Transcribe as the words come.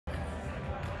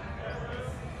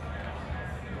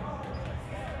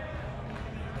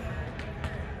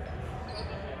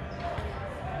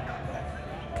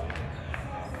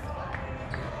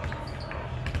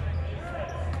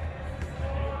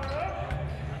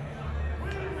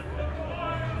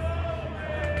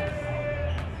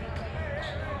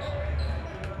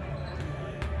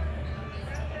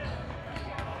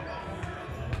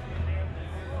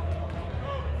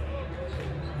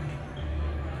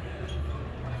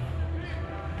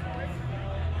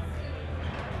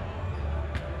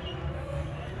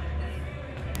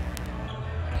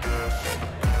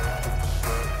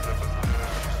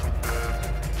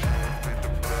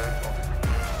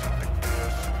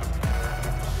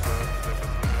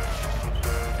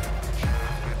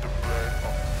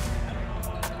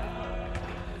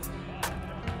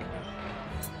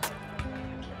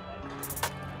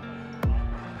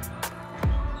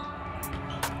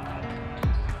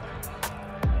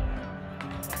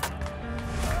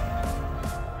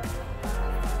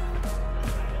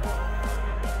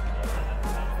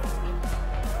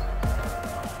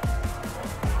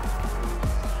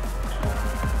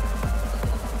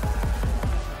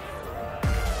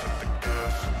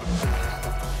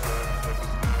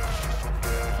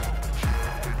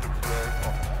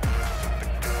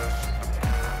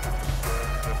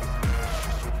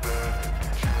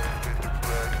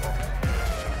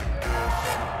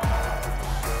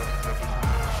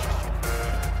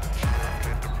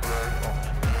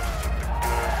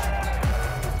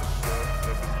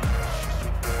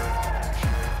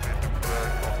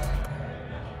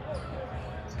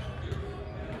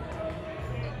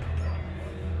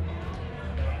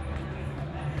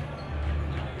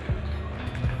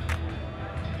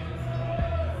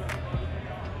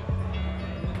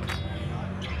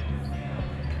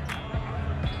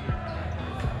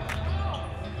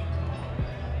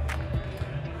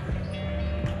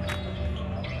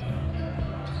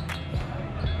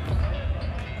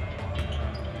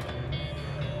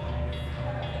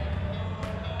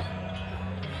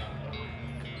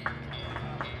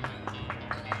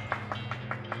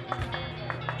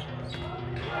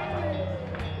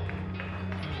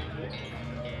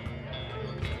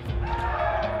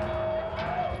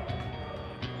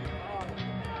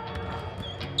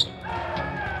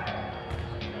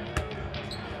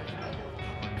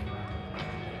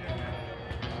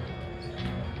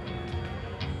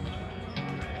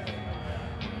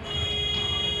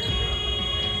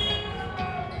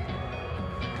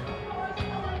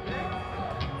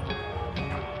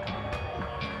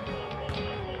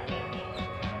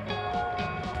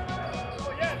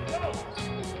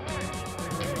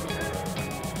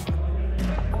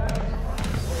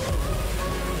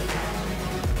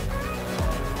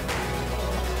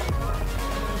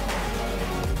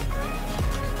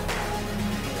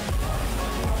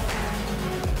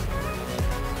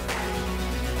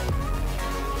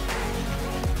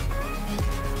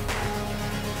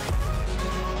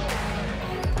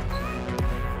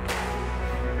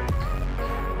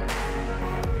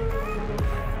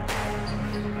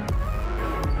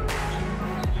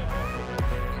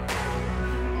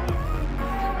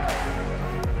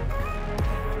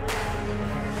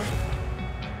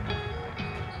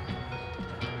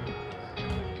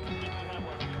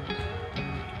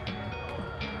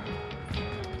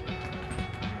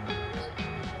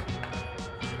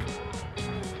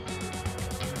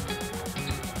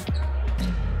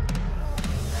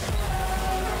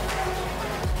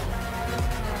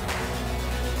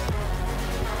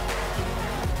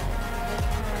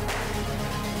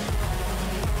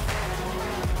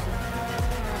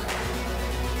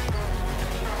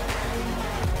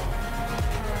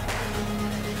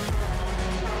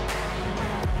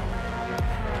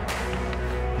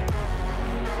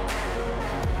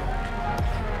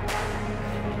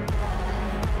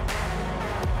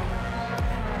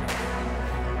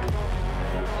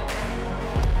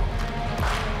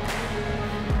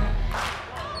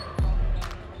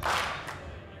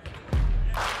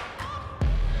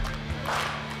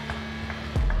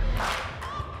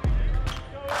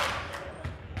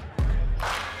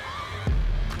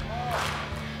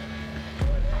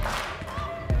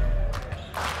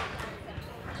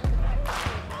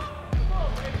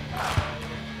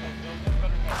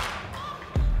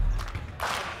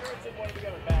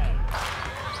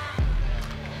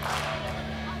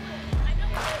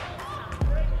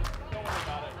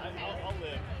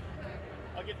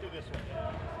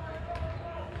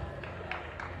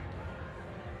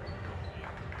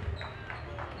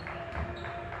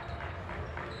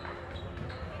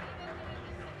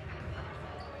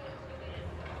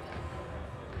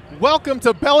Welcome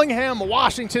to Bellingham,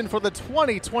 Washington for the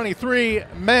 2023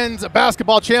 Men's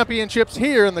Basketball Championships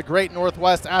here in the Great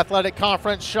Northwest Athletic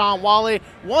Conference. Shawn Walli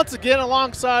once again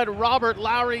alongside Robert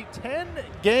Lowery. 10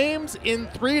 games in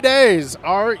 3 days.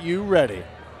 Are you ready?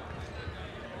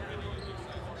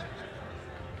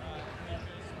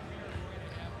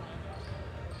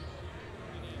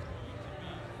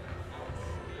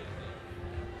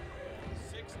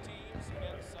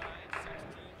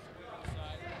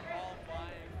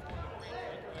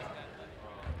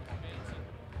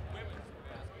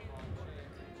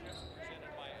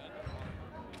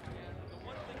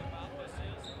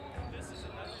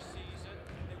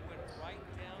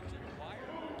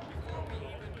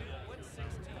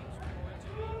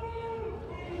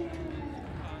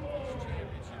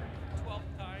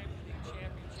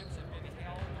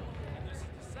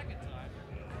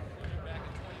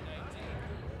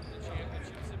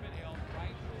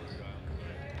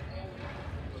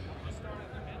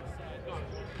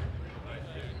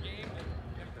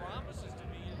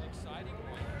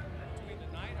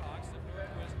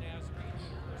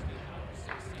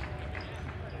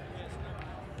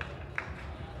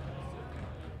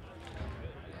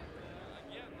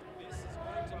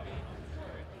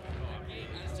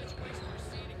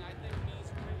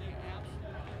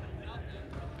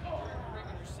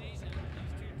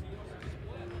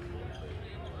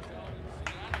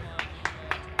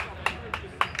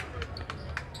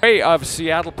 Of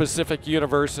Seattle Pacific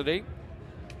University.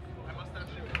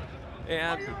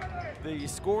 And the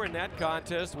score in that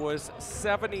contest was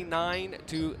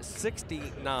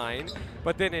 79-69.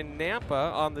 But then in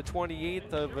Nampa on the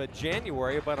 28th of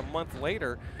January, about a month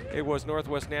later, it was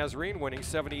Northwest Nazarene winning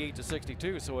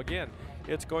 78-62. So again,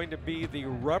 it's going to be the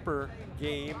rubber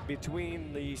game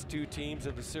between these two teams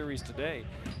in the series today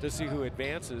to see who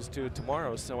advances to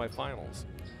tomorrow's semifinals.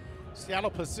 Seattle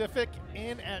Pacific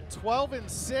in at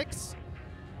 12-6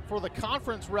 for the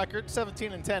conference record,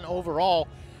 17-10 overall.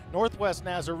 Northwest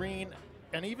Nazarene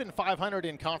and even 500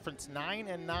 in conference,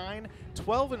 9-9,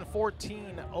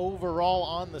 12-14 overall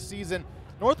on the season.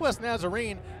 Northwest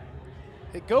Nazarene,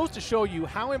 it goes to show you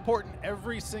how important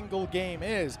every single game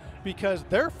is, because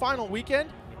their final weekend,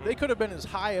 they could have been as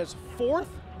high as 4th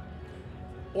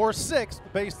or 6th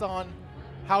based on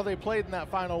how they played in that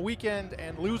final weekend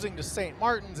and losing to St.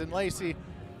 Martin's and Lacey.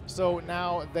 So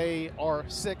now they are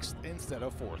 6th instead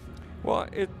of 4th. Well,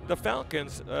 the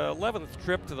Falcons' 11th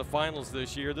trip to the finals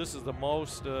this year. This is the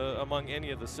most among any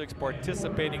of the 6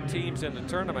 participating teams in the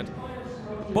tournament.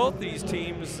 Both these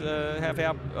teams have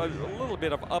had a little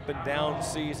bit of up and down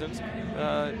seasons.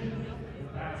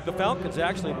 The Falcons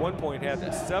actually at one point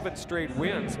had 7 straight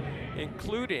wins,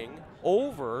 including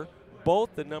over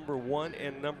both the number 1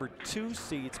 and number 2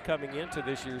 seeds coming into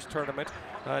this year's tournament.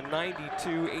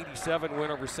 92-87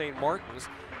 win over St. Martin's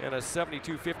and a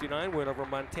 72-59 win over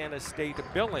Montana State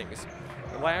Billings.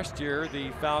 Last year,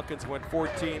 the Falcons went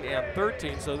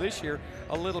 14-13, so this year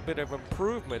a little bit of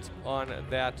improvement on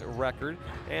that record.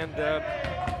 And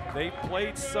they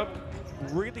played some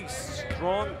really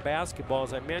strong basketball,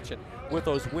 as I mentioned, with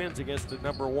those wins against the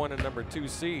number 1 and number 2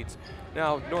 seeds.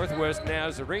 Now, Northwest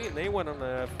Nazarene, they went on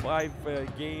a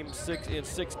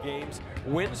 6 games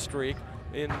win streak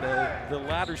in the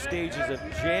latter stages of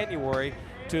January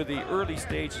to the early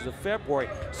stages of February.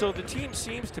 So the team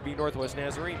seems to be, Northwest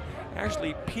Nazarene,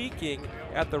 actually peaking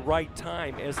at the right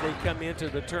time as they come into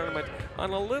the tournament on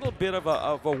a little bit of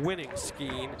a winning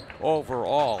scheme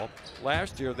overall.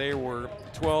 Last year they were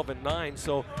 12-9,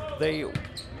 so they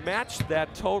matched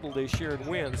that total this year in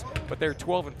wins, but they're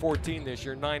 12-14 this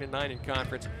year, 9-9 in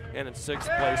conference and in 6th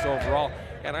place overall.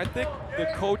 And I think the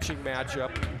coaching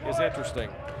matchup is interesting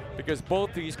because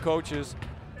both these coaches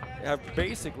have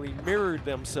basically mirrored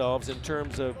themselves in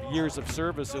terms of years of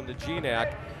service in the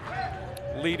GNAC.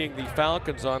 Leading the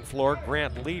Falcons on floor,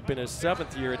 Grant Leap in his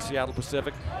 7th year at Seattle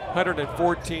Pacific,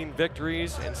 114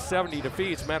 victories and 70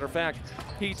 defeats. Matter of fact,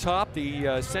 he topped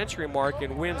the century mark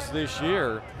in wins this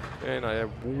year in a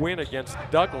win against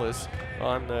Douglas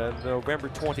on November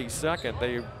 22nd.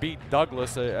 They beat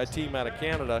Douglas, a team out of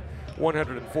Canada,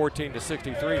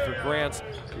 114-63 for Grant's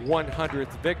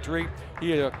 100th victory.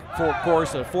 He is, of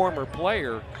course, a former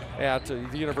player at the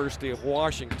University of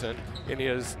Washington in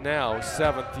his now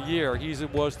 7th year. He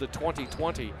was the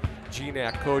 2020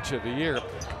 GNAC Coach of the Year.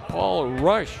 Paul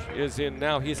Rush is in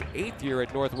now his 8th year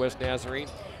at Northwest Nazarene,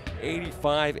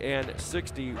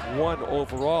 85-61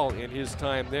 overall in his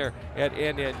time there at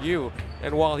NNU.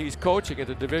 And while he's coaching at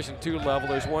the Division II level,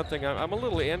 there's one thing I'm a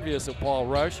little envious of Paul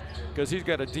Rush, because he's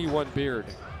got a D1 beard.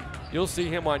 You'll see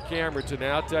him on camera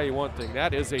tonight. I'll tell you one thing,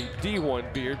 that is a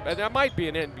D1 beard, and that might be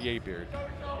an NBA beard.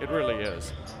 It really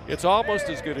is. It's almost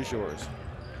as good as yours.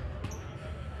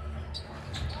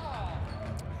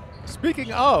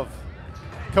 Speaking of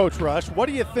Coach Rush, what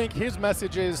do you think his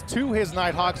message is to his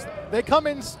Nighthawks? They come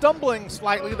in stumbling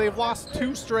slightly. They've lost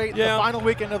 2 straight the final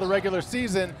weekend of the regular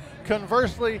season.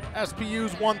 Conversely,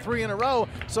 SPU's won 3 in a row.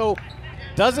 So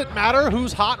does it matter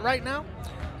who's hot right now?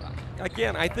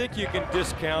 Again, I think you can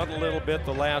discount a little bit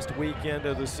the last weekend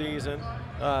of the season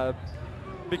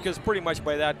because pretty much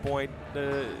by that point,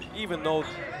 even though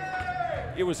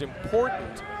it was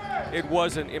important, it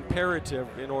wasn't imperative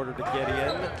in order to get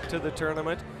in to the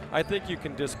tournament. I think you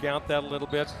can discount that a little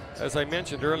bit. As I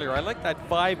mentioned earlier, I like that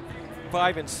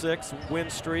 5-6 win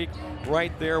streak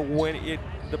right there when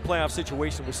the playoff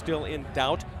situation was still in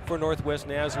doubt for Northwest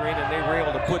Nazarene, and they were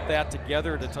able to put that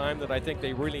together at a time that I think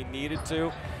they really needed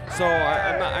to. So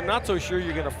I'm not so sure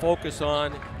you're going to focus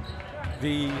on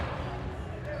the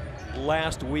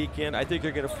last weekend. I think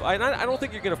you're going to. I don't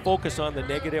think you're going to focus on the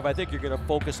negative. I think you're going to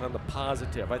focus on the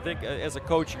positive. I think as a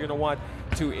coach, you're going to want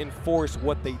to enforce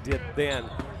what they did then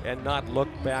and not look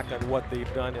back on what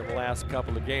they've done in the last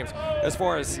couple of games. As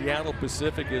far as Seattle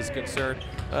Pacific is concerned,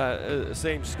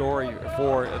 same story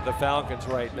for the Falcons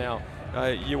right now.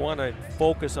 You want to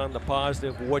focus on the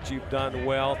positive, what you've done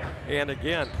well, and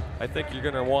again, I think you're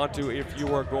going to want to, if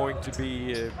you are going to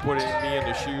be putting me in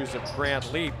the shoes of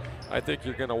Grant Leap, I think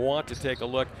you're going to want to take a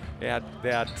look at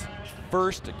that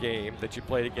first game that you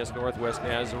played against Northwest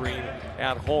Nazarene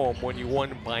at home when you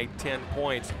won by 10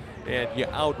 points and you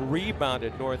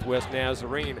out-rebounded Northwest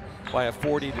Nazarene by a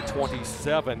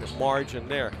 40-27 margin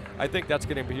there. I think that's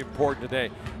going to be important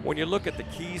today. When you look at the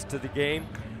keys to the game,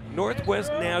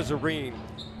 Northwest Nazarene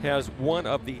has one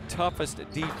of the toughest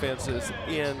defenses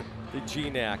in the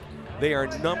GNAC. They are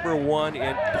 #1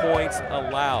 in points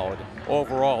allowed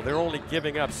overall. They're only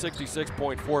giving up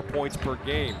 66.4 points per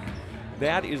game.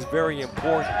 That is very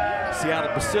important.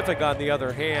 Seattle Pacific, on the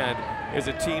other hand, is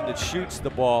a team that shoots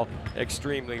the ball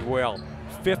extremely well.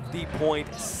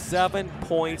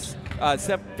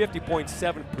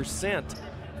 50.7%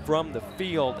 from the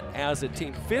field as a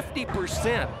team.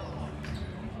 50%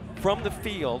 from the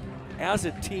field as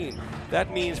a team.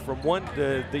 That means from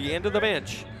the end of the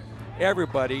bench,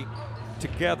 everybody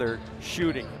together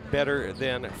shooting better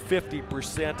than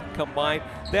 50% combined.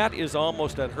 That is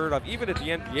almost unheard of. Even at the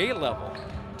NBA level,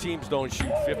 teams don't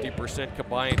shoot 50%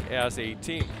 combined as a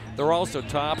team. They're also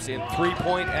tops in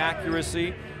three-point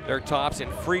accuracy. They're tops in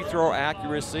free throw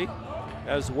accuracy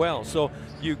as well. So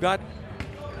you've got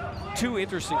 2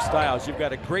 interesting styles. You've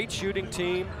got a great shooting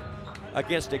team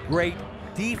against a great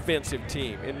defensive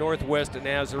team in Northwest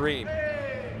Nazarene.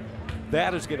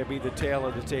 That is going to be the tail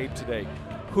of the tape today.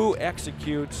 Who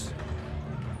executes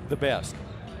the best?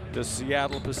 Does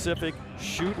Seattle Pacific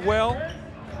shoot well?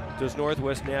 Does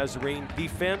Northwest Nazarene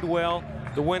defend well?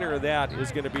 The winner of that is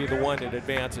going to be the one that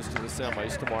advances to the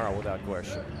semis tomorrow without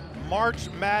question. March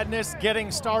Madness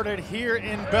getting started here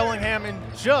in Bellingham in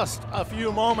just a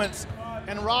few moments.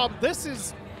 And Rob, this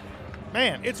is,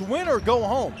 man, it's win or go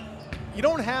home. You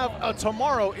don't have a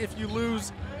tomorrow if you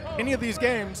lose any of these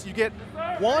games. You get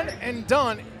one and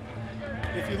done.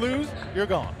 If you lose, you're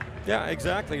gone. Yeah,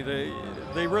 exactly.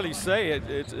 They really say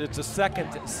it's a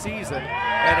second season,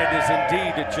 and it is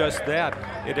indeed just that.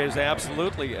 It is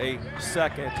absolutely a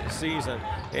second season.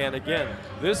 And again,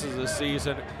 this is a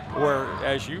season where,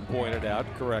 as you pointed out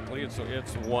correctly, it's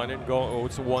one and go.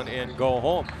 It's one and go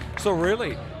home. So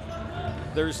really,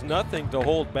 there's nothing to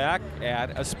hold back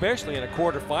at, especially in a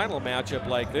quarterfinal matchup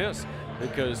like this,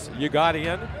 because you got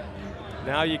in.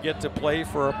 Now you get to play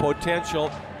for a potential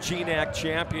GNAC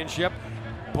championship,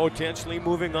 potentially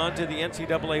moving on to the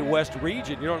NCAA West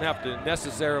region. You don't have to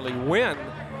necessarily win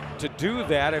to do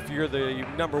that if you're the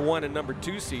 #1 and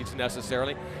 #2 seeds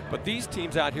necessarily. But these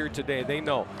teams out here today, they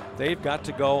know they've got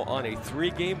to go on a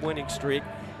 3-game winning streak.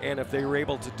 And if they were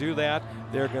able to do that,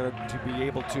 they're going to be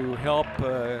able to help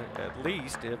at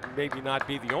least, if maybe not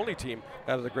be the only team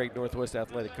out of the Great Northwest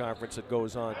Athletic Conference that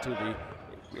goes on to the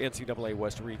NCAA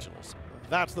West Regionals.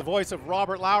 That's the voice of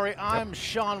Robert Lowery. I'm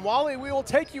Shawn Walli. We will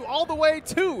take you all the way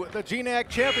to the GNAC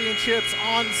Championships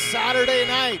on Saturday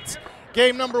night.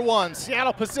 Game #1,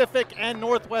 Seattle Pacific and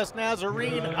Northwest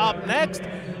Nazarene up next.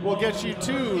 We'll get you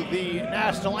to the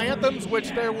national anthems,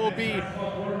 which there will be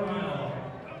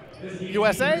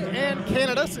USA and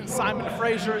Canada, since Simon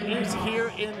Fraser is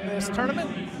here in this tournament.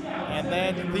 And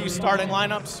then the starting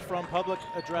lineups from public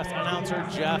address announcer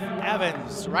Jeff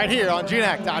Evans, right here on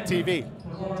GNAC.tv.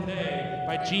 Today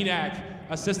by GNAC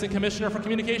Assistant Commissioner for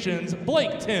Communications,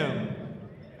 Blake Tim.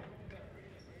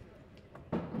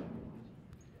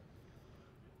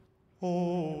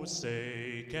 Oh,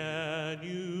 say, can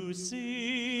you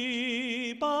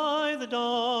see by the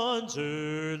dawn's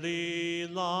early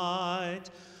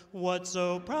light what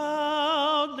so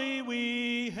proudly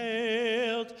we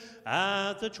hailed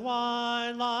at the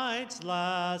twilight's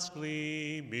last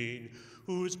gleaming,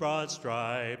 whose broad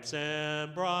stripes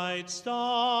and bright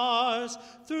stars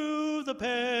through the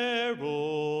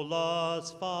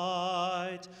perilous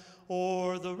fight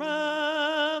o'er the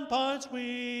ramparts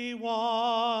we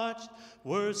watched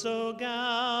were so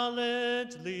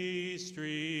gallantly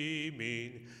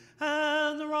streaming,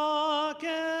 and the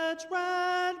rocket's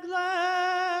red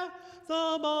glare,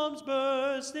 the bombs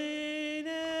bursting in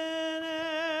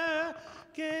air,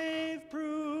 gave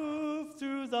proof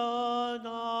through the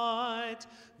night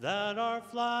that our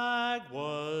flag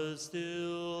was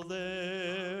still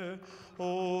there.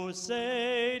 Oh,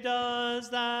 say, does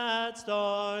that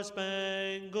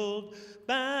star-spangled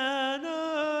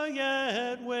banner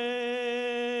yet wave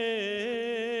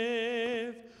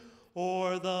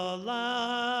o'er the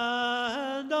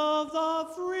land of the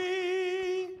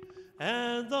free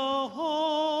and the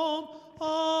home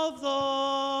of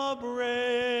the brave?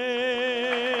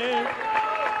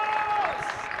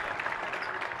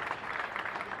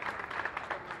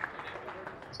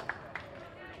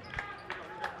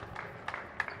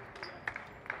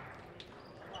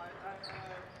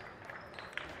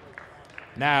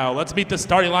 Now, let's meet the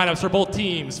starting lineups for both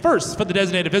teams. First, for the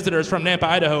designated visitors from Nampa,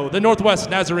 Idaho, the Northwest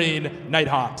Nazarene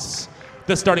Nighthawks.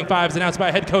 The starting five is announced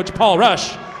by head coach Paul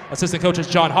Rush, assistant coaches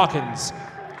John Hawkins,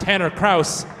 Tanner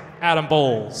Kraus, Adam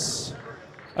Bowles.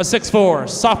 A 6'4",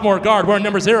 sophomore guard wearing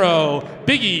number 0,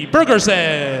 Biggie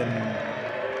Bergerson.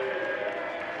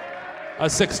 A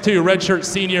 6'2", redshirt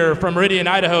senior from Meridian,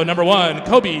 Idaho, number 1,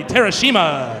 Kobe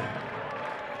Terashima.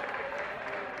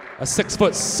 A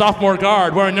 6-foot sophomore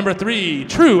guard wearing number 3,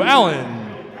 True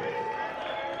Allen.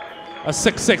 A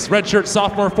 6'6" redshirt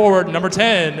sophomore forward, number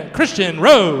 10, Christian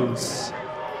Rose.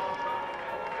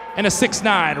 And a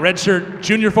 6'9" redshirt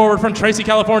junior forward from Tracy,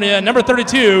 California, number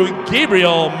 32,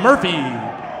 Gabriel Murphy.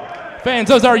 Fans,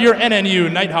 those are your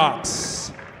NNU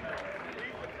Nighthawks.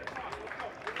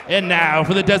 And now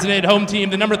for the designated home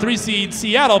team, the number 3 seed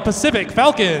Seattle Pacific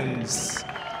Falcons.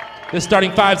 The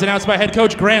starting five is announced by head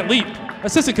coach Grant Leap,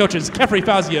 assistant coaches Kefri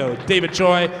Fazio, David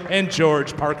Choi, and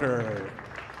George Parker.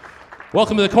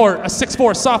 Welcome to the court, a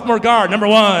 6'4" sophomore guard, number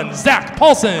 1, Zach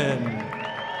Paulson.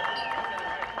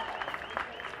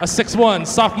 A 6'1"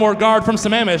 sophomore guard from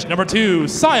Sammamish, number 2,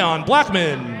 Sion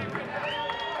Blackman.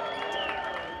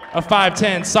 A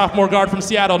 5'10" sophomore guard from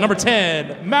Seattle, number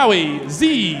 10, Maui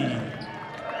Z.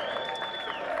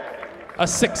 A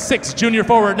 6'6" junior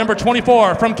forward, number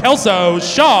 24, from Kelso,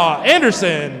 Shaw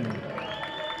Anderson.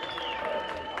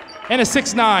 And a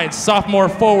 6'9" sophomore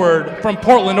forward from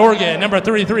Portland, Oregon, number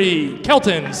 33,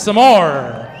 Kelton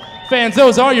Samore. Fans,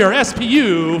 those are your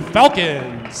SPU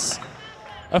Falcons.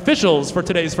 Officials for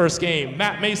today's first game,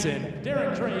 Matt Mason,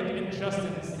 Derek Drake, and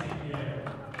Justin Stanier.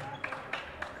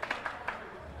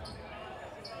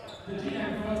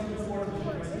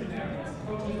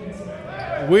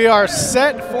 We are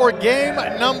set for game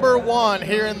number 1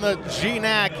 here in the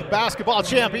GNAC Basketball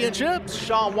Championships.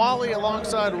 Shawn Walli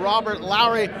alongside Robert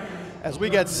Lowery as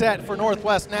we get set for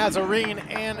Northwest Nazarene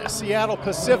and Seattle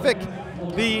Pacific,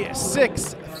 the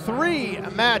 6-3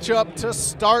 matchup to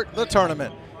start the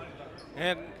tournament.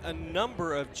 And a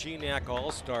number of GNAC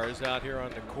All-Stars out here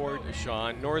on the court,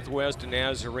 Shawn. Northwest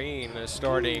Nazarene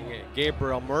starting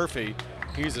Gabriel Murphy.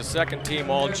 He's a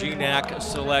second-team All-GNAC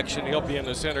selection. He'll be in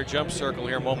the center jump circle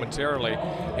here momentarily.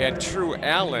 And True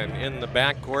Allen in the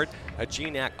backcourt, a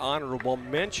GNAC honorable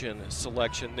mention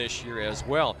selection this year as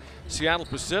well. Seattle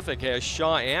Pacific has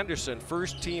Shaw Anderson,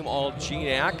 first-team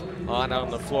All-GNAC on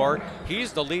the floor.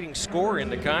 He's the leading scorer in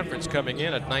the conference, coming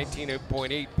in at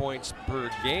 19.8 points per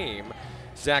game.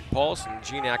 Zach Paulson,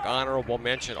 GNAC honorable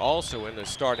mention, also in the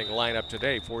starting lineup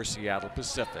today for Seattle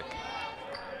Pacific.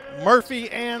 Murphy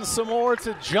and some more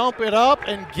to jump it up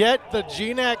and get the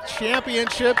GNAC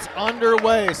championships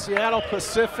underway. Seattle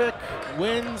Pacific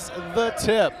wins the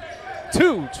tip.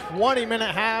 2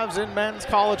 20-minute halves in men's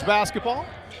college basketball.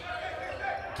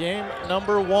 Game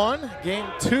number 1, game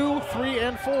 2, 3,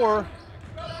 and 4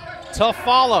 to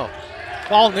follow.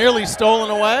 Ball nearly stolen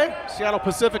away. Seattle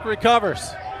Pacific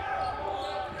recovers.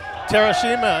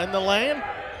 Terashima in the lane.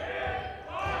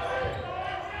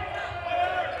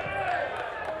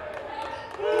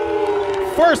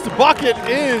 First bucket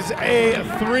is a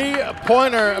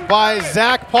 3-pointer by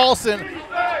Zach Paulson.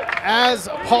 As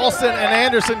Paulson and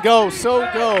Anderson go, so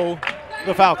go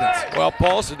the Falcons. Well,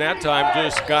 Paulson that time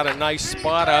just got a nice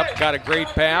spot up, got a great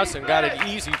pass, and got an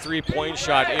easy 3-point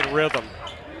shot in rhythm.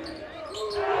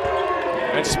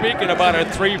 And speaking about a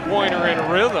three-pointer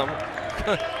in rhythm,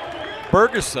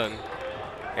 Bergeson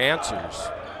answers.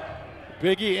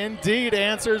 Biggie indeed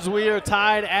answers. We are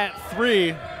tied at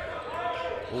 3.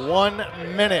 1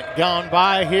 minute gone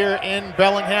by here in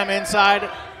Bellingham inside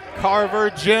Carver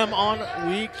Gym on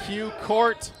WeQ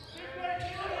Court.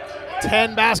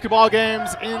 10 basketball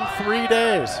games in 3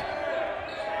 days.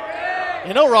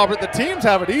 You know, Robert, the teams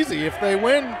have it easy. If they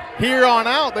win here on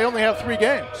out, they only have 3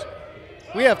 games.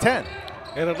 We have 10.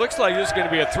 And it looks like this is going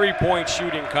to be a three-point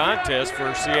shooting contest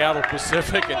for Seattle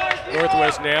Pacific and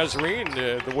Northwest Nazarene,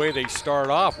 the way they start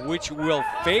off, which will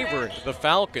favor the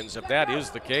Falcons if that is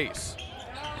the case.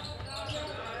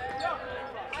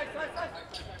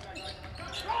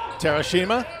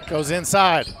 Terashima goes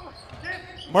inside.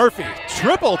 Murphy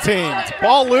triple teamed.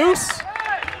 Ball loose.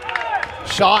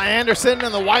 Shaw Anderson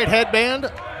in the white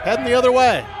headband heading the other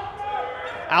way.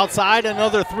 Outside,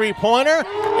 another three-pointer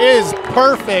is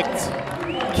perfect.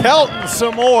 Kelton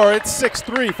some more. It's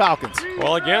 6-3 Falcons.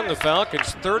 Well, again, the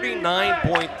Falcons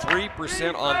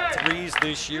 39.3% on threes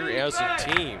this year as a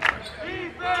team.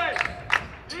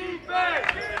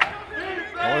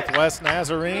 Northwest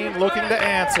Nazarene looking to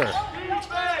answer.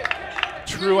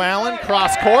 True Allen,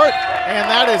 cross court, and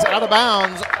that is out of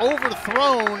bounds,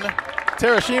 overthrown.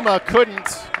 Terashima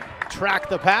couldn't track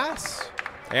the pass.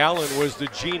 Allen was the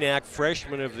GNAC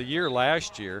Freshman of the Year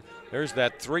last year. There's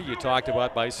that three you talked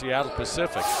about by Seattle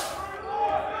Pacific.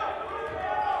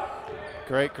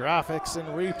 Great graphics and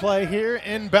replay here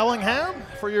in Bellingham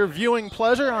for your viewing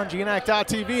pleasure on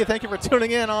GNAC.tv. Thank you for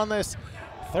tuning in on this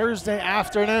Thursday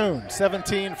afternoon,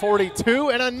 17:42,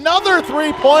 and another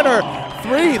three-pointer.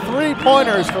 3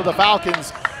 3-pointers for the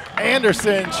Falcons.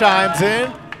 Anderson chimes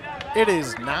in. It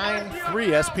is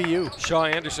 9-3 SPU. Shaw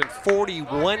Anderson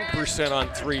 41% on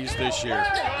threes this year.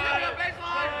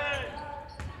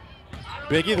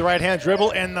 Biggie, the right-hand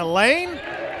dribble in the lane.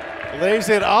 Lays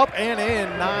it up and in.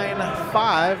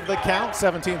 9-5 the count,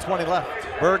 17:20 left.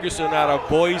 Bergeson out of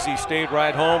Boise stayed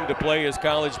right home to play his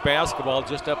college basketball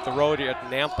just up the road at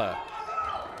Nampa.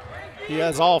 He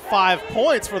has all 5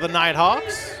 points for the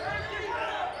Nighthawks.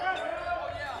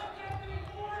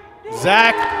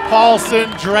 Zach Paulson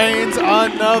drains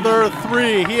another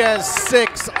 3. He has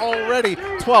 6 already.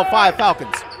 12-5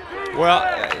 Falcons. Well,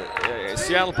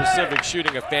 Seattle Pacific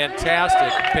shooting a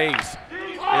fantastic pace.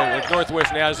 And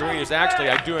Northwest Nazarene is actually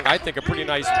doing, I think, a pretty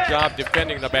nice job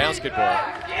defending the basketball.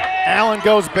 Allen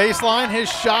goes baseline. His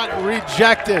shot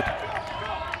rejected.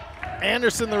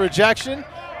 Anderson the rejection.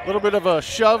 A little bit of a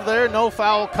shove there. No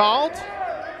foul called.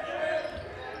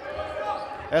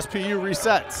 SPU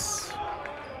resets.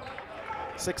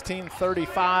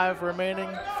 16:35 remaining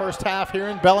first half here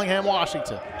in Bellingham,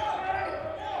 Washington.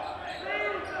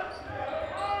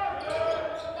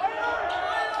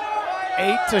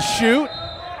 Eight to shoot,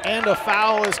 and a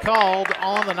foul is called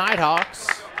on the Nighthawks.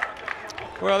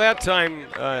 Well, that time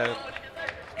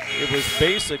it was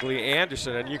basically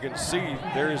Anderson, and you can see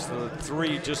there's the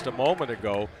 3 just a moment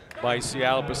ago by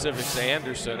Seattle Pacific's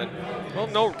Anderson. And well,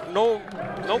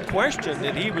 no question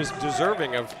that he was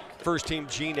deserving of first-team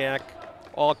GNAC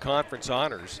all-conference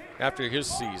honors after his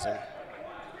season.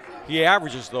 He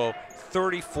averages, though,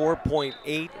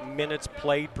 34.8 minutes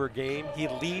played per game. He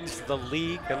leads the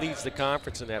league and leads the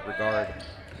conference in that regard.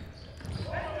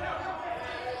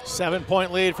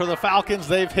 7-point lead for the Falcons.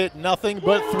 They've hit nothing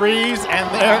but threes, and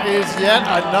there is yet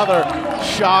another.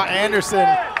 Shaw Anderson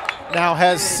now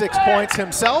has 6 points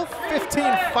himself.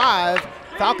 15-5,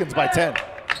 Falcons by 10.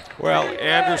 Well,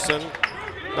 Anderson,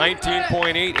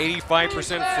 19.8,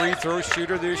 85% free throw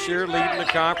shooter this year, leading the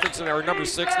conference, or number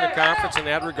 6 in the conference in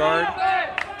that regard,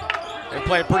 and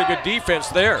playing pretty good defense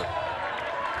there.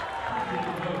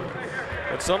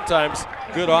 But sometimes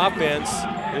good offense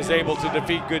is able to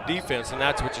defeat good defense, and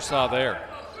that's what you saw there.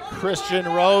 Christian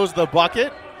Rose, the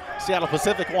bucket. Seattle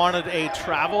Pacific wanted a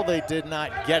travel. They did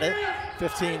not get it.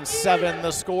 15-7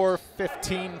 the score,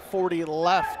 15:40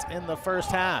 left in the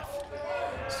first half.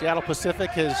 Seattle Pacific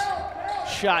has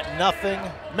shot nothing,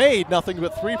 made nothing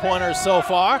but three-pointers so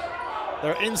far.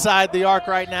 They're inside the arc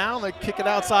right now. They kick it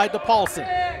outside to Paulson.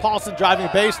 Paulson driving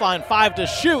baseline, 5 to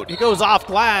shoot. He goes off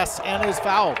glass and is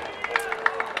fouled.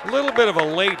 A little bit of a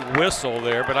late whistle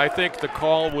there, but I think the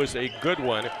call was a good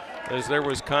one as there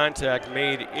was contact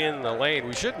made in the lane.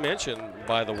 We should mention,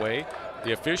 by the way,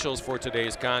 the officials for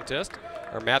today's contest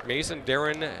are Matt Mason,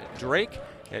 Darren Drake,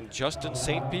 and Justin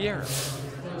St. Pierre.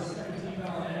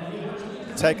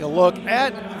 Take a look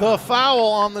at the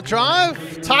foul on the drive.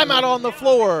 Timeout on the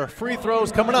floor. Free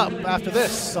throws coming up after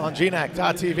this on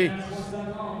GNAC.tv.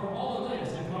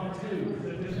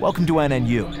 Welcome to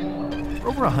NNU. For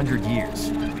over 100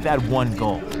 years, we've had one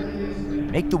goal: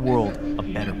 make the world a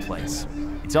better place.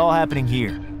 It's all happening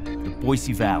here, the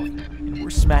Boise Valley, and we're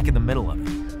smack in the middle of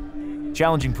it.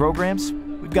 Challenging programs?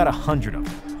 We've got 100 of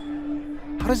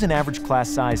them. How does an average class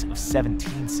size of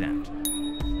 17 sound?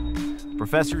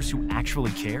 Professors who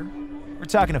actually care? We're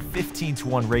talking a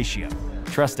 15-to-1 ratio.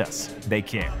 Trust us, they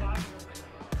care.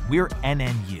 We're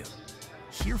NNU.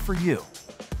 Here for you.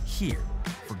 Here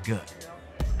for good.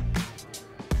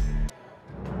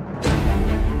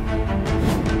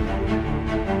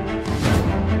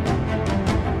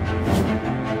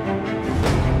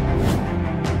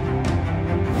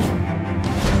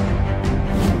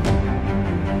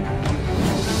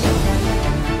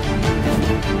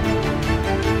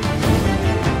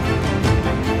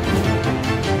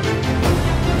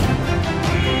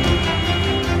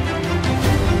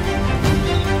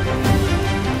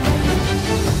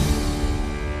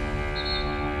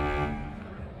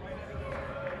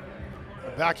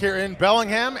 Back here in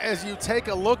Bellingham as you take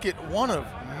a look at one of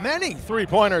many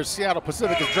three-pointers Seattle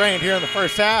Pacific has drained here in the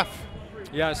first half.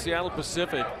 Yeah, Seattle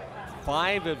Pacific,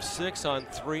 5 of 6 on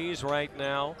threes right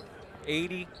now,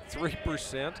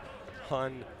 83%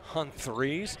 on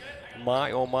threes.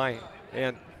 My, oh my.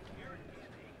 And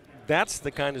that's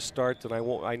the kind of start that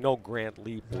I know Grant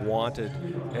Leap wanted,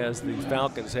 as the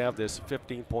Falcons have this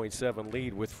 15.7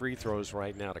 lead with free throws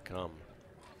right now to come.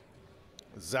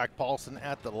 Zach Paulson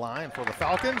at the line for the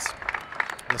Falcons.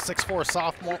 The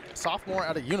 6'4" sophomore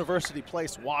out of University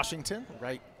Place, Washington,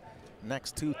 right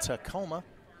next to Tacoma.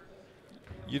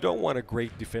 You don't want a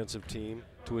great defensive team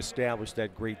to establish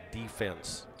that great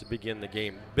defense to begin the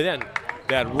game. But then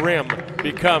that rim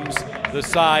becomes the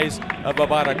size of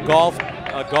about a golf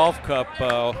cup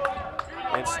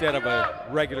instead of a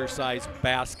regular size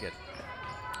basket.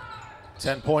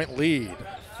 10-point lead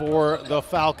for the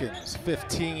Falcons.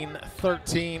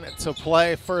 15-13 to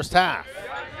play first half.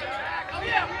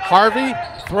 Harvey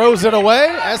throws it away.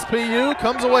 SPU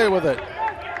comes away with it.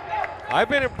 I've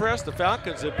been impressed. The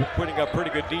Falcons have been putting up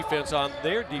pretty good defense on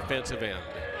their defensive end.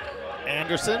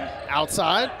 Anderson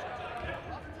outside.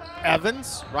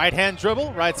 Evans, right-hand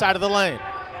dribble, right side of the lane.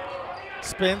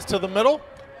 Spins to the middle.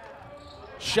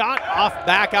 Shot off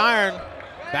back iron.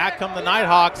 Back come the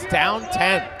Nighthawks, down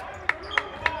 10.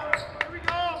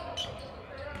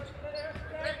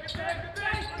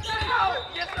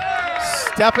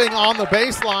 Stepping on the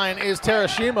baseline is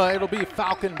Terashima. It'll be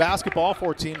Falcon basketball,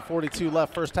 14:42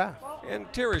 left first half. And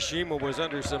Terashima was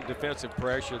under some defensive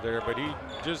pressure there, but he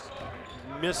just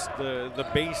missed the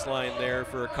baseline there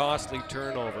for a costly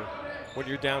turnover when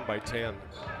you're down by 10.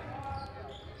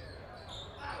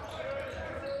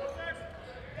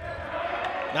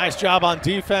 Nice job on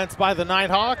defense by the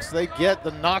Nighthawks. They get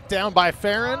the knockdown by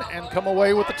Farron and come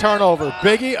away with the turnover.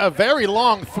 Biggie, a very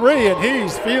long three, and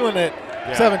he's feeling it.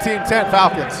 Yeah. 17-10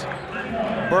 Falcons.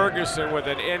 Ferguson with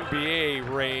an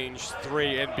NBA range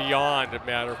three and beyond, a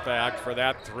matter of fact, for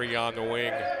that three on the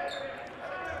wing.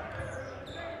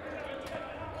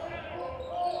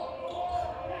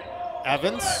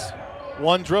 Evans,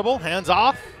 one dribble, hands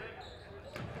off.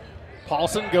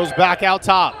 Paulson goes back out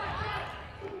top.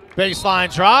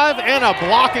 Baseline drive and a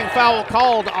blocking foul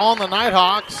called on the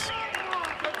Nighthawks.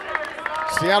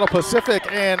 Seattle Pacific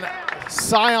and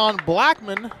Sion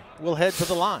Blackman will head to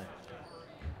the line.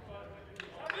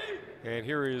 And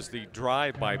here is the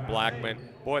drive by Blackman.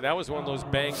 Boy, that was one of those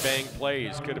bang-bang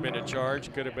plays. Could have been a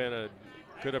charge, could have been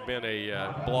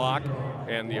a block,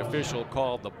 and the official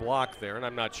called the block there. And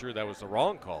I'm not sure that was the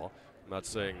wrong call. I'm not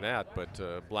saying that, but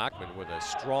Blackman with a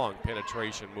strong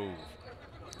penetration move.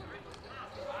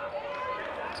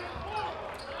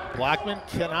 Blackman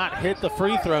cannot hit the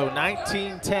free throw.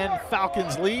 19-10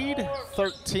 Falcons lead,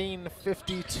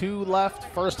 13:52 left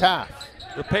first half.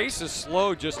 The pace is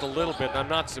slowed just a little bit, and I'm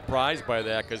not surprised by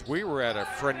that because we were at a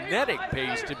frenetic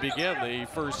pace to begin the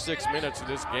first 6 minutes of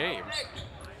this game.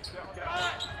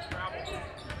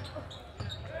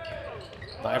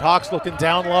 Nighthawks looking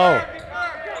down low.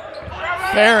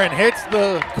 Farron hits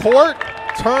the court,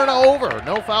 turnover,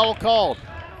 no foul called.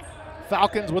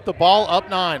 Falcons with the ball up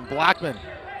 9. Blackman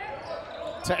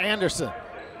to Anderson.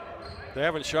 They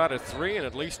haven't shot a three in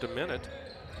at least a minute.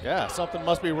 Yeah, something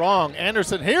must be wrong.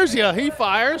 Anderson hears you, he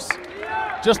fires.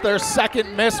 Just their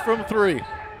second miss from 3.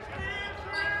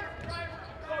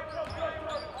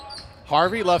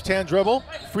 Harvey, left-hand dribble,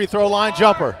 free throw line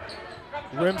jumper.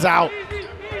 Rims out.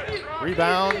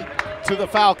 Rebound to the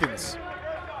Falcons.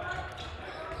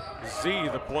 Z,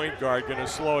 the point guard, going to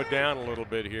slow it down a little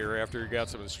bit here after he got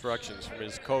some instructions from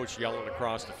his coach yelling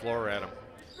across the floor at him.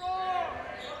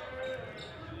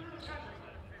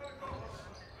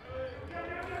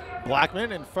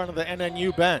 Blackman in front of the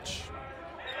NNU bench.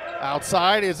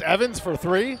 Outside is Evans for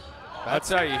 3. I'll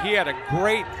tell you, he had a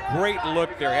great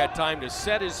look there. Had time to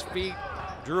set his feet,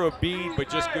 drew a bead, but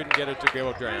just couldn't get it to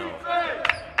go down.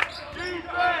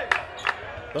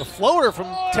 The floater from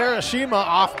Terashima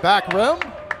off back rim.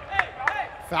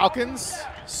 Falcons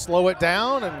slow it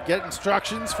down and get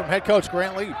instructions from head coach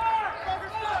Grant Lee.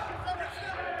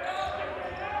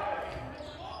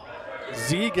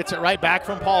 Z gets it right back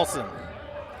from Paulson.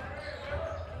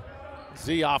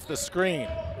 Z off the screen.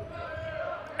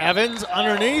 Evans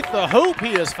underneath the hoop.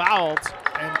 He is fouled,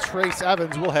 and Trace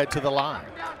Evans will head to the line.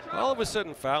 All of a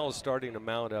sudden, fouls starting to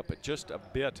mount up just a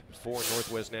bit for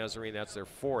Northwest Nazarene. That's their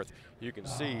fourth. You can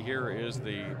see here is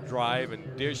the drive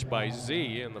and dish by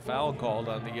Z, and the foul called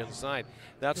on the inside.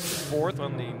 That's the fourth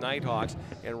on the Nighthawks,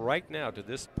 and right now, to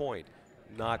this point,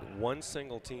 not one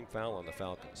single team foul on the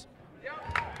Falcons.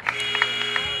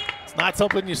 It's not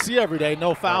something you see every day.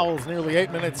 No fouls nearly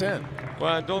 8 minutes in.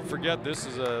 Well, and don't forget, this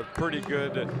is a pretty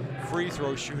good free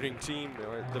throw shooting team,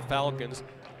 the Falcons.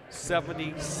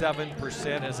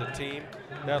 77% as a team.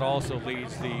 That also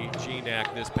leads the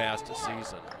GNAC this past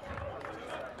season.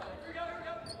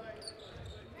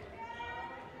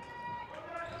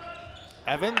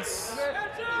 Evans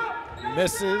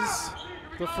misses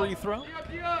the free throw.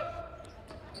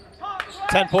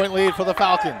 10-point lead for the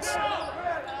Falcons.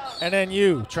 And then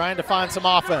you trying to find some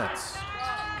offense.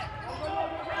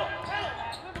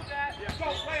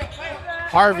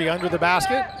 Harvey under the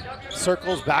basket,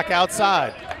 circles back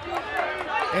outside.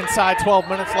 Inside 12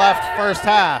 minutes left, first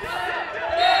half.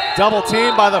 Double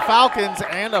team by the Falcons,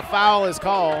 and a foul is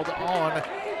called on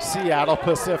Seattle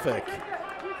Pacific.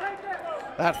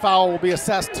 That foul will be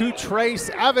assessed to Trace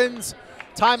Evans.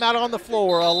 Timeout on the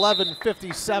floor,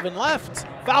 11:57 left.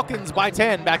 Falcons by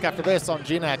 10, back after this on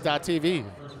GNAC.tv.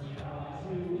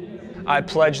 I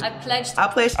pledged.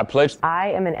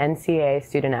 I am an NCAA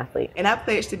student athlete. And I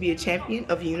pledge to be a champion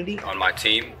of unity on my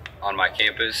team, on my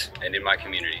campus, and in my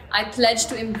community. I pledge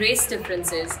to embrace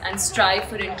differences and strive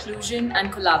for inclusion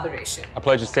and collaboration. I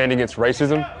pledge to stand against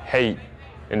racism, hate,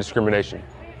 and discrimination.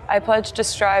 I pledge to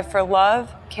strive for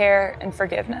love, care, and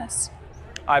forgiveness.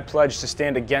 I pledge to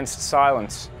stand against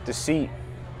silence, deceit,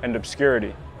 and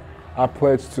obscurity. I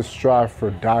pledge to strive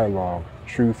for dialogue,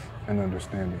 truth, and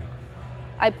understanding.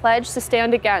 I pledge to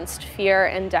stand against fear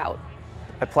and doubt.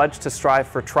 I pledge to strive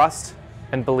for trust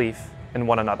and belief in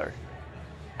one another.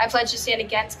 I pledge to stand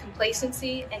against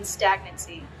complacency and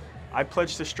stagnancy. I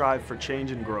pledge to strive for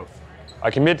change and growth. I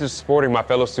commit to supporting my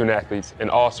fellow student athletes in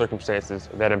all circumstances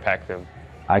that impact them.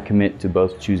 I commit to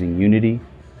both choosing unity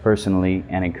personally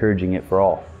and encouraging it for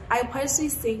all. I pledge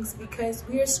these things because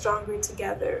we are stronger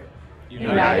together.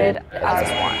 United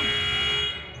as one.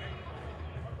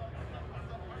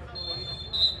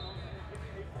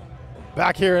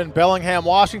 Back here in Bellingham,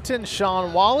 Washington,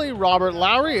 Shawn, Walli, Robert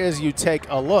Lowery, as you take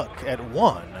a look at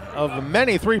one of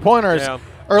many three-pointers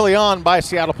early on by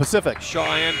Seattle Pacific. Shaw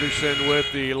Anderson with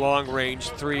the long-range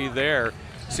three there.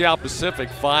 Seattle Pacific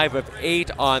 5 of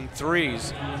 8 on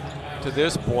threes to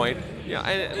this point. Yeah,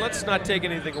 and let's not take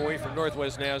anything away from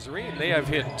Northwest Nazarene. They have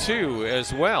hit 2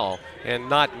 as well and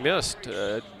not missed.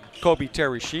 Kobe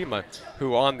Terashima,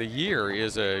 who on the year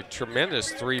is a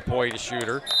tremendous three-point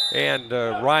shooter, and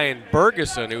Ryan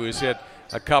Bergeson, who has hit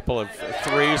a couple of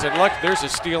threes. And look, there's a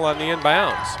steal on the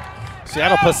inbounds.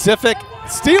 Seattle Pacific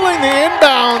stealing the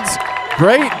inbounds.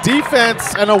 Great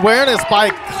defense and awareness by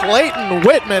Clayton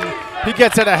Whitman. He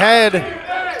gets it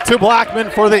ahead to Blackman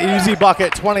for the easy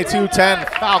bucket. 22-10,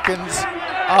 Falcons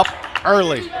up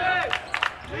early.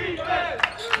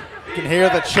 You can hear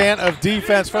the chant of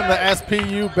defense from the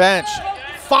SPU bench.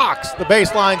 Fox, the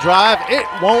baseline drive, it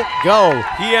won't go.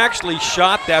 He actually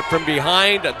shot that from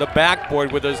behind the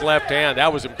backboard with his left hand.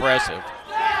 That was impressive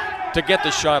to get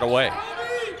the shot away.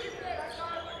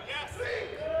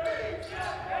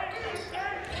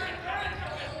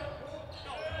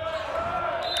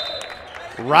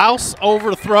 Rouse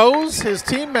overthrows his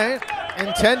teammate,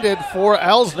 intended for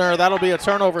Elsner. That'll be a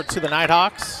turnover to the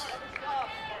Nighthawks.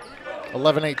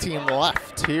 11:18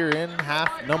 left here in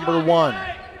half number 1.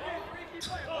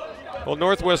 Well,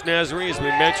 Northwest Nazarene, as we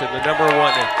mentioned, the number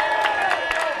 1.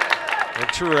 And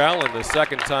True Allen, the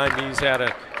second time he's had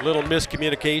a little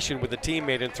miscommunication with the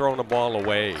teammate and thrown the ball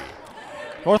away.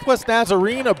 Northwest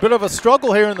Nazarene, a bit of a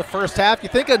struggle here in the first half. You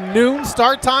think a noon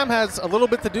start time has a little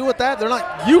bit to do with that? They're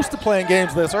not used to playing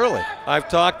games this early. I've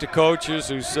talked to coaches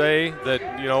who say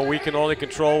that, you know, we can only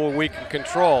control what we can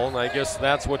control, and I guess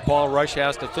that's what Paul Rush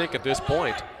has to think at this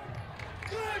point.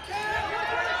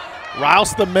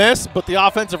 Rouse the miss, but the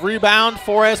offensive rebound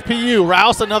for SPU.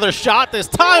 Rouse another shot, this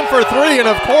time for 3, and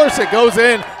of course it goes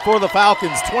in for the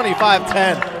Falcons,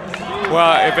 25-10.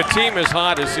 Well, if a team as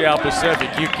hot as Seattle Pacific,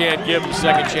 you can't give them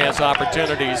second chance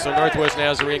opportunities, so Northwest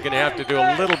Nazarene going to have to do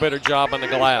a little better job on the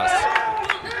glass.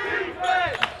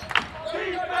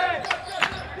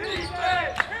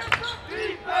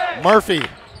 Murphy,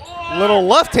 little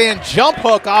left-hand jump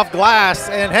hook off glass,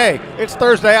 and hey, it's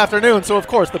Thursday afternoon, so of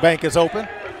course the bank is open.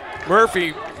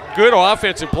 Murphy, good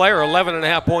offensive player,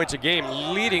 11.5 points a game,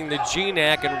 leading the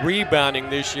GNAC in rebounding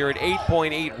this year at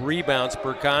 8.8 rebounds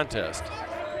per contest.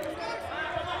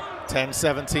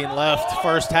 10-17 left,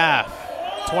 first half.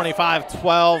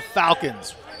 25-12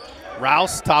 Falcons.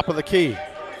 Rouse, top of the key.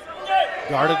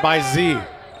 Guarded by Z.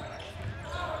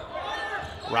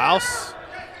 Rouse,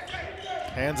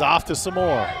 hands off to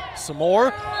Samore.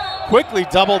 Samore, quickly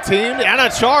double teamed, and a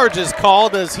charge is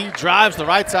called as he drives the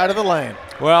right side of the lane.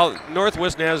 Well,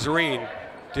 Northwest Nazarene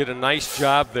did a nice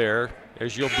job there,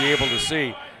 as you'll be able to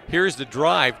see. Here's the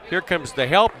drive. Here comes the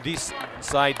help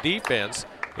side defense,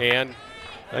 and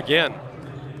again,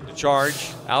 the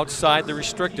charge outside the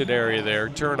restricted area there,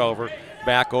 turnover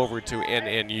back over to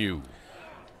NNU.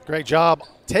 Great job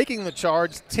taking the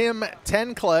charge, Tim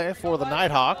Tenclay for the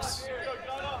Nighthawks.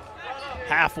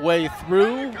 Halfway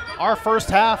through our first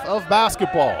half of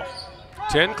basketball.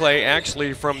 Tenclay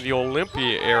actually from the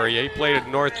Olympia area. He played at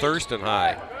North Thurston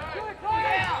High.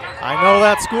 I know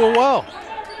that school well.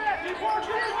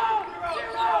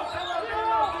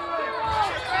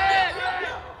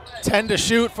 Ten to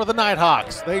shoot for the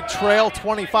Nighthawks. They trail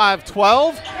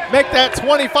 25-12. Make that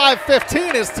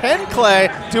 25-15 as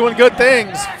Tenclay doing good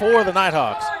things for the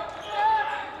Nighthawks.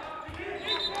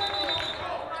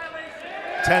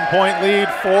 10-point lead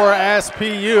for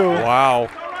SPU. Wow.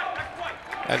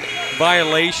 A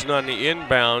violation on the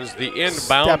inbounds. The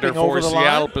inbounder for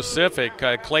Seattle Pacific,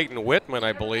 Clayton Whitman,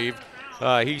 I believe.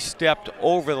 He stepped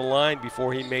over the line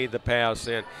before he made the pass,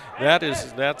 and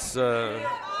that's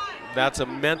a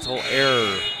mental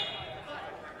error.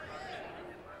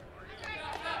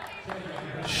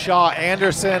 Shaw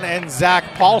Anderson and Zach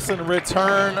Paulson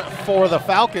return for the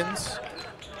Falcons.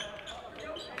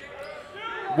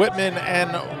 Whitman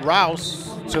and Rouse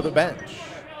to the bench.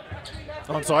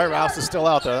 Oh, I'm sorry, Rouse is still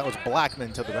out there. That was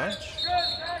Blackman to the bench.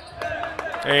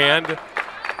 And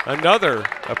another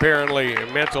apparently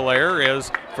mental error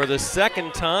is for the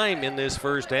second time in this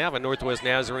first half, a Northwest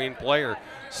Nazarene player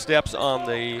steps on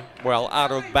the, well,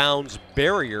 out of bounds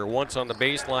barrier, once on the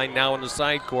baseline, now in the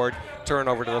side court,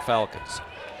 turnover to the Falcons.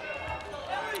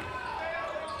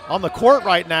 On the court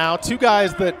right now, two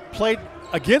guys that played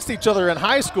against each other in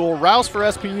high school. Rouse for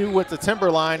SPU with the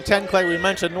Timberline. Tenclay, we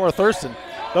mentioned North Thurston.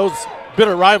 Those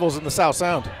bitter rivals in the South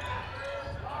Sound.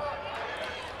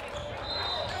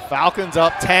 Falcons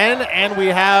up 10, and we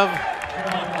have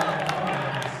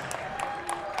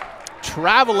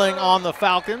traveling on the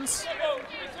Falcons.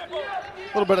 A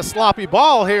little bit of sloppy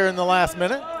ball here in the last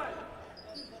minute.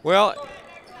 Well,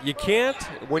 you can't,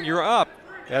 when you're up,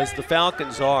 as the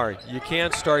Falcons are, you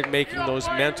can't start making those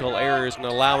mental errors and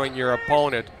allowing your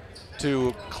opponent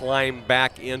to climb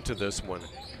back into this one.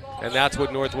 And that's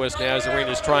what Northwest Nazarene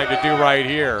is trying to do right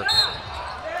here.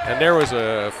 And there was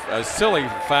a silly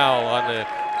foul on the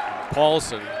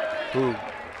Paulson, who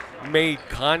made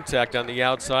contact on the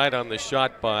outside on the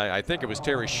shot by, I think it was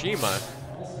Terashima.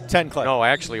 Tenclay. No,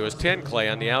 actually it was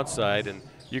Tenclay on the outside, and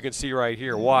you can see right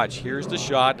here, watch, here's the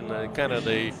shot and the kind of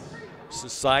the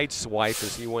side swipe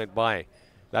as he went by.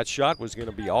 That shot was going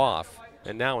to be off,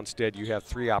 and now instead you have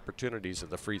 3 opportunities at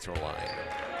the free throw line.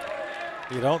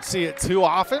 You don't see it too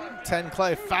often.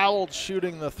 Tenclay fouled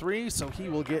shooting the 3, so he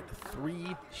will get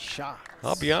 3 shots.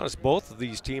 I'll be honest, both of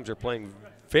these teams are playing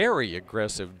very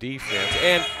aggressive defense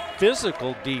and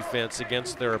physical defense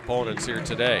against their opponents here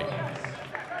today.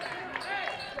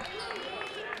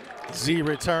 Z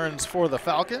returns for the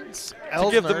Falcons.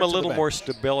 To give them a little more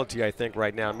stability, I think,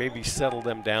 right now. Maybe settle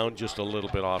them down just a little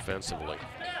bit offensively.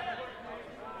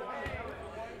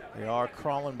 They are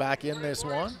crawling back in this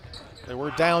one. They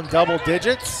were down double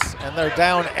digits, and they're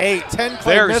down 8.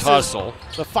 Tenclay misses hustle.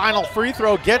 The final free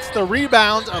throw, gets the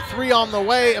rebound. A 3 on the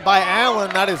way by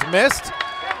Allen. That is missed.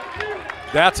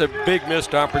 That's a big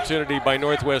missed opportunity by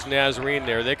Northwest Nazarene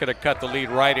there. They could have cut the lead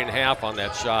right in half on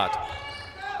that shot.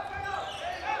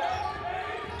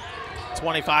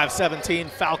 25-17,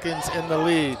 Falcons in the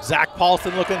lead. Zach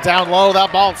Paulson looking down low.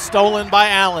 That ball stolen by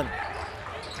Allen.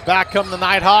 Back come the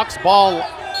Nighthawks. Ball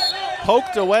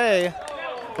poked away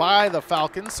by the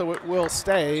Falcons, so it will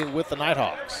stay with the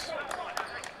Nighthawks.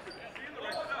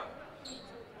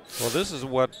 Well, this is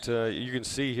what you can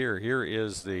see here. Here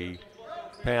is the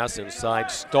pass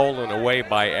inside, stolen away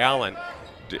by Allen.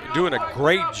 Doing a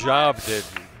great job to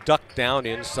duck down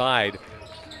inside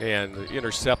and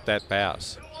intercept that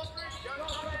pass.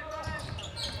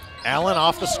 Allen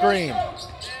off the screen.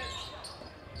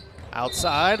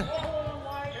 Outside.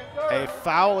 A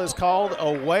foul is called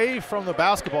away from the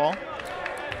basketball.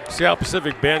 Seattle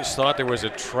Pacific bench thought there was a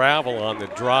travel on the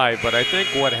drive, but I think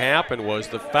what happened was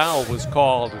the foul was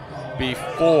called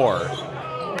before.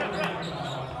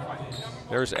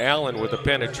 There's Allen with the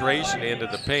penetration into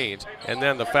the paint, and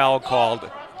then the foul called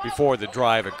before the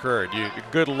drive occurred.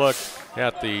 Good look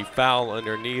at the foul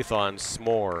underneath on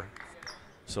Smore.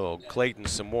 So Clayton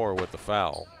Smore with the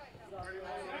foul.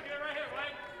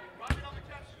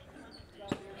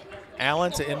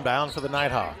 Allen to inbound for the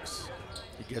Nighthawks.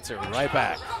 He gets it right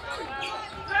back.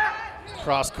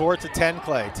 Cross court to 10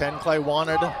 Clay. 10 Clay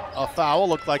wanted a foul,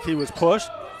 looked like he was pushed.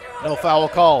 No foul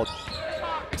called.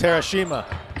 Terashima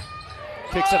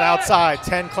kicks it outside.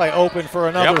 10 Clay open for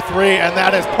another three, and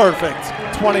that is perfect.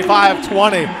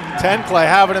 25-20. 10 Clay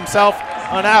having himself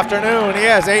an afternoon. He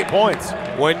has 8 points.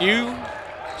 When you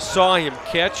saw him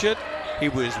catch it, he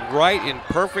was right in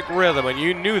perfect rhythm, and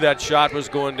you knew that shot was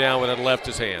going down when it left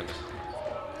his hand.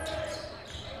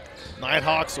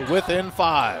 Nighthawks within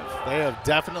 5. They have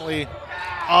definitely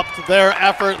upped their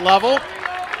effort level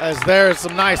as there's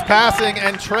some nice passing,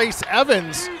 and Trace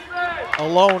Evans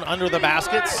alone under the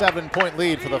basket. 7-point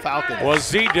lead for the Falcons. Well,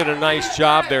 Z did a nice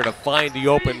job there to find the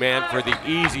open man for the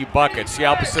easy bucket.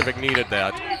 Seattle Pacific needed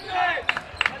that.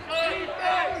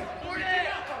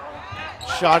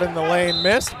 Shot in the lane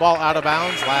missed. Ball out of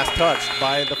bounds. Last touched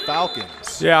by the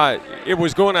Falcons. Yeah, it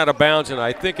was going out of bounds, and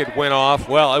I think it went off.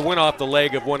 Well, it went off the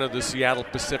leg of one of the Seattle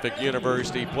Pacific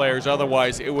University players.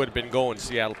 Otherwise, it would have been going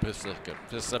Seattle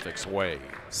Pacific's way.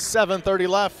 7:30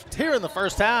 left here in the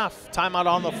first half. Timeout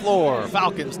on the floor.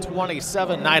 Falcons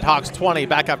 27, Nighthawks 20.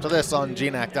 Back after this on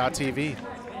GNAC.TV.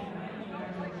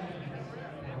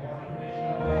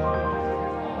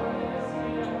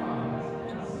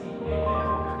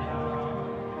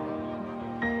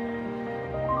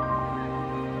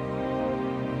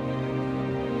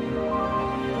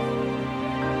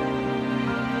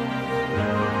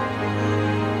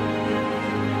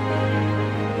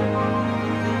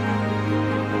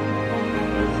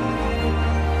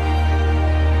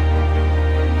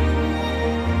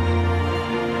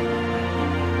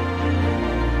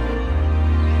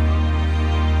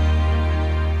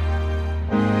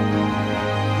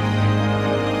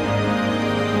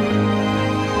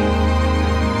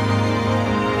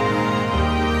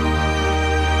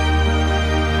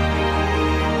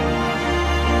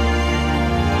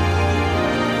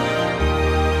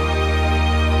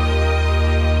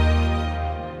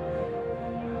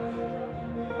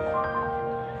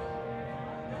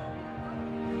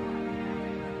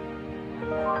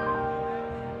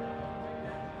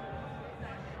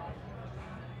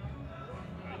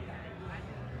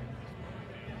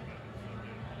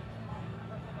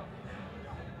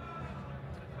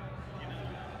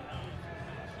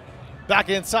 Back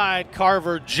inside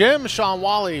Carver Gym, Shawn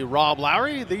Walli, Rob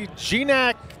Lowery. The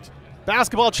GNAC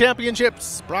Basketball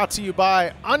Championships brought to you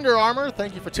by Under Armour.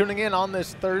 Thank you for tuning in on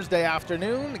this Thursday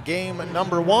afternoon. Game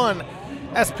number 1,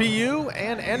 SPU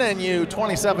and NNU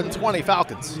 27-20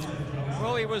 Falcons.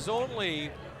 Well, it was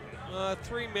only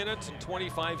 3 minutes and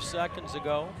 25 seconds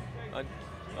ago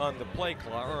on the play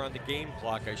clock, or on the game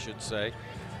clock, I should say,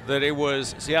 that it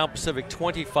was Seattle Pacific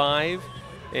 25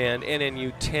 and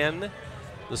NNU 10.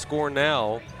 The score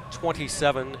now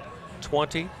 27-20,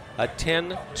 a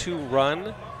 10-2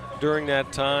 run during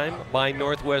that time by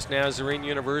Northwest Nazarene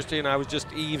University, and I was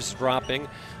just eavesdropping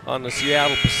on the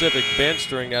Seattle Pacific bench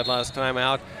during that last time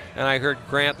out, and I heard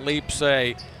Grant Leap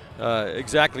say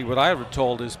exactly what I would have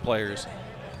told his players.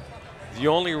 The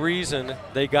only reason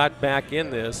they got back in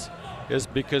this is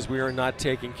because we are not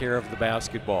taking care of the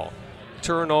basketball.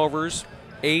 Turnovers,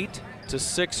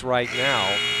 8-6 right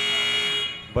now.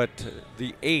 But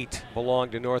the 8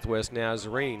 belong to Northwest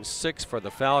Nazarene, 6 for the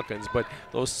Falcons, but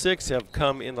those 6 have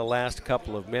come in the last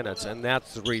couple of minutes, and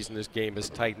that's the reason this game has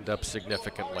tightened up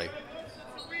significantly.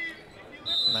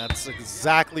 That's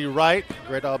exactly right.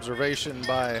 Great observation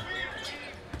by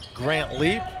Grant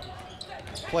Leap.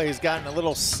 Play's gotten a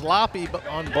little sloppy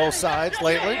on both sides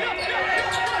lately.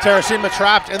 Terashima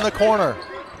trapped in the corner.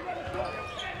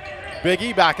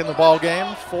 Biggie back in the ball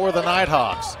game for the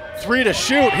Nighthawks. 3 to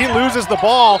shoot, he loses the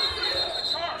ball.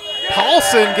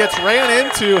 Paulson gets ran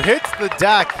into, hits the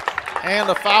deck, and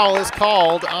a foul is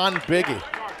called on Biggie.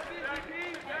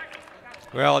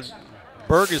 Well,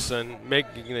 Bergeson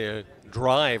making a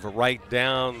drive right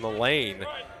down the lane.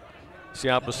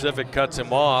 Seattle Pacific cuts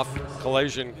him off.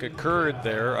 Collision occurred,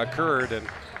 and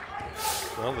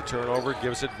well, the turnover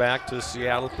gives it back to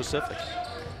Seattle Pacific.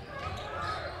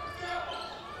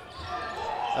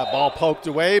 That ball poked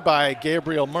away by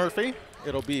Gabriel Murphy.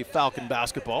 it'll be Falcon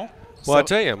basketball. Well, I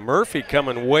tell you, Murphy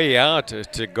coming way out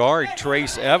to guard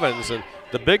Trace Evans, and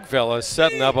the big fella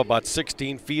setting up about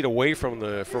 16 feet away from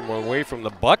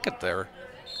the bucket there.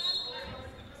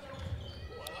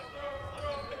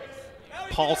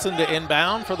 Paulson to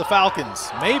inbound for the Falcons.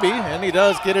 Maybe, and he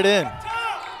does get it in.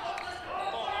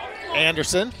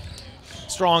 Anderson,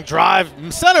 strong drive,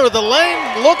 center of the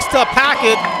lane, looks to pack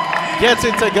it, gets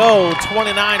it to go,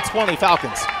 29-20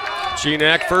 Falcons.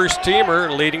 GNAC first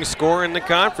teamer, leading scorer in the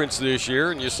conference this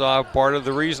year, and you saw part of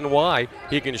the reason why.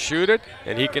 He can shoot it,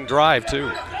 and he can drive too.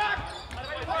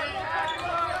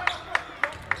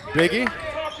 Biggie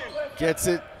gets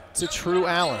it to True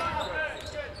Allen.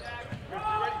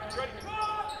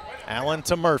 Allen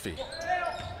to Murphy.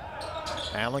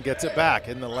 Allen gets it back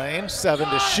in the lane, 7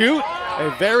 to shoot.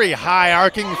 A very high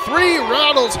arcing three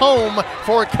rattles home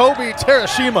for Kobe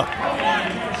Terashima.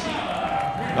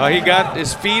 He got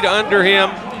his feet under him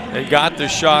and got the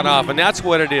shot off, and that's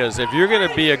what it is. If you're going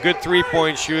to be a good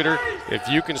three-point shooter, if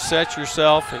you can set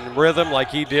yourself in rhythm like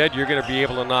he did, you're going to be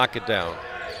able to knock it down.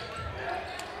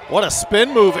 What a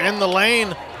spin move in the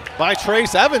lane by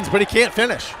Trace Evans, but he can't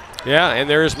finish. Yeah, and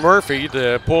there's Murphy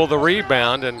to pull the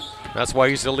rebound, and that's why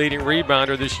he's the leading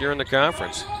rebounder this year in the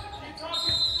conference.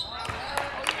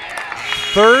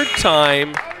 Third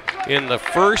time in the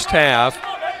first half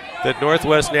that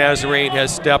Northwest Nazarene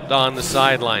has stepped on the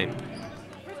sideline.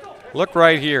 Look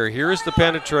right here. Here's the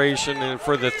penetration and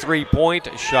for the three-point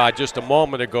shot just a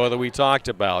moment ago that we talked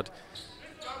about.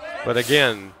 But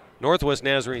again, Northwest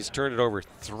Nazarene's turned it over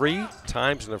 3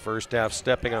 times in the first half,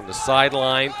 stepping on the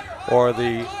sideline or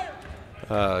the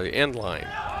end line.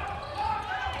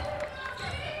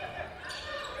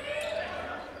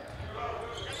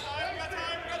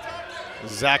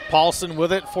 Zach Paulson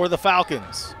with it for the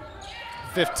Falcons.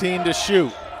 15 to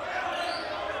shoot.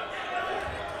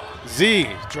 Z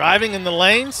driving in the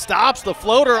lane, stops the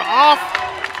floater off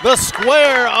the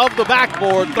square of the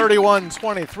backboard,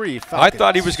 31-23 Falcons. I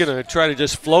thought he was going to try to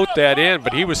just float that in,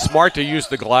 but he was smart to use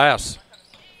the glass.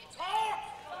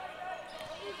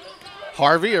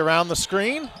 Harvey around the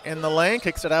screen in the lane,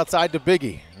 kicks it outside to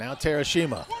Biggie. Now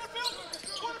Terashima.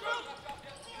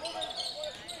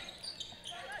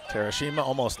 Terashima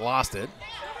almost lost it.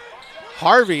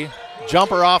 Harvey,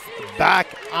 jumper off back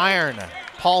iron.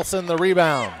 Paulson the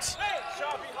rebounds.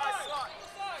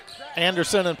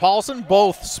 Anderson and Paulson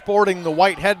both sporting the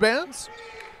white headbands.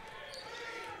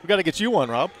 We got to get you one,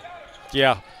 Rob.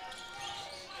 Yeah.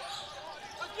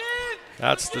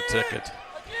 That's the ticket.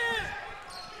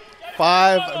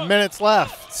 5 minutes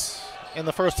left in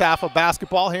the first half of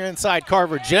basketball here inside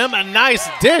Carver Gym. A nice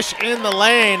dish in the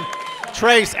lane.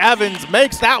 Trace Evans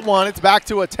makes that one. It's back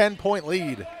to a 10-point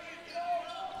lead.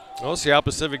 Well, Seattle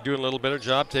Pacific doing a little better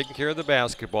job taking care of the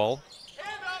basketball.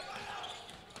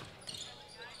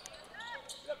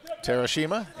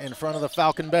 Terashima in front of the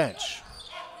Falcon bench.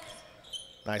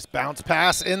 Nice bounce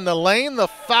pass in the lane. The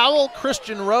foul,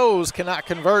 Christian Rose cannot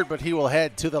convert, but he will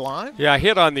head to the line. Yeah,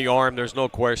 hit on the arm. There's no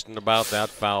question about that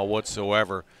foul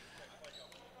whatsoever.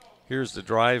 Here's the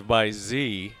drive by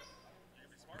Z.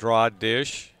 Draw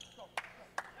dish.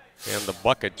 And the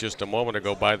bucket just a moment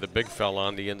ago by the big fella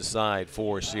on the inside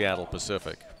for Seattle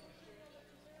Pacific.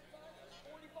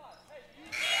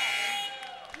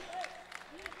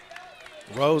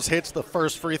 Rose hits the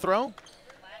first free throw.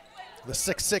 The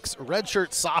 6'6"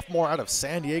 redshirt sophomore out of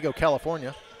San Diego,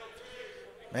 California.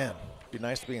 Man, it'd be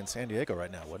nice to be in San Diego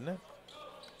right now, wouldn't it?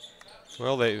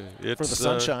 Well, it's for the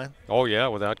sunshine. Oh, yeah,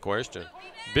 without question.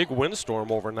 Big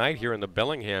windstorm overnight here in the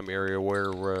Bellingham area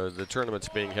where the tournament's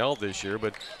being held this year,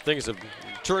 but things have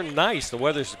turned nice. The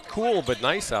weather's cool but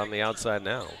nice out on the outside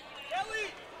now.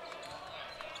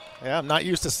 Yeah, I'm not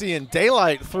used to seeing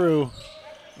daylight through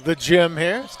the gym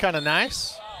here. It's kind of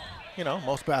nice. You know,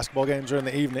 most basketball games are in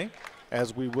the evening,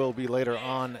 as we will be later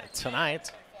on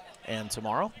tonight and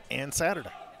tomorrow and Saturday.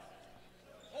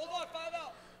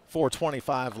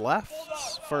 4:25 left.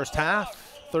 First half,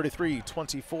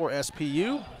 33-24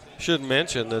 SPU. Should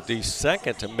mention that the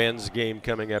second men's game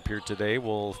coming up here today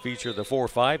will feature the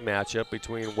 4-5 matchup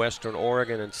between Western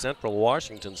Oregon and Central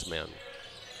Washington's men.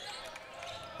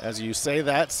 As you say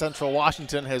that, Central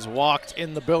Washington has walked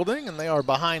in the building, and they are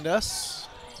behind us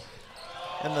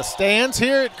in the stands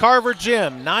here at Carver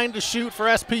Gym. 9 to shoot for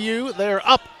SPU. They're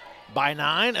up by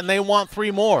 9, and they want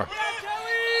 3 more.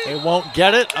 They won't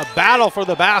get it. A battle for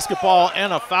the basketball,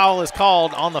 and a foul is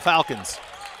called on the Falcons.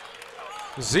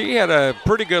 Z had a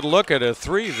pretty good look at a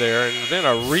 3 there, and then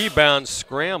a rebound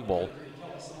scramble.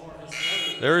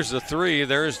 There's the 3.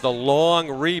 There's the long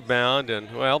rebound,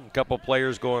 and, well, a couple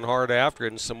players going hard after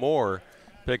it, and some more.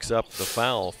 picks up the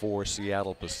foul for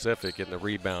Seattle Pacific in the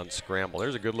rebound scramble.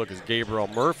 There's a good look at Gabriel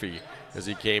Murphy as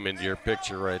he came into your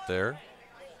picture right there.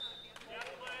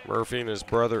 Murphy and his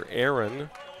brother Aaron,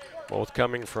 both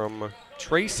coming from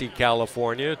Tracy,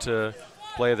 California, to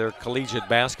play their collegiate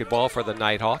basketball for the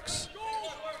Nighthawks.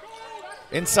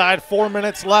 Inside 4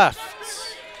 minutes left.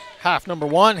 Half number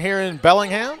one here in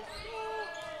Bellingham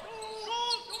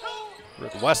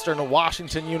with Western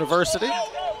Washington University.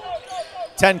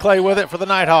 10 Clay with it for the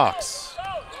Nighthawks.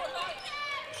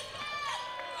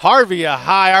 Harvey, a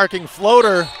high arcing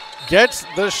floater, gets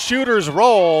the shooter's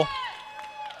roll.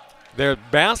 Their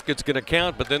basket's going to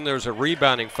count, but then there's a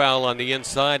rebounding foul on the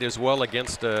inside as well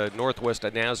against a Northwest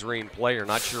Nazarene player.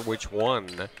 Not sure which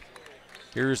one.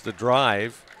 Here's the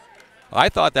drive. I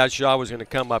thought that shot was going to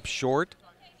come up short,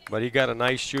 but he got a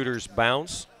nice shooter's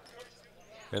bounce,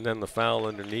 and then the foul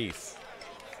underneath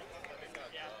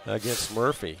against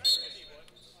Murphy.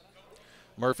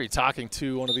 Murphy talking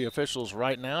to one of the officials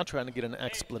right now, trying to get an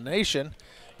explanation,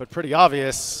 but pretty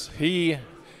obvious. He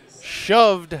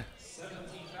shoved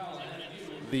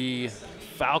the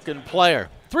Falcon player.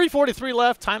 3:43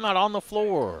 left, timeout on the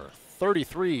floor.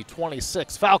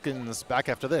 33-26 Falcons. Back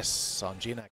after this on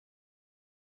GNAC.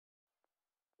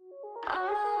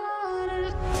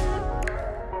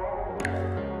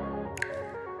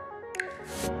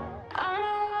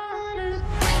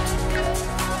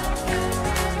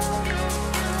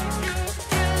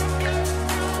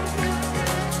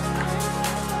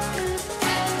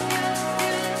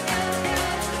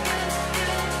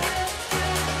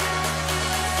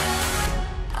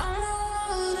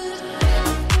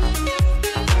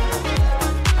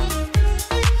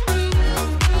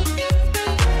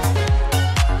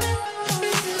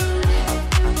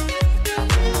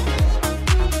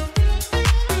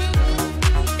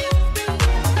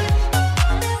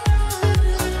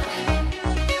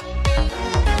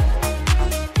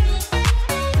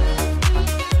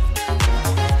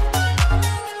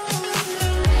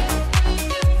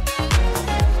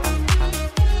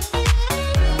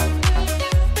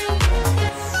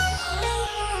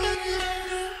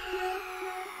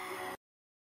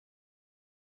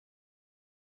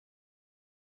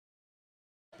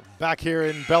 Back here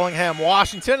in Bellingham,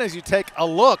 Washington, as you take a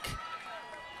look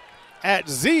at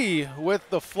Z with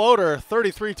the floater.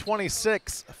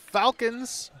 33-26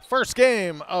 Falcons. First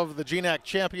game of the GNAC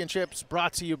Championships,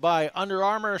 brought to you by Under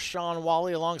Armour. Shawn,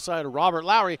 Walli alongside Robert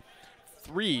Lowery.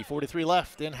 3:43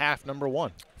 left in half number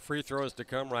one. Free throws to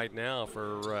come right now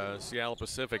for Seattle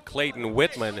Pacific. Clayton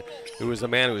Whitman, who was the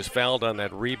man who was fouled on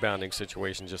that rebounding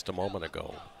situation just a moment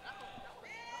ago.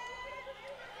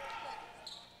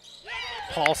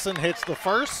 Paulson hits the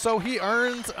first, so he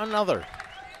earns another.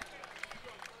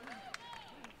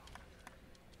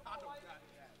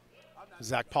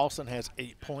 Zach Paulson has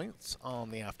 8 points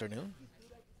on the afternoon.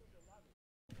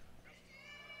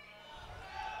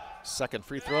 Second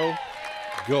free throw,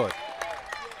 good.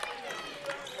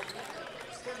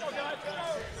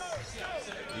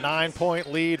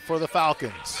 9-point lead for the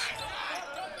Falcons.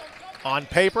 On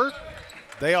paper,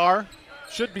 they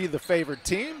should be the favored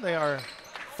team. They are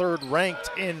third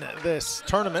ranked in this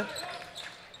tournament.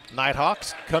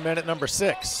 Nighthawks come in at number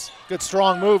 6. Good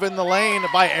strong move in the lane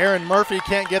by Aaron Murphy.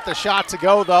 Can't get the shot to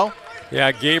go though.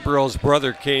 Yeah, Gabriel's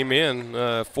brother came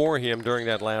in for him during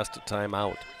that last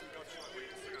timeout.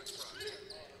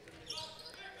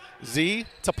 Z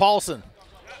to Paulson.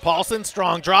 Paulson,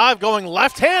 strong drive, going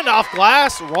left hand off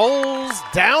glass, rolls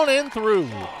down and through.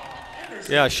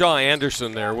 Yeah, Shaw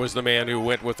Anderson there was the man who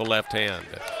went with the left hand.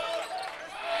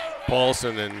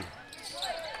 Paulson and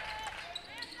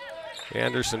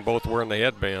Anderson both wearing the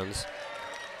headbands.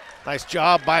 Nice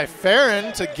job by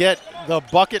Farron to get the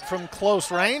bucket from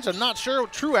close range. I'm not sure,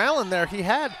 True Allen there, he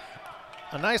had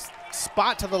a nice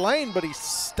spot to the lane, but he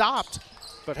stopped.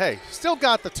 But hey, still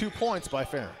got the 2 points by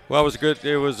Farron. Well,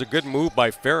 it was a good move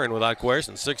by Farron without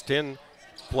question. 6'10"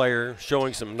 player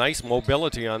showing some nice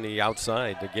mobility on the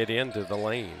outside to get into the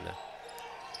lane.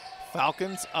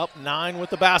 Falcons up 9 with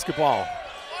the basketball.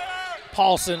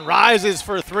 Paulson rises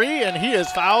for 3, and he is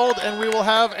fouled, and we will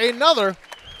have another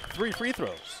 3 free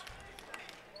throws.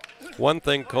 One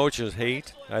thing coaches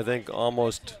hate, I think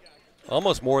almost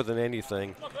more than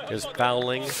anything, is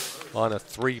fouling on a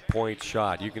 3-point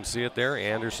shot. You can see it there,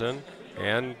 Anderson,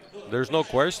 and there's no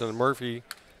question that Murphy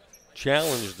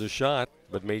challenged the shot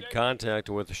but made contact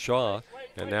with Shaw,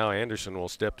 and now Anderson will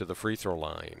step to the free throw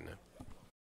line.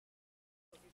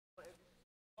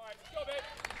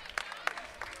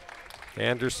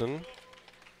 Anderson,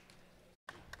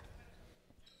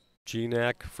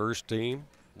 GNAC first team,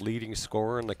 leading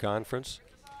scorer in the conference.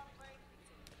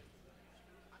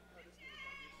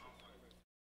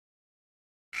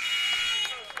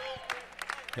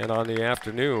 And on the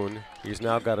afternoon, he's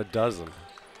now got a dozen.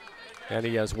 And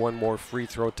he has one more free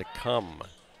throw to come.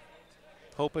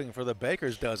 Hoping for the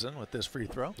Baker's dozen with this free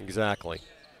throw. Exactly.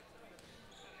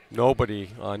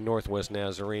 Nobody on Northwest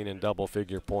Nazarene in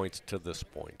double-figure points to this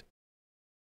point.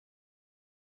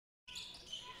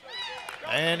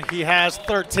 And he has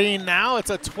 13 now. It's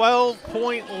a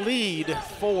 12-point lead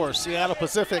for Seattle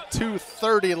Pacific.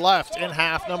 2:30 left in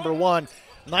half number one.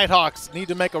 Nighthawks need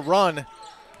to make a run.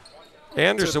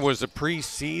 Anderson was the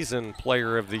preseason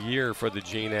player of the year for the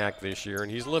GNAC this year, and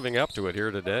he's living up to it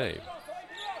here today.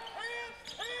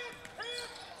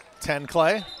 10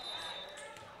 Clay.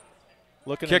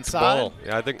 Looking Kicked inside. ball.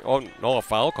 Yeah, I think, oh, no, a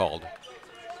foul called.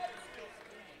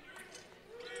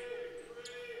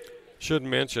 Should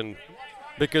mention,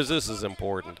 because this is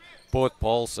important, both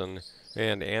Paulson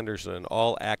and Anderson,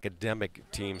 all academic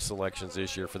team selections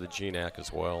this year for the GNAC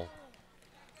as well.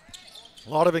 A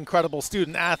lot of incredible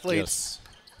student athletes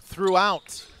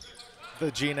throughout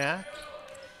the GNAC.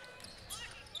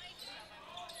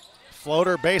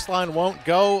 Floater baseline won't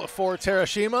go for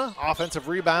Terashima. Offensive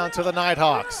rebound to the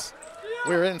Nighthawks.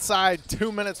 We're inside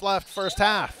 2 minutes left first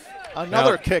half.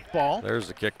 Another kick ball. There's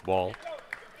the kick ball.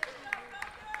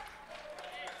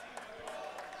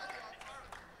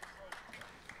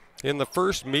 In the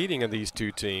first meeting of these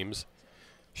two teams,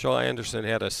 Shaw Anderson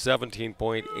had a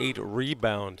 17.8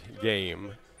 rebound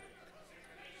game.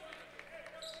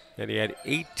 And he had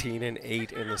 18 and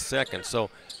 8 in the second. So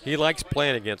he likes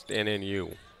playing against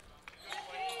NNU.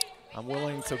 I'm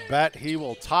willing to bet he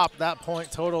will top that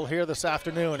point total here this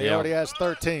afternoon. He already has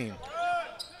 13.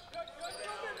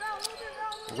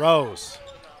 Rose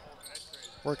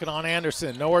working on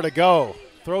Anderson, nowhere to go.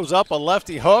 Throws up a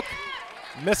lefty hook,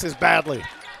 misses badly.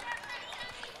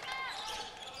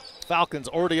 Falcons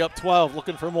already up 12,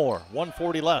 looking for more.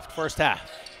 1:40 left, first half.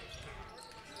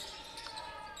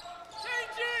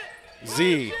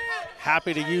 Z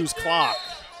happy to use clock.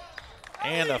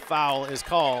 And a foul is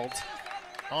called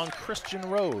on Christian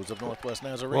Rose of Northwest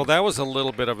Nazarene. Well, that was a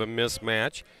little bit of a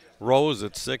mismatch. Rose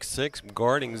at 6'6",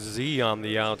 guarding Z on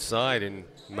the outside, and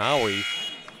Maui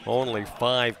only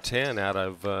 5'10" out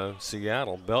of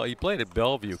Seattle. He played at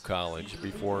Bellevue College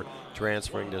before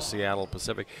transferring to Seattle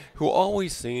Pacific, who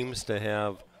always seems to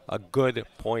have a good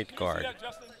point guard.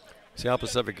 Seattle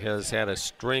Pacific has had a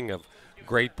string of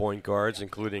great point guards,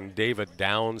 including David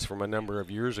Downs from a number of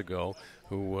years ago,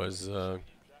 who was,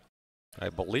 I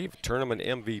believe, tournament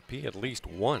MVP at least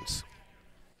once.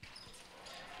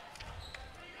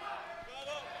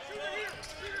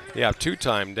 Yeah,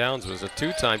 two-time. Downs was a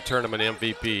two-time tournament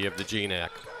MVP of the GNAC.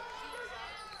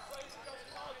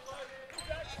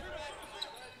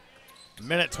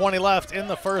 Minute 20 left in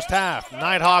the first half.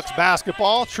 Nighthawks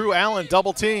basketball. True Allen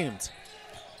double teamed.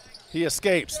 He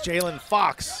escapes. Jalen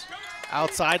Fox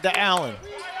outside to Allen.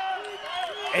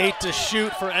 8 to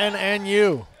shoot for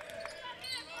NNU.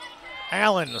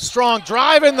 Allen, a strong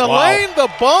drive in the lane. The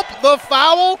bump, the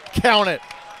foul, count it.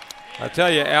 I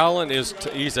tell you, Allen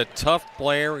he's a tough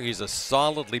player. He's a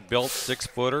solidly built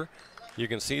 6-footer. You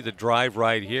can see the drive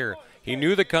right here. He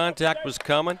knew the contact was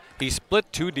coming. He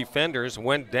split two defenders,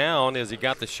 went down as he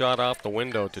got the shot off the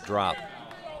window to drop.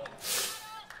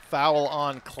 Foul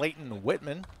on Clayton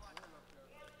Whitman,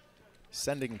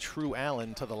 sending True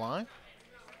Allen to the line.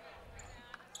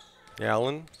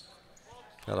 Allen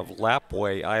out of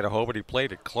Lapway, Idaho, but he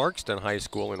played at Clarkston High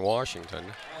School in Washington,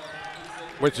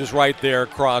 which is right there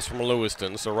across from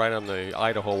Lewiston, so right on the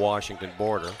Idaho-Washington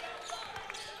border.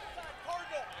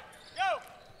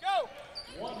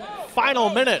 Final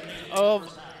minute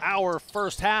of our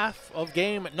first half of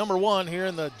game number one here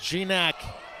in the GNAC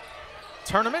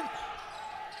tournament.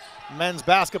 Men's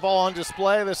basketball on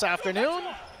display this afternoon,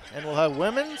 and we'll have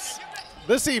women's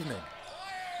this evening.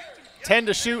 10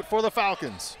 to shoot for the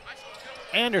Falcons.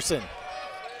 Anderson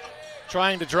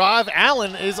trying to drive.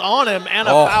 Allen is on him, and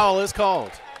a foul is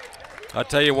called. I'll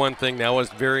tell you one thing, that was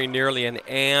very nearly an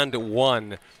and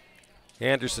one.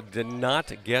 Anderson did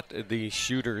not get the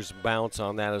shooter's bounce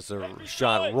on that as the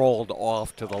shot rolled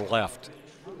off to the left.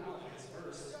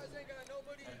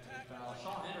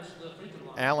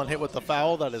 Allen hit with the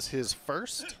foul. That is his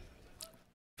first.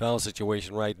 Foul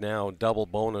situation right now, double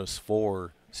bonus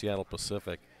for Seattle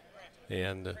Pacific.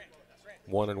 And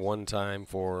 1-and-1 time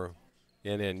for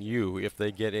NNU if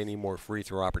they get any more free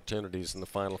throw opportunities in the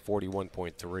final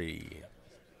 41.3.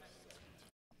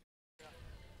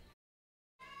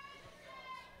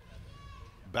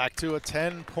 Back to a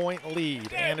 10-point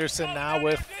lead. Anderson now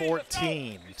with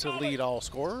 14 to lead all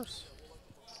scorers.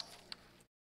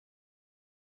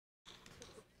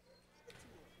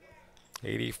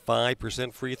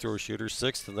 %85 free throw shooter,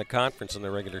 6th in the conference in the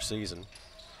regular season.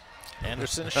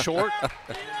 Anderson short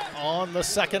on the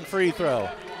second free throw.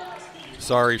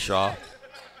 Sorry, Shaw.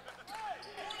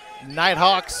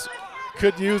 Nighthawks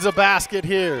could use a basket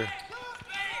here.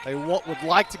 They would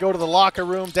like to go to the locker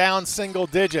room down single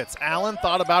digits. Allen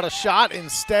thought about a shot.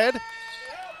 Instead,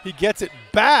 he gets it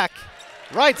back.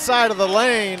 Right side of the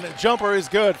lane. Jumper is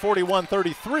good.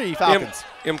 41-33 Falcons.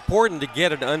 Important to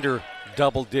get it under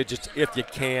double digits if you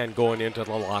can going into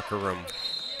the locker room.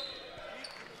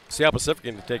 Seattle Pacific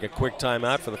going to take a quick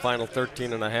timeout for the final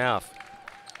 13 and a half.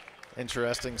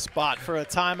 Interesting spot for a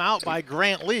timeout by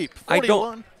Grant Leap.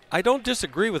 I don't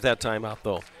disagree with that timeout,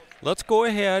 though. Let's go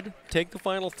ahead, take the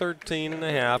final 13 and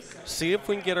a half, see if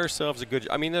we can get ourselves a good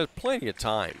 – I mean, there's plenty of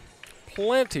time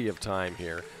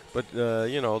here. But,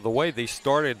 you know, the way they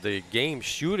started the game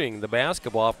shooting the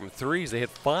basketball from threes, they hit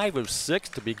 5 of 6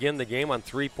 to begin the game on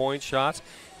three-point shots.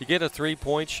 You get a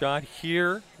three-point shot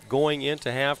here going into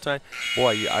halftime.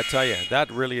 Boy, I tell you, that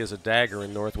really is a dagger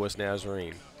in Northwest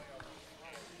Nazarene.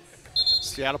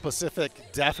 Seattle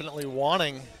Pacific definitely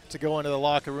wanting to go into the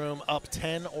locker room up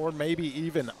 10 or maybe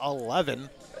even 11.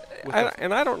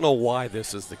 And I don't know why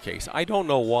this is the case. I don't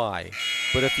know why.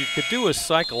 But if you could do a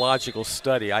psychological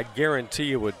study, I guarantee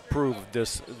you would prove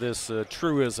this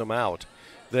truism out,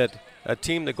 that a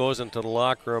team that goes into the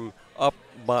locker room up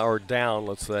by, or down,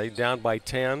 let's say, down by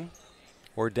 10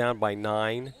 or down by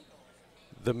 9,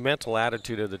 the mental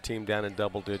attitude of the team down in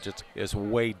double digits is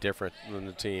way different than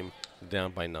the team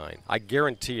down by 9. I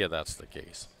guarantee you that's the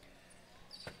case.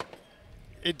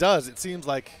 It does. It seems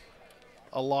like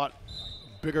a lot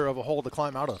bigger of a hole to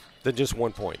climb out of than just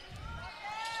 1 point.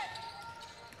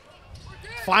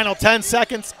 Final 10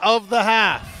 seconds of the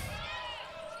half.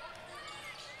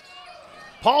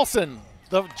 Paulson,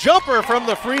 the jumper from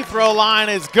the free throw line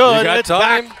is good. You got it's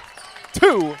time? Back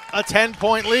to a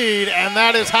 10-point lead, and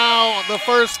that is how the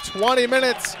first 20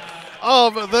 minutes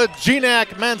of the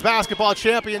GNAC Men's Basketball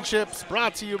Championships,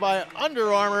 brought to you by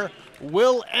Under Armour,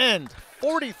 will end.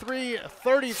 43-33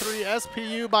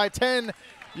 SPU by 10.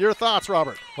 Your thoughts,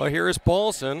 Robert? Well, here is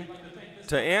Paulson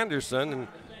to Anderson, and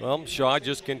well, Shaw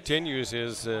just continues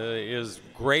his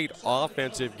great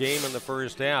offensive game in the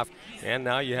first half, and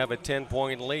now you have a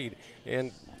 10-point lead.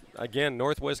 And again,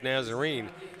 Northwest Nazarene,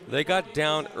 they got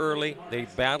down early. They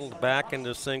battled back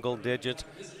into single digits,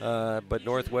 but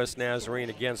Northwest Nazarene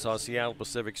again saw Seattle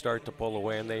Pacific start to pull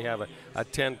away, and they have a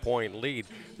 10-point lead.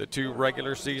 The two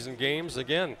regular season games,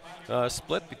 again,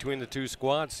 split between the two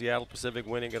squads. Seattle Pacific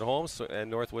winning at home, and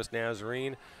Northwest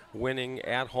Nazarene winning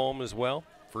at home as well.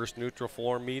 First neutral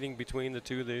floor meeting between the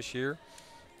two this year.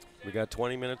 We got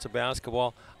 20 minutes of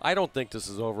basketball. I don't think this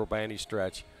is over by any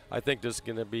stretch. I think this is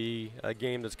going to be a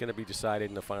game that's going to be decided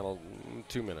in the final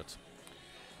 2 minutes.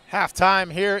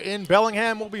 Halftime here in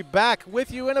Bellingham. We'll be back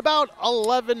with you in about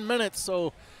 11 minutes.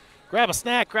 So grab a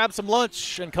snack, grab some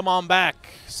lunch, and come on back.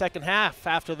 Second half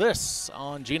after this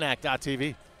on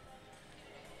GNAC.tv.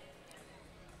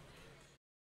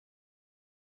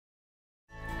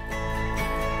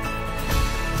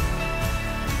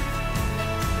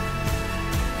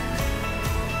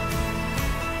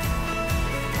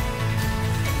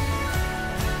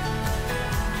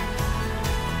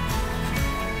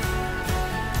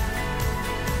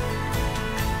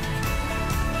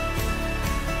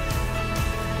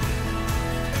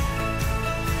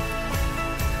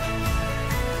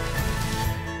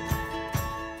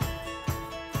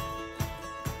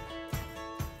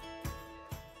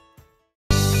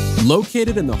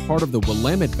 Located in the heart of the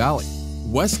Willamette Valley,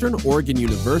 Western Oregon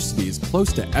University is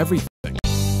close to everything.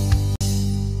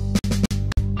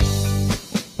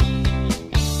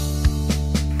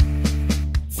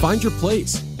 Find your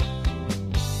place.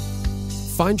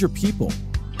 Find your people.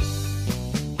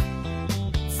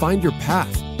 Find your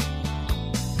path.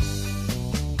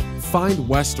 Find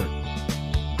Western.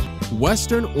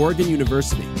 Western Oregon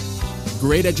University.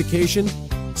 Great education,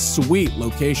 sweet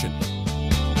location.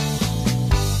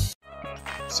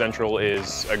 Central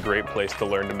is a great place to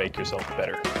learn to make yourself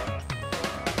better.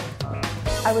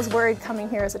 I was worried coming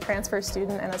here as a transfer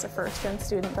student and as a first-gen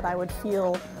student that I would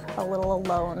feel a little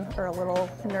alone or a little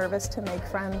nervous to make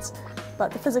friends,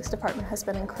 but the physics department has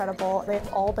been incredible. They've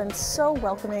all been so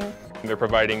welcoming. They're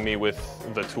providing me with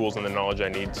the tools and the knowledge I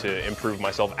need to improve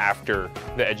myself after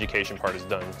the education part is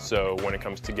done. So when it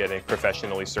comes to getting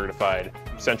professionally certified,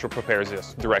 Central prepares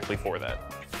us directly for that.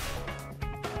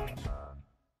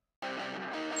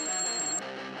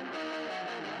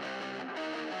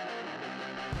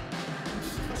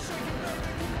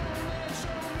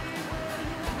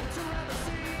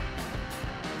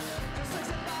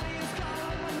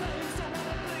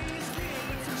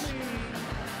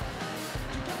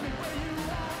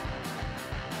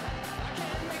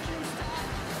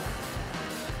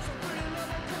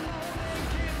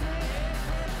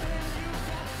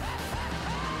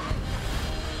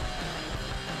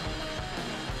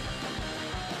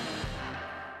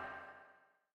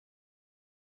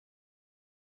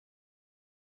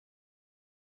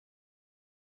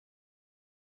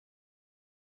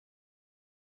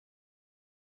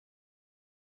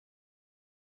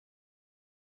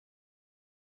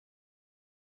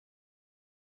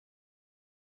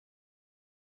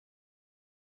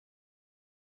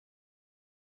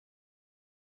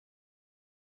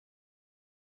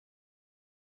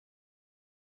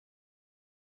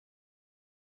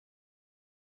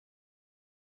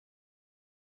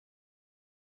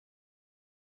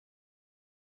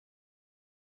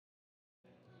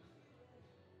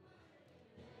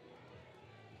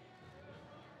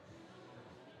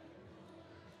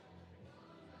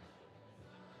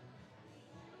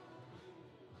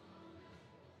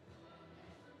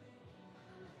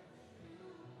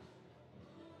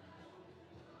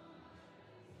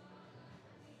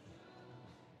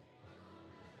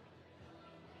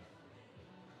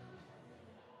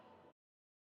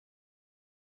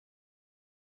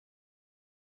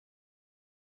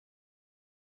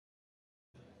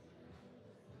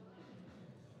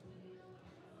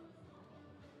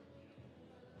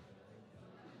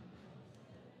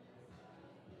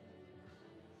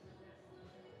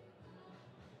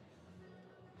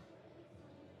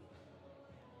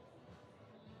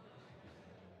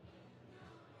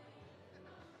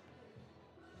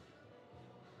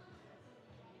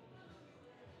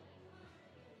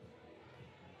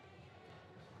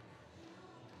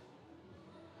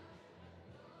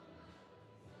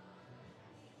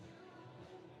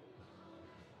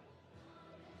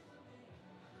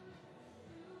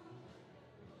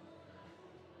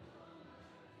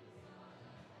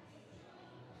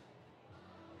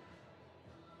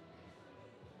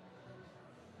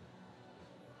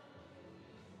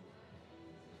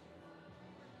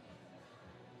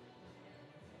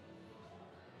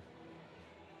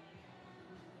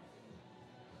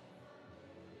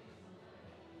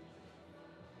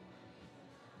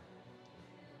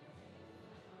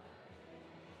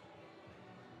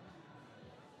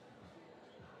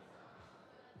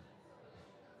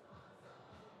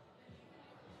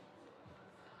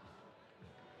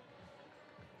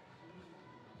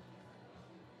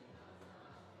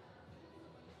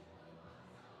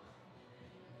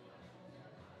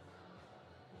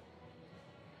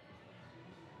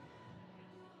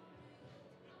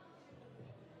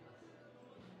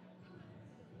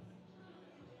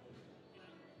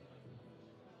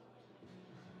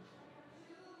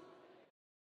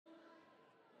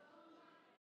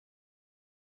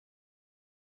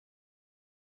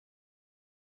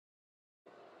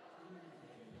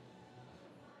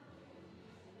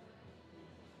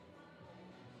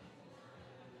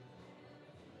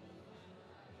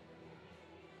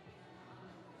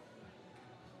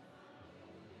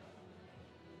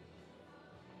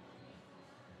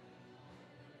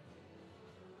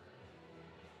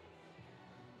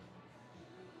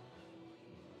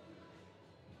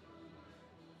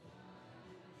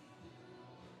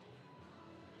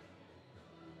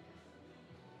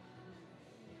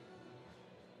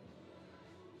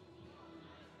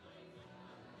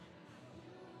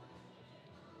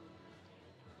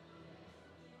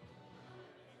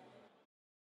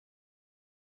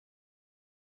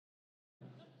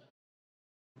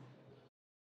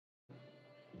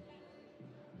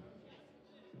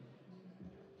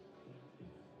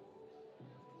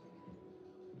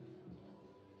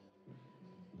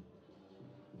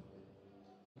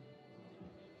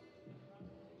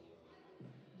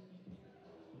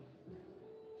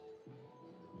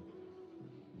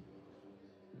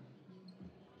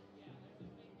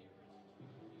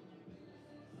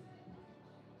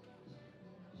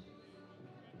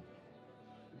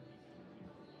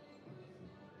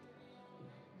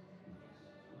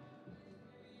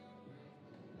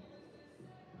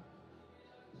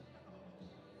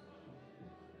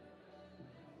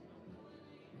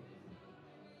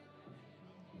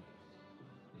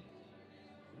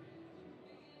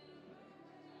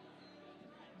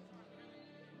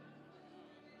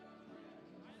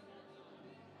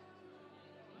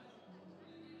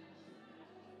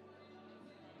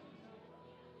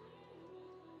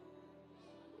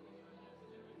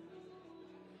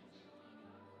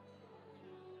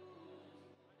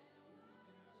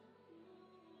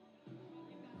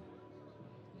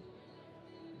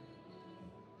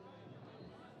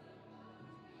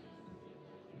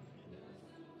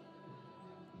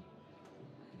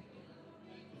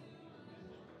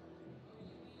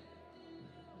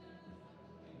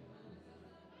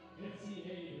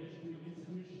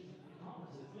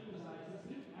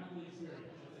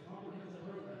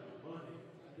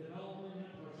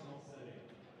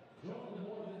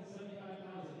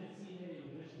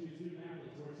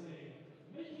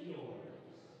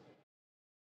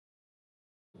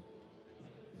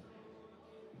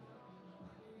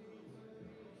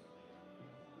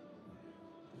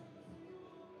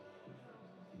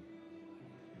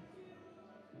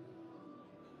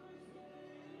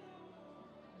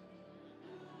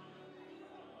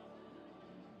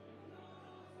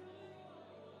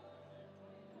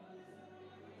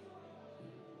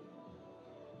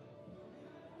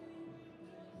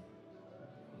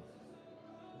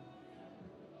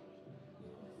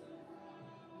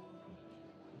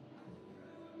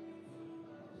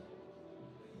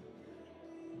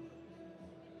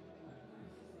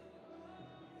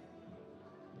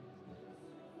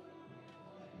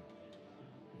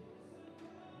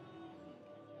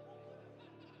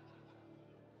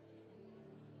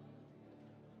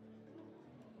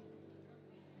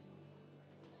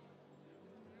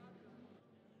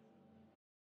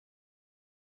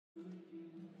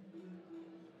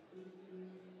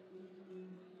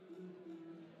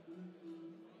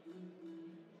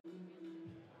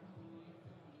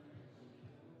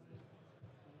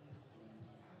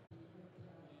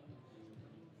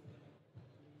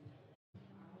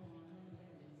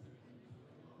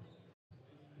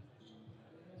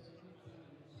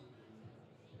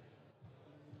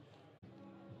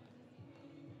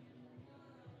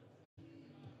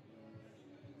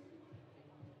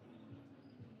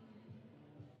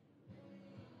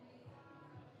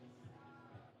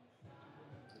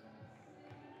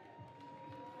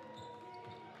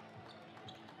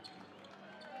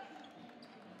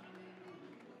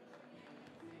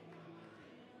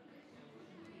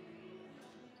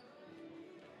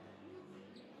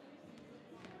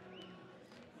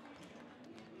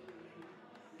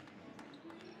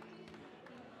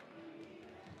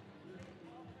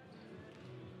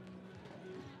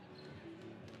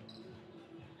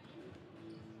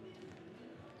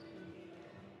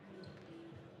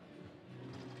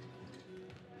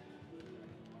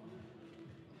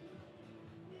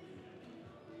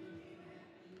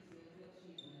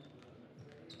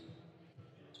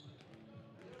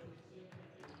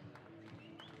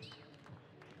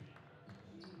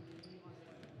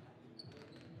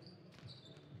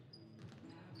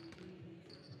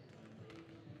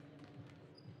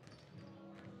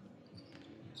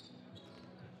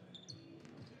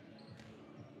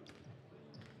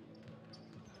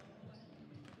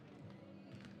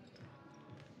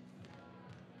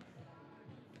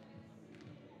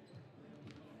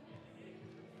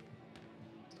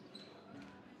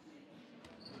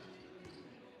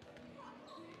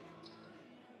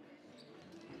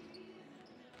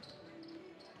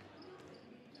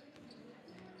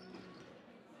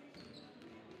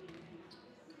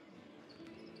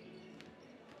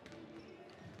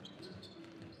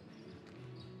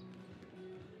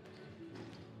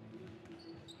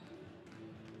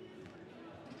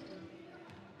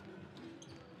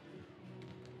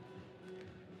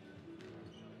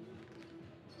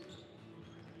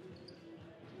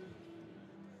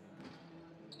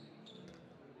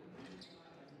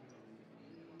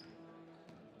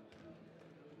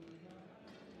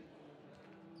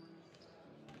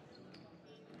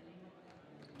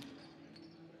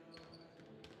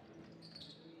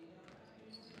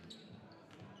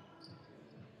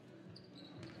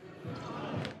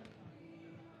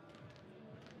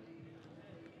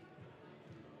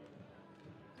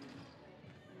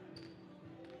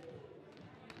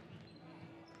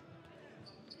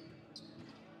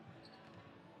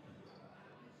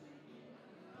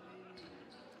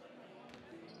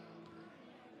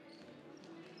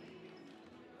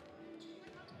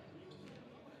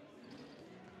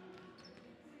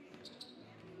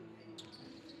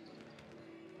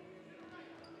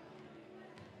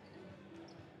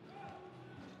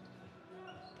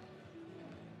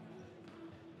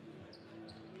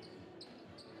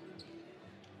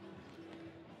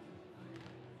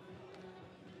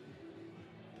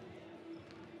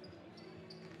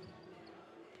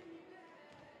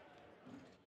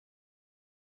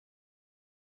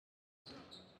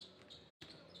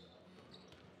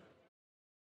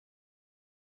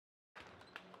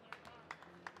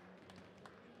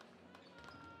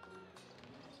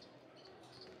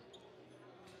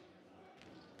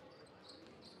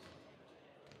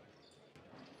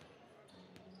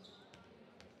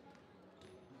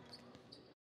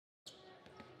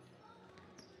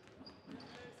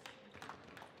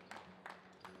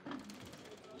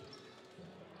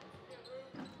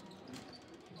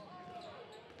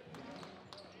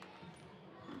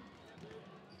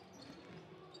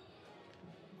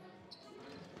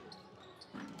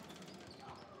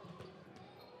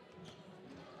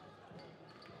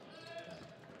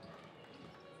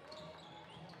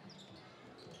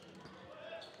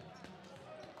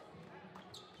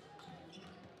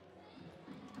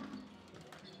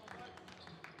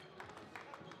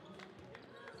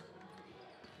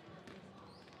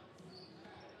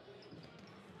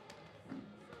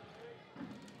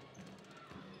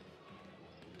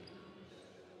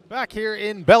 Back here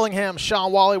in Bellingham,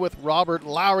 Shawn Walli with Robert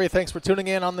Lowery. Thanks for tuning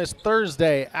in on this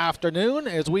Thursday afternoon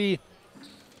as we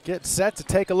get set to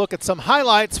take a look at some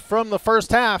highlights from the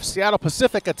first half. Seattle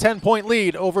Pacific a 10-point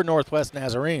lead over Northwest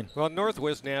Nazarene. Well,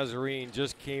 Northwest Nazarene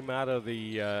just came out of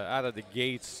the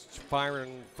gates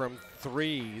firing from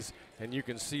threes, and you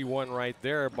can see one right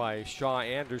there by Shaw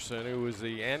Anderson, who was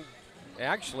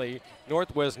actually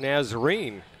Northwest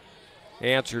Nazarene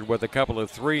answered with a couple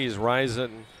of threes.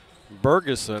 Ryzen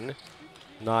Bergeson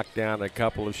knocked down a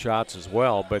couple of shots as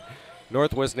well, but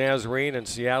Northwest Nazarene and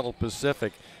Seattle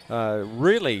Pacific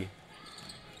really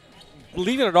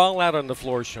leaving it all out on the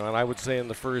floor, Shawn, I would say, in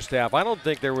the first half. I don't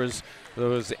think there was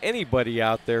anybody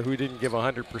out there who didn't give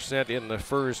 100% in the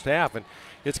first half. And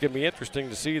it's going to be interesting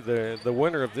to see the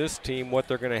winner of this team, what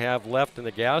they're going to have left in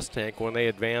the gas tank when they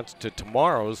advance to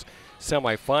tomorrow's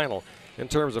semifinal. In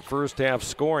terms of first half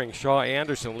scoring, Shaw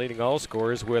Anderson leading all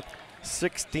scorers with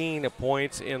 16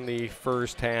 points in the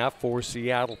first half for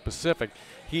Seattle Pacific.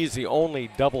 He's the only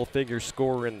double-figure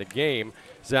scorer in the game.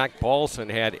 Zach Paulson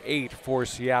had 8 for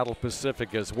Seattle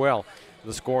Pacific as well.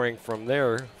 The scoring from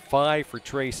there, 5 for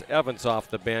Trace Evans off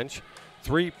the bench,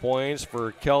 3 points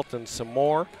for Kelton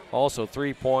Samore, also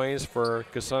 3 points for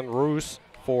Kasun Roos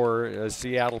for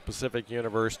Seattle Pacific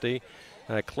University.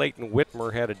 Clayton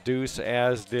Whitmer had a deuce,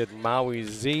 as did Maui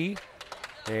Z,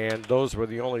 and those were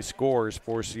the only scores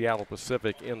for Seattle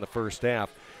Pacific in the first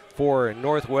half. For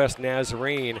Northwest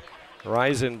Nazarene,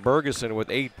 Ryzen Bergeson with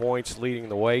 8 points leading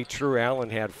the way. True Allen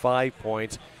had 5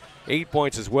 points. 8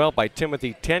 points as well by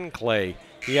Timothy Tenclay.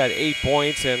 He had 8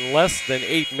 points in less than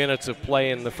 8 minutes of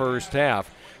play in the first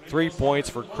half. 3 points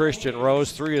for Christian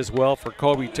Rose, 3 as well for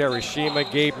Kobe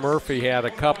Terashima. Gabe Murphy had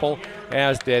a couple,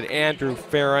 as did Andrew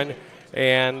Farron,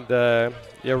 and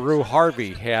Yaru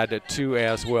Harvey had 2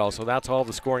 as well. So that's all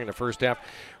the scoring in the first half.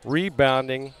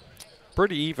 Rebounding,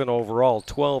 pretty even overall,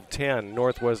 12-10.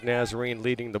 Northwest Nazarene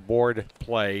leading the board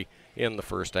play in the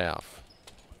first half.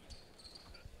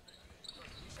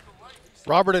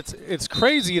 Robert, it's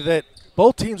crazy that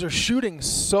both teams are shooting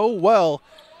so well.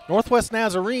 Northwest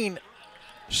Nazarene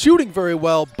shooting very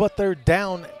well, but they're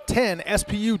down 10.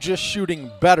 SPU just shooting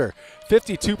better.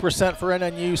 52% for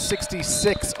NNU,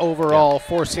 66 overall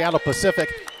for Seattle Pacific.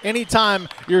 Anytime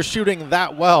you're shooting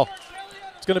that well,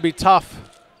 it's going to be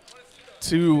tough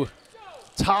to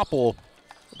topple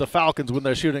the Falcons when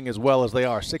they're shooting as well as they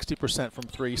are. 60% from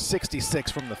 3,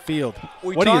 66 from the field.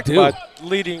 What do you do? About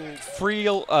leading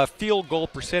field goal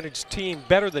percentage team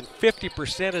better than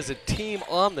 50% as a team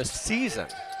on the season.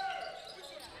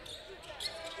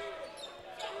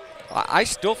 I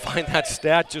still find that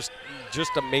stat just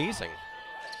amazing.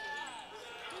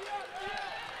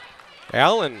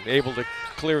 Allen able to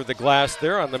clear the glass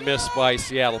there on the miss by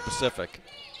Seattle Pacific.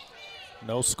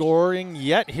 No scoring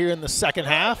yet here in the second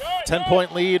half.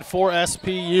 10-point lead for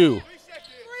SPU.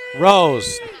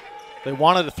 Rose, they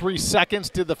wanted a 3 seconds.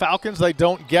 Did the Falcons? They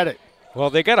don't get it. Well,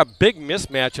 they got a big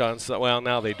mismatch on, well,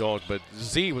 now they don't, but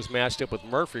Z was matched up with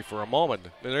Murphy for a moment.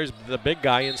 And there's the big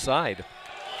guy inside.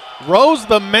 Rose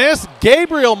the miss.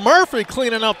 Gabriel Murphy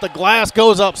cleaning up the glass,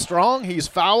 goes up strong. He's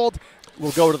fouled.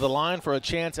 Will go to the line for a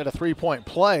chance at a 3-point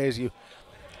play as you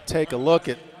take a look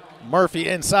at Murphy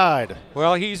inside.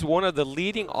 Well, he's one of the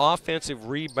leading offensive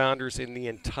rebounders in the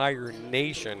entire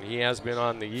nation. He has been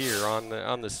on the year,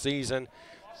 on the season.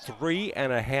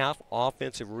 3.5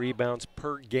 offensive rebounds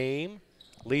per game,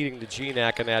 leading the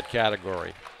GNAC in that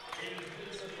category.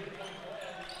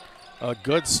 A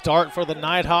good start for the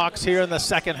Nighthawks here in the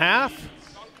second half.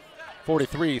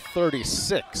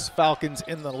 43-36. Falcons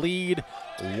in the lead.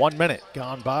 1 minute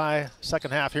gone by. Second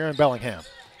half here in Bellingham.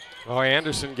 Oh,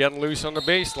 Anderson getting loose on the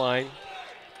baseline.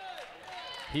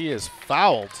 He is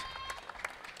fouled.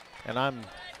 And I'm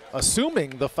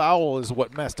assuming the foul is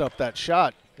what messed up that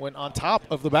shot. Went on top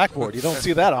of the backboard. You don't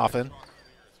see that often.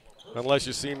 Unless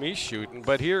you see me shooting.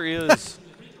 But here is,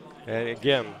 and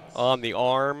again, on the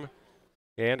arm.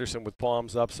 Anderson with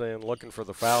palms up saying, looking for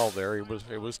the foul there.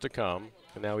 It was to come.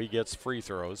 And now he gets free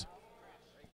throws.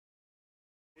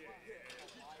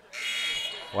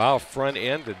 Wow,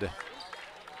 front-ended.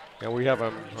 And we have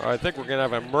I think we're going to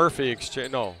have a Murphy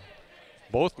exchange. No,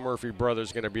 both Murphy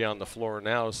brothers going to be on the floor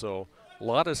now, so a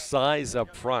lot of size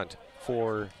up front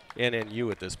for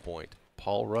NNU at this point.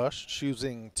 Paul Rush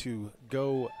choosing to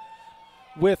go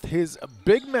with his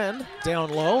big men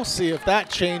down low, see if that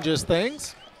changes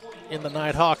things in the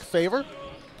Nighthawk favor.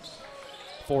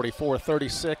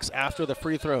 44-36 after the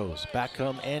free throws. Back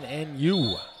come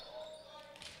NNU.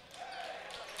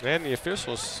 And the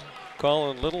officials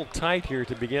calling a little tight here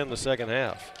to begin the second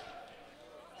half.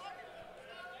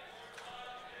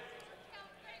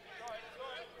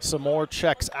 Some more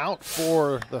checks out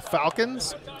for the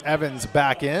Falcons. Evans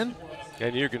back in.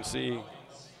 And you can see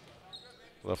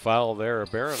the foul there,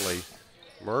 apparently.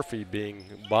 Murphy being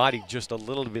bodied just a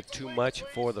little bit too much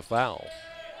for the foul.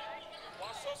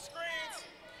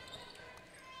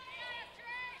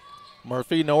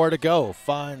 Murphy nowhere to go.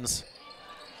 Finds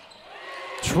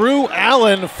True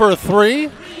Allen for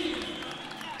 3.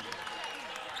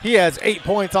 He has 8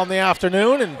 points on the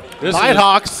afternoon, and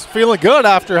Nighthawks feeling good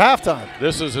after halftime.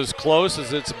 This is as close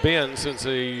as it's been since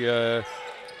the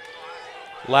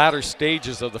latter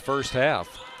stages of the first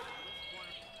half.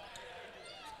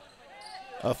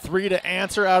 A 3 to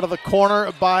answer out of the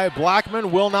corner by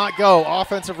Blackman will not go.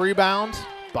 Offensive rebound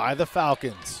by the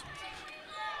Falcons.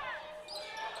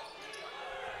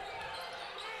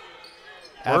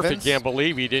 Murphy Evans. can't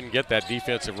believe he didn't get that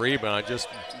defensive rebound, just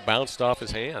bounced off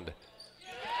his hand.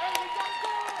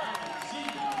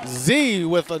 Z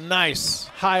with a nice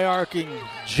high arcing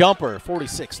jumper,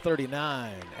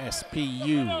 46-39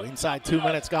 SPU. Inside 2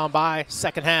 minutes gone by,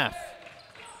 second half.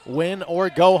 Win or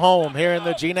go home here in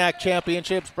the GNAC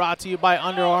Championships, brought to you by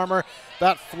Under Armour.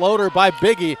 That floater by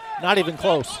Biggie, not even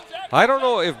close. I don't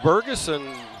know if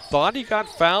Bergeson thought he got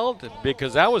fouled,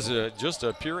 because that was just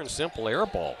a pure and simple air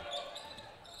ball.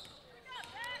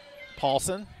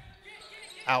 Paulson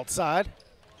outside.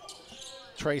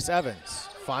 Trace Evans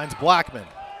finds Blackman.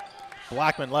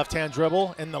 Blackman left-hand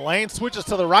dribble in the lane, switches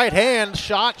to the right hand,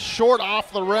 shot short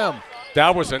off the rim.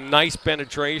 That was a nice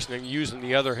penetration and using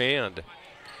the other hand.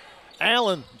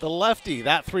 Allen, the lefty,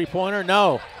 that three-pointer,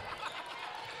 no.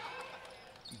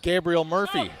 Gabriel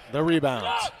Murphy, the rebound.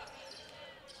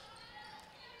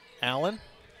 Allen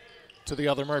to the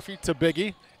other Murphy, to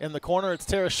Biggie. In the corner, it's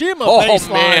Terashima,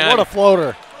 baseline. Man. What a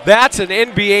floater. That's an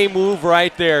NBA move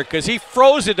right there, because he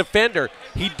froze a defender.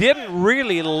 He didn't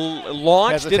really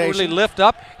launch, didn't really lift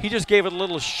up. He just gave it a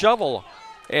little shovel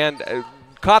and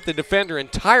caught the defender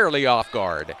entirely off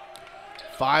guard.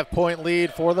 5-point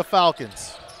lead for the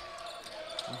Falcons.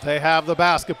 They have the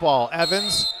basketball.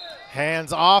 Evans,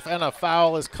 hands off, and a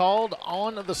foul is called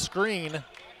on the screen.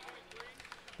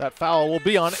 That foul will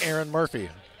be on Aaron Murphy.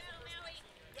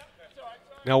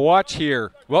 Now watch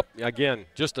here. Whoop, again,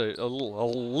 just a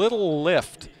little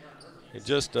lift.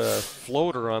 Just a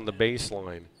floater on the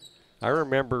baseline. I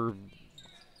remember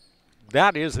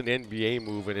that is an NBA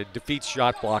move, and it defeats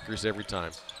shot blockers every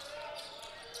time.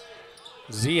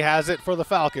 Z has it for the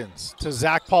Falcons to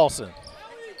Zach Paulson.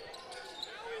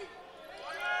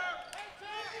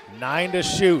 9 to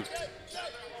shoot.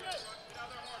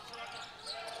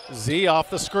 Z off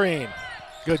the screen.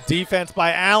 Good defense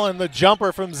by Allen. The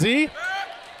jumper from Z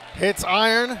hits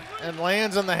iron and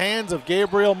lands in the hands of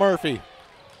Gabriel Murphy.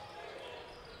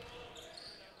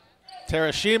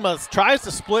 Terashima tries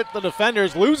to split the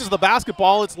defenders, loses the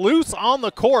basketball. It's loose on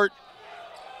the court.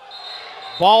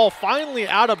 Ball finally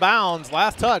out of bounds.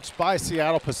 Last touch by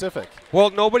Seattle Pacific. Well,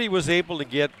 nobody was able to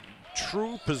get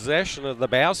true possession of the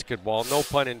basketball. No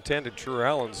pun intended, True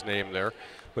Allen's name there.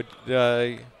 But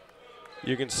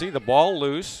you can see the ball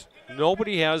loose.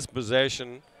 Nobody has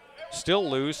possession. Still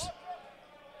loose.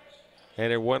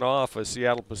 And it went off of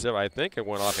Seattle Pacific. I think it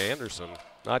went off Anderson.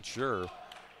 Not sure.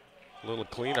 A little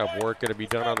cleanup work going to be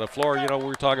done on the floor. You know, we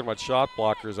were talking about shot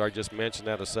blockers. I just mentioned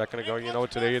that a second ago. You know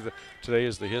what today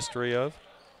is the history of?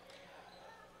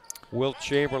 Wilt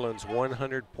Chamberlain's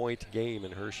 100-point game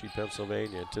in Hershey,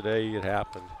 Pennsylvania. Today it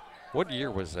happened. What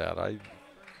year was that?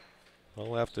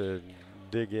 I'll have to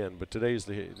dig in, but today's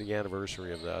the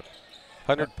anniversary of that.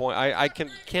 100 point. I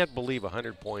can't believe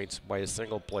 100 points by a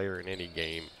single player in any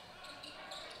game.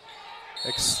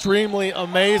 Extremely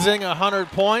amazing, 100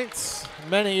 points.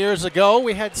 Many years ago,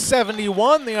 we had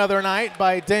 71 the other night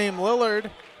by Dame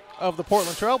Lillard of the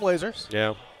Portland Trail Blazers.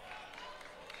 Yeah.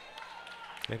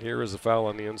 And here is a foul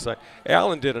on the inside.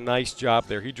 Allen did a nice job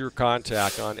there. He drew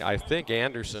contact on, I think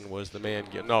Anderson was the man.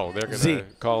 No, they're going to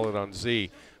call it on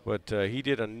Z. But he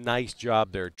did a nice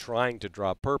job there trying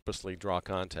to purposely draw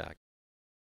contact.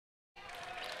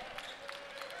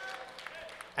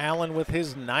 Allen with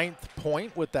his 9th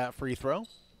point with that free throw.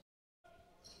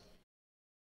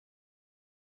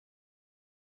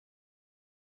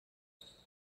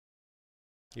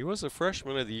 He was a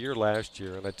freshman of the year last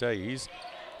year, and I tell you,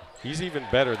 he's even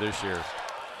better this year.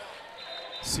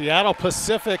 Seattle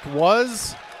Pacific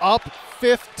was up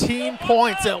 15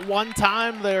 points at one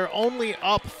time. They're only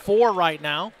up 4 right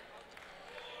now.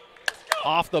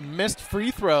 Off the missed free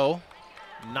throw,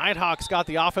 Nighthawks got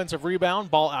the offensive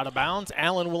rebound, ball out of bounds.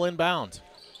 Allen will inbound.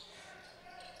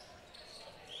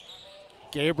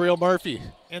 Gabriel Murphy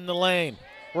in the lane,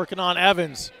 working on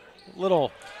Evans.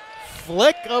 Little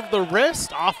flick of the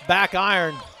wrist off back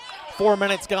iron. 4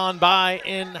 minutes gone by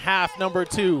in half number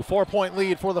 2. 4-point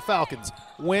lead for the Falcons.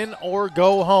 Win or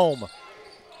go home.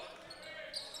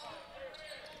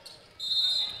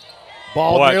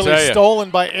 Ball nearly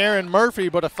stolen by Aaron Murphy,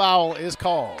 but a foul is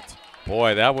called.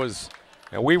 Boy, that was,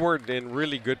 and we weren't in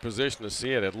really good position to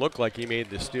see it. It looked like he made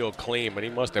the steal clean, but he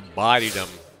must have bodied him.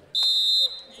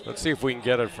 Let's see if we can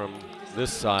get it from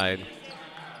this side.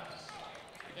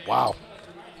 Wow.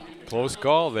 Close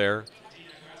call there.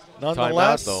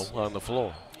 Nonetheless, timeout, though, on the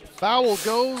floor. Foul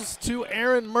goes to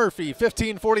Aaron Murphy.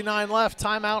 15:49 left.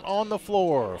 Timeout on the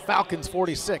floor. Falcons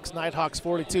 46, Nighthawks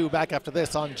 42. Back after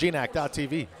this on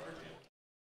GNAC.tv.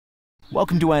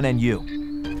 Welcome to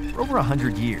NNU. For over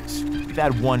 100 years, we've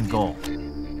had one goal: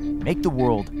 make the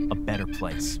world a better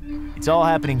place. It's all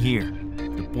happening here,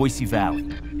 the Boise Valley,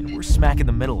 and we're smack in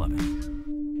the middle of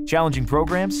it. Challenging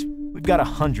programs, we've got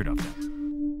 100 of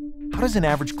them. How does an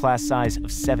average class size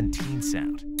of 17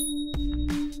 sound?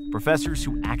 Professors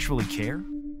who actually care?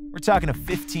 We're talking a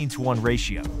 15-to-1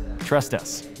 ratio. Trust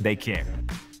us, they care.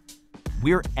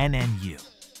 We're NNU.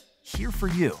 Here for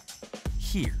you.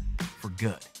 Here for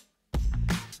good.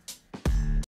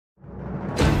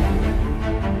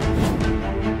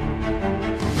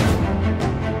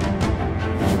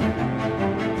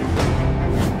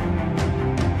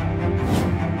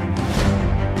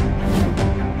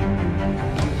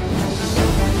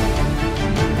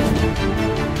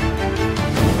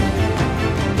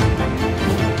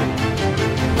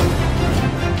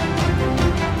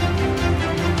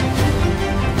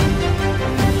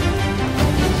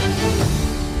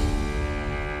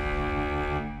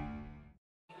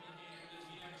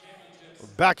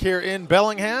 Back here in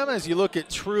Bellingham as you look at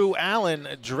True Allen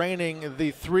draining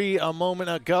the three a moment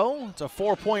ago. It's a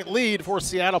 4-point lead for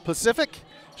Seattle Pacific.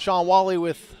 Shawn Walli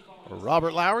with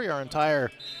Robert Lowery, our entire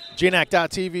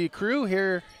GNAC.tv crew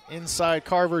here inside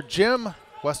Carver Gym.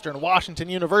 Western Washington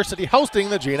University hosting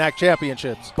the GNAC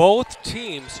Championships. Both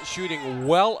teams shooting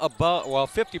well above,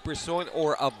 50%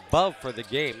 or above for the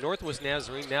game. Northwest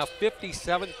Nazarene now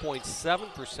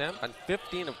 57.7% on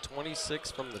 15 of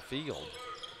 26 from the field.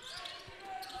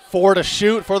 4 to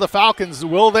shoot for the Falcons.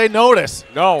 Will they notice?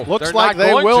 No, looks like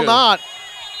they will not.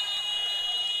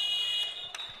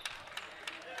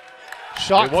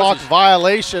 Shot clock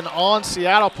violation on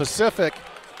Seattle Pacific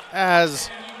as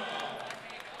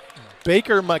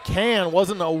Baker McCann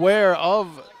wasn't aware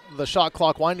of the shot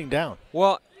clock winding down.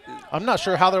 Well, I'm not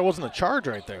sure how there wasn't a charge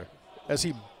right there as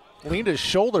he leaned his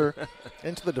shoulder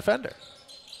into the defender.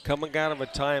 Coming out of a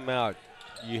timeout,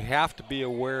 you have to be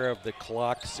aware of the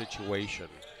clock situation.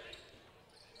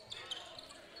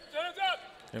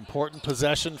 Important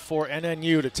possession for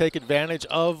NNU to take advantage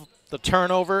of the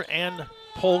turnover and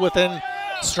pull within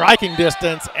striking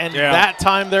distance. And that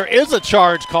time there is a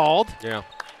charge called. Yeah.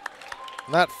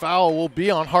 That foul will be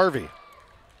on Harvey.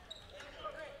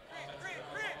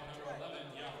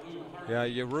 Yeah,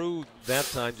 Yaru that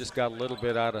time just got a little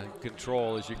bit out of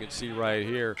control, as you can see right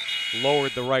here.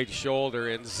 Lowered the right shoulder,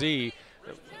 and Z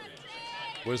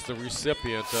was the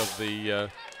recipient of the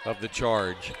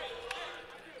charge.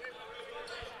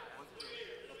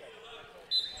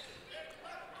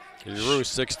 Yaru,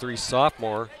 6'3"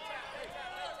 sophomore,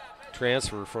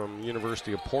 transfer from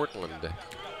University of Portland.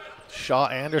 Shaw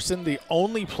Anderson, the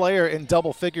only player in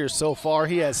double figures so far.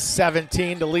 He has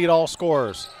 17 to lead all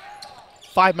scorers.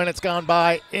 5 minutes gone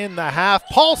by in the half.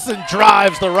 Paulson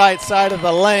drives the right side of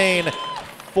the lane.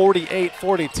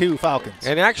 48-42 Falcons.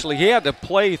 And actually, he had to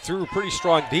play through pretty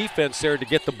strong defense there to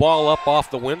get the ball up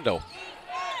off the window.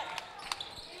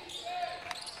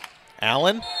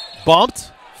 Allen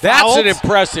bumped. That's an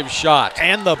impressive shot.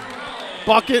 And the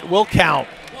bucket will count.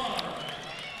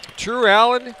 True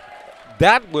Allen,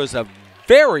 that was a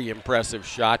very impressive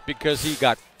shot because he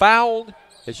got fouled,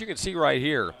 as you can see right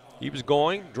here. He was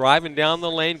driving down the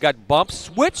lane, got bumped,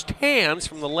 switched hands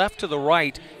from the left to the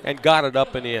right, and got it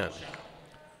up and in.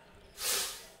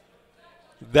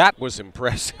 That was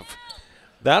impressive.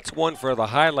 That's one for the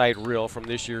highlight reel from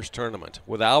this year's tournament,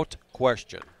 without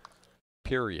question,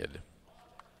 period.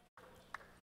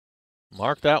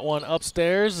 Mark that one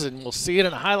upstairs, and we'll see it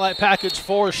in a highlight package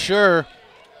for sure.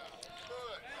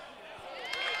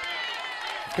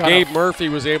 Gabe Murphy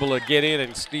was able to get in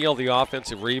and steal the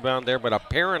offensive rebound there, but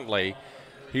apparently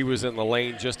he was in the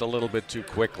lane just a little bit too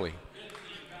quickly.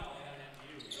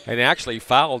 And actually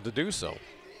fouled to do so.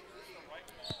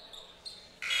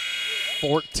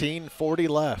 14:40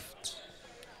 left.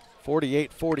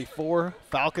 48-44,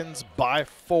 Falcons by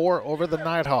 4 over the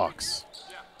Nighthawks.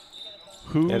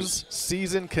 Whose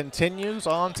season continues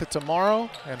on to tomorrow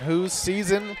and whose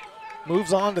season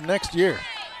moves on to next year.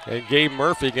 And Gabe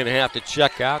Murphy going to have to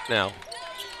check out now.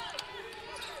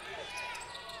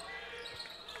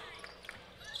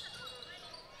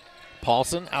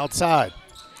 Paulson outside.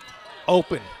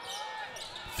 Open.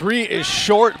 3 is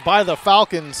short by the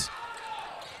Falcons.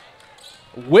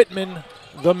 Whitman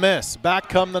the miss. Back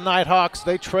come the Nighthawks.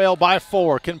 They trail by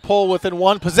 4. Can pull within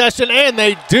 1 possession, and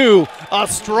they do. A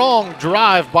strong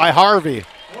drive by Harvey.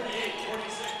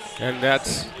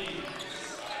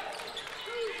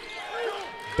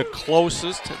 the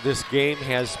closest this game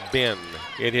has been.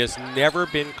 It has never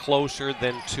been closer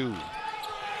than 2.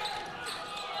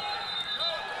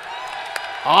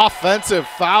 Offensive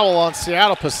foul on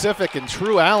Seattle Pacific, and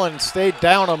True Allen stayed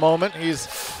down a moment. He's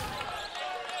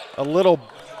a little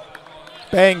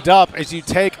banged up as you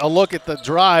take a look at the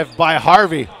drive by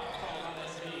Harvey.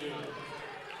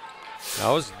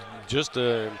 That was just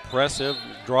an impressive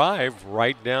drive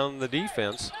right down the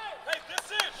defense.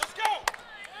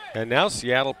 And now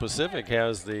Seattle Pacific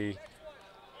has the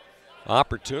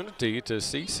opportunity to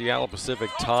see Seattle Pacific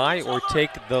tie or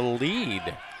take the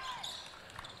lead.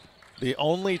 The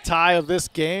only tie of this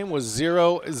game was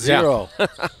 0-0.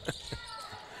 Yeah.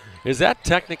 Is that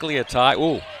technically a tie?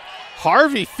 Ooh.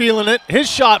 Harvey feeling it. His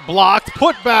shot blocked.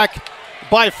 Put back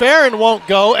by Farron won't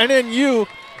go. NNU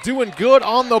doing good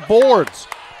on the boards.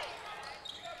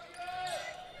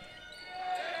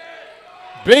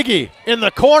 Biggie in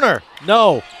the corner.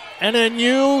 No.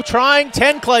 NNU trying.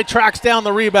 10 Clay tracks down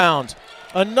the rebound.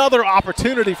 Another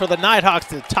opportunity for the Nighthawks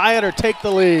to tie it or take the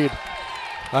lead.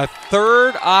 A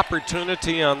third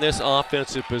opportunity on this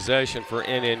offensive possession for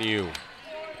NNU.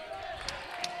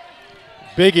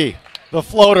 Biggie, the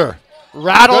floater,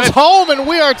 rattles home, and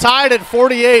we are tied at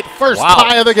 48. First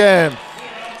tie of the game.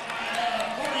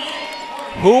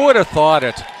 Who would have thought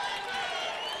it?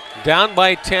 Down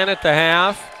by 10 at the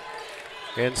half,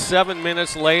 and 7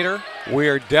 minutes later, we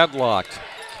are deadlocked.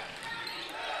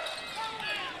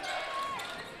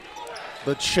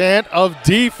 The chant of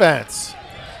defense.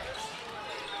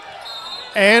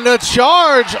 And a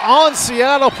charge on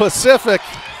Seattle Pacific.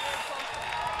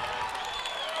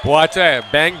 Boy, I tell you,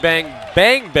 bang, bang,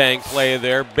 bang, bang play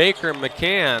there. Baker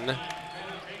McCann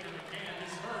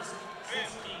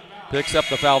picks up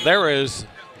the foul. There is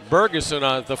Bergeson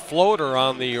on the floater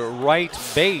on the right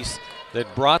base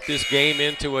that brought this game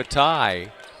into a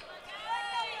tie.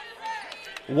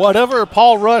 Whatever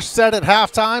Paul Rush said at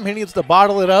halftime, he needs to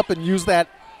bottle it up and use that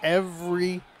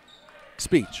every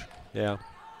speech. Yeah.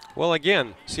 Well,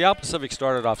 again, Seattle Pacific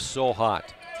started off so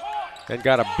hot and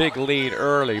got a big lead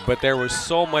early, but there was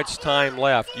so much time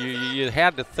left. You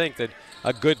had to think that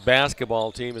a good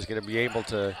basketball team is going to be able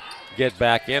to get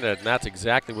back in it, and that's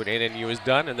exactly what NNU has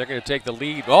done, and they're going to take the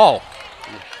lead. Oh,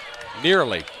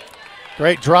 nearly.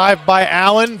 Great drive by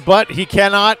Allen, but he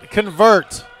cannot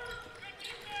convert.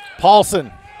 Paulson,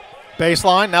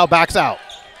 baseline, now backs out.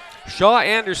 Shaw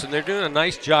Anderson, they're doing a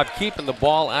nice job keeping the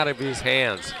ball out of his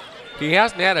hands. He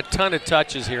hasn't had a ton of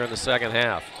touches here in the second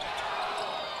half.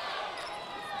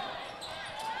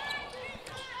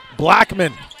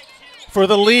 Blackman for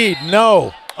the lead,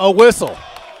 no, a whistle.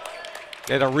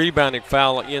 And a rebounding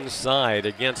foul inside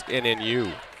against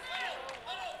NNU.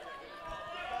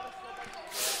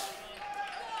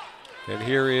 And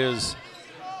here is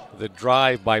the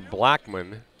drive by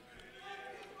Blackman.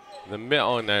 On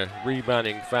the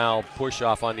rebounding foul, push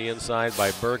off on the inside by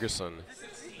Bergeson.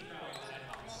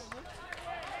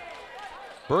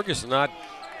 Bergeson not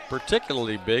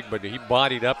particularly big, but he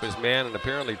bodied up his man and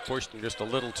apparently pushed him just a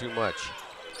little too much.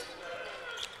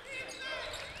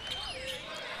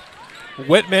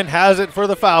 Whitman has it for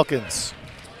the Falcons.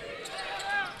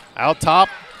 Out top,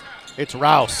 it's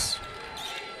Rouse.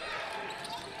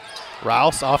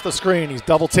 Rouse off the screen, he's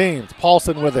double teamed.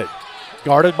 Paulson with it,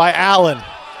 guarded by Allen.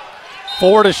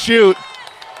 4 to shoot,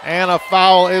 and a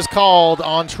foul is called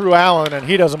on True Allen, and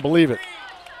he doesn't believe it.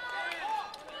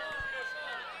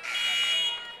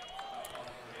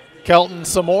 Kelton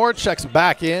Samore checks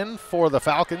back in for the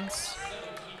Falcons.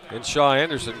 And Shaw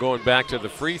Anderson going back to the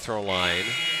free throw line.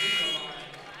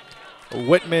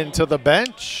 Whitman to the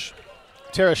bench.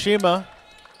 Terashima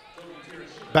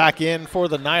back in for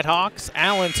the Nighthawks.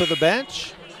 Allen to the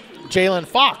bench. Jalen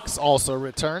Fox also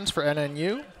returns for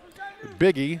NNU.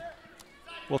 Biggie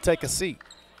will take a seat.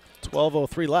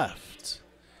 12:03 left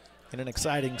in an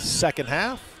exciting second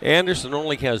half. Anderson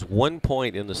only has 1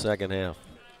 point in the second half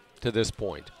to this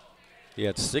point. He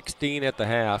had 16 at the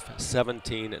half,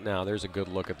 17 now. There's a good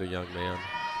look at the young man.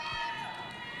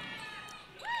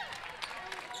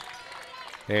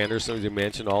 Anderson, as you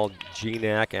mentioned, all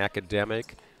GNAC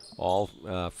academic, all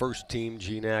first team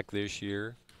GNAC this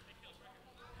year.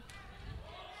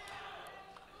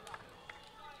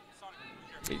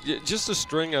 Just a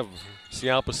string of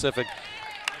Seattle Pacific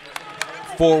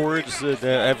forwards that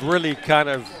have really kind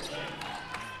of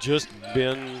just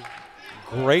been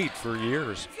great for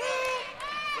years.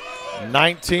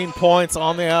 19 points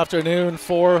on the afternoon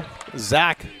for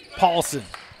Zach Paulson.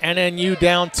 NNU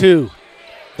down 2.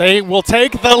 They will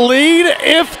take the lead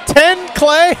if 10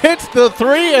 Clay hits the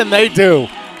 3, and they do.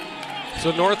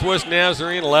 So Northwest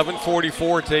Nazarene,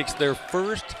 11:44, takes their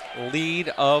first lead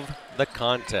of the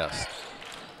contest.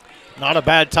 Not a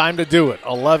bad time to do it.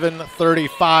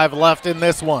 11:35 left in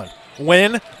this one.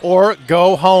 Win or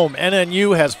go home.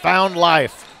 NNU has found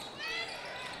life.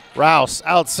 Rouse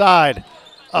outside.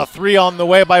 A three on the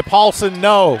way by Paulson.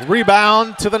 No.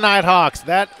 Rebound to the Nighthawks.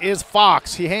 That is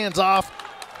Fox. He hands off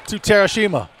to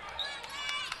Terashima.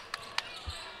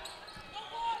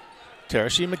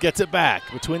 Terashima gets it back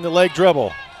between the leg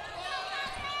dribble.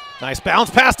 Nice bounce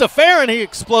pass to Fair, and he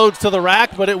explodes to the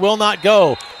rack, but it will not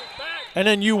go. And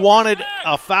then you wanted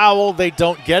a foul. They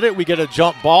don't get it. We get a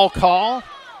jump ball call.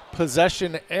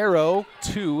 Possession arrow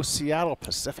to Seattle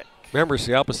Pacific. Remember,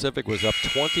 Seattle Pacific was up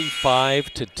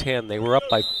 25-10. They were up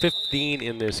by 15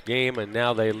 in this game, and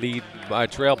now they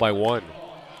trail by 1.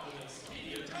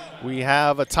 We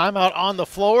have a timeout on the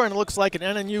floor, and it looks like an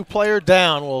NNU player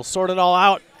down. We'll sort it all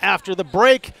out after the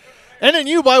break.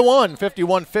 NNU by 1,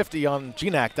 51-50 on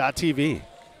GNAC.tv.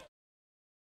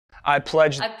 I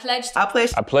pledge. I pledged. I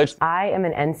pledge. I pledge. I am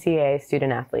an NCAA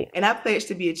student athlete. And I pledge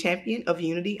to be a champion of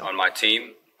unity on my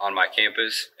team, on my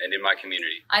campus, and in my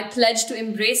community. I pledge to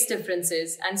embrace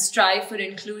differences and strive for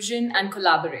inclusion and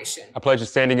collaboration. I pledge to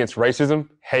stand against racism,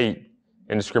 hate,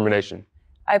 and discrimination.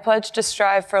 I pledge to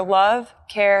strive for love,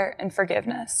 care, and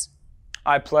forgiveness.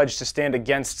 I pledge to stand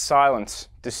against silence,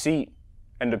 deceit,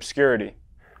 and obscurity.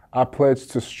 I pledge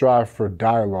to strive for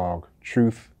dialogue,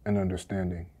 truth, and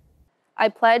understanding. I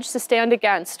pledge to stand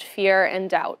against fear and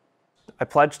doubt. I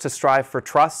pledge to strive for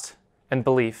trust and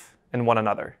belief in one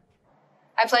another.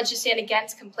 I pledge to stand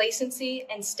against complacency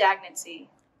and stagnancy.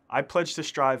 I pledge to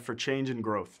strive for change and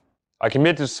growth. I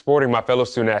commit to supporting my fellow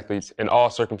student athletes in all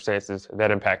circumstances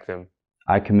that impact them.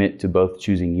 I commit to both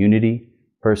choosing unity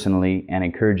personally and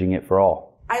encouraging it for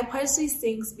all. I pledge these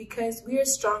things because we are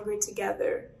stronger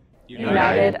together.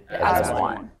 United as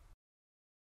one.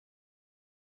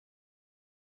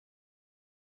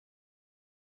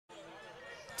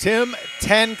 Tim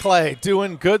Tenclay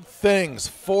doing good things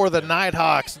for the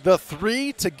Nighthawks. The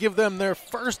three to give them their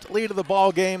first lead of the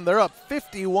ball game. They're up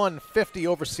 51-50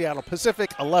 over Seattle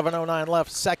Pacific. 11:09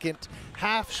 left, second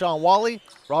half. Shawn Walli,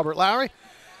 Robert Lowery.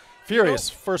 Furious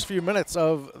first few minutes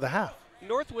of the half.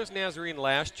 Northwest Nazarene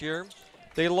last year,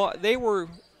 they were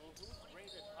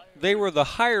the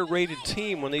higher-rated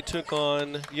team when they took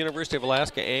on University of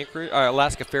Alaska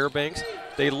Alaska Fairbanks.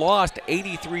 They lost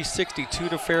 83-62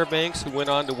 to Fairbanks, who went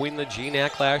on to win the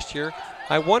GNAC last year.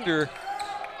 I wonder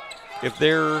if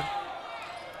they're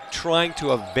trying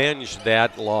to avenge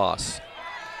that loss.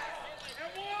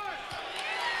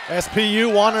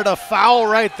 SPU wanted a foul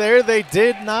right there. They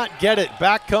did not get it.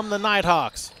 Back come the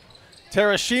Nighthawks.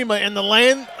 Terashima in the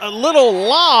lane. A little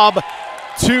lob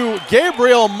to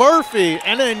Gabriel Murphy.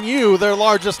 NNU, their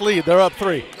largest lead. They're up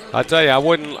 3. I'll tell you, I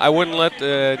wouldn't let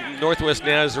Northwest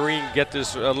Nazarene get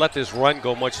this let this run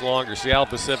go much longer. Seattle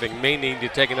Pacific may need to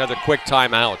take another quick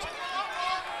timeout.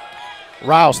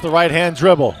 Rouse, the right-hand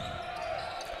dribble.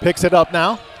 Picks it up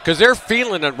now. Because they're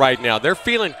feeling it right now. They're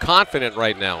feeling confident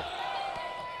right now.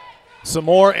 Some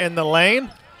more in the lane.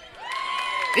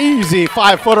 Easy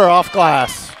 5-footer off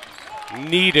glass.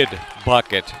 Needed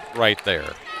bucket right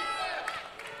there.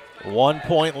 1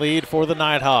 point lead for the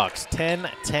Nighthawks.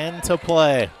 10-10 to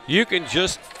play. You can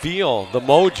just feel the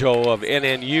mojo of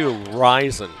NNU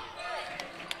rising.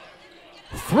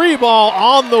 3 ball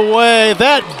on the way.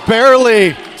 That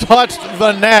barely touched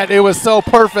the net. It was so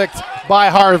perfect by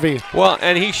Harvey. Well,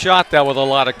 and he shot that with a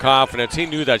lot of confidence. He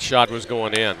knew that shot was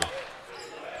going in.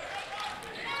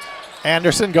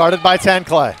 Anderson guarded by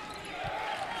Tenclay.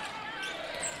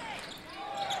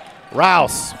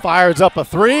 Rouse fires up a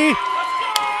 3.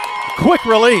 Quick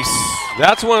release.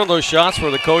 That's one of those shots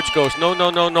where the coach goes,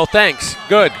 no, thanks,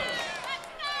 good.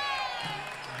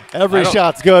 Every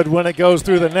shot's good when it goes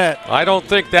through the net. I don't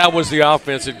think that was the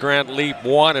offense that Grant Leap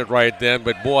wanted right then,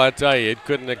 but boy, I tell you, it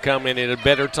couldn't have come in at a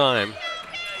better time.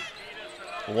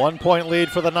 1 point lead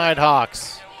for the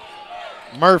Nighthawks.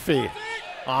 Murphy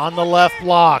on the left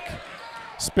block.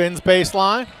 Spins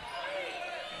baseline.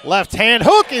 Left hand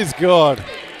hook is good.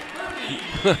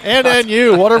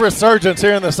 NNU, what a resurgence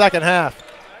here in the second half.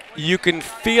 You can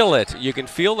feel it. You can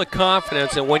feel the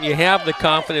confidence, and when you have the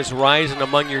confidence rising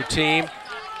among your team,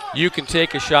 you can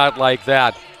take a shot like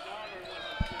that.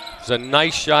 It's a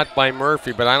nice shot by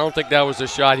Murphy, but I don't think that was the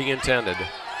shot he intended.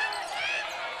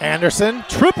 Anderson,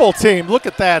 triple team. Look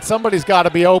at that. Somebody's got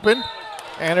to be open.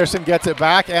 Anderson gets it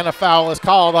back, and a foul is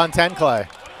called on Tenclay.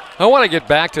 I want to get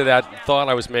back to that thought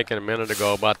I was making a minute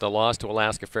ago about the loss to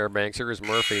Alaska Fairbanks. Here's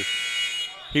Murphy.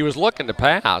 He was looking to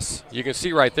pass. You can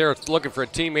see right there, looking for a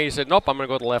teammate. He said, nope, I'm going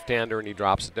to go to the left-hander, and he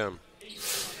drops it down.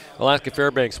 Alaska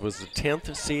Fairbanks was the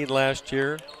 10th seed last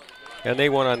year, and they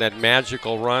went on that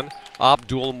magical run.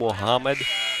 Abdul Muhammad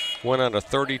went on a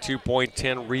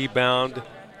 32.10 rebound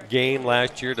game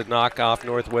last year to knock off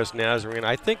Northwest Nazarene.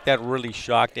 I think that really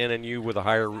shocked NNU with a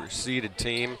higher seeded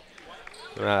team.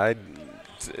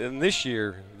 And this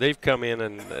year, they've come in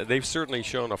and they've certainly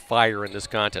shown a fire in this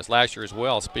contest. Last year as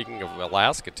well, speaking of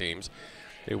Alaska teams,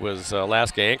 it was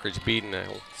Alaska Anchorage beating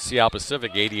Seattle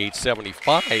Pacific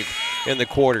 88-75 in the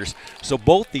quarters. So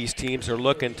both these teams are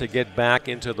looking to get back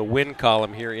into the win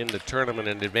column here in the tournament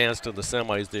and advance to the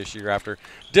semis this year after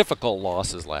difficult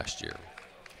losses last year.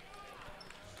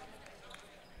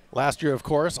 Last year, of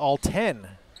course, all 10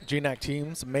 GNAC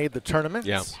teams made the tournament.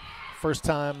 Yeah. First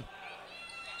time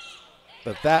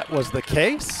that was the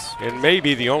case. And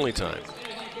maybe the only time.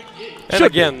 And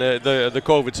again, the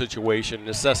COVID situation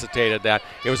necessitated that.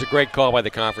 It was a great call by the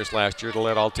conference last year to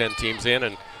let all 10 teams in,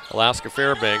 and Alaska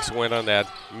Fairbanks went on that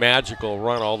magical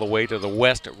run all the way to the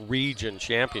West Region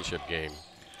Championship game.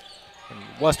 And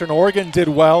Western Oregon did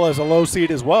well as a low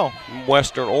seed as well.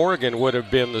 Western Oregon would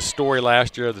have been the story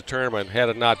last year of the tournament had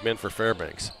it not been for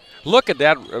Fairbanks. Look at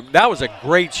that. That was a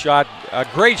great shot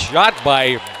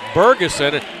by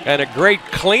Bergeson and a great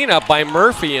cleanup by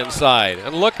Murphy inside.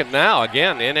 And look at now,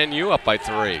 again, NNU up by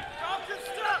 3.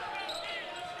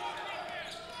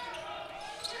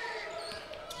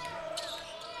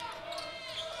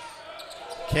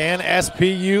 Can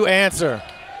SPU answer?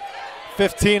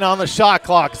 15 on the shot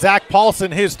clock. Zach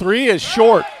Paulson, his 3 is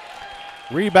short.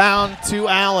 Rebound to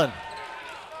Allen.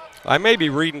 I may be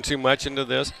reading too much into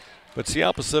this, but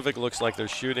Seattle Pacific looks like they're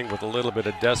shooting with a little bit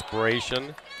of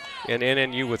desperation, and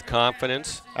NNU with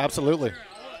confidence. Absolutely.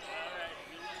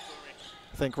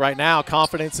 I think right now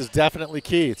confidence is definitely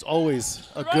key. It's always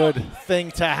a good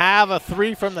thing to have. A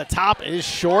 3 from the top is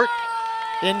short.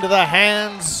 Into the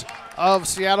hands of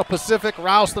Seattle Pacific.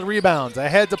 Rouse the rebounds.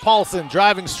 Ahead to Paulson,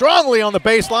 driving strongly on the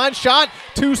baseline. Shot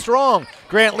too strong.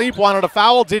 Grant Leap wanted a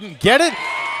foul, didn't get it.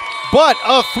 But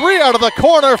a 3 out of the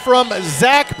corner from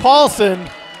Zach Paulson.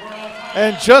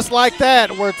 And just like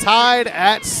that, we're tied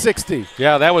at 60.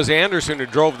 Yeah, that was Anderson who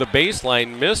drove the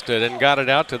baseline, missed it, and got it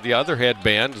out to the other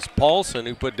headband. It's Paulson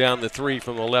who put down the 3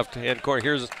 from the left-hand corner.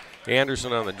 Here's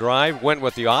Anderson on the drive, went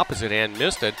with the opposite hand,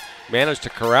 missed it, managed to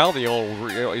corral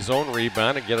his own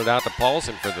rebound and get it out to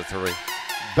Paulson for the 3.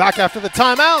 Back after the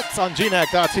timeouts on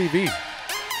GNAC.TV.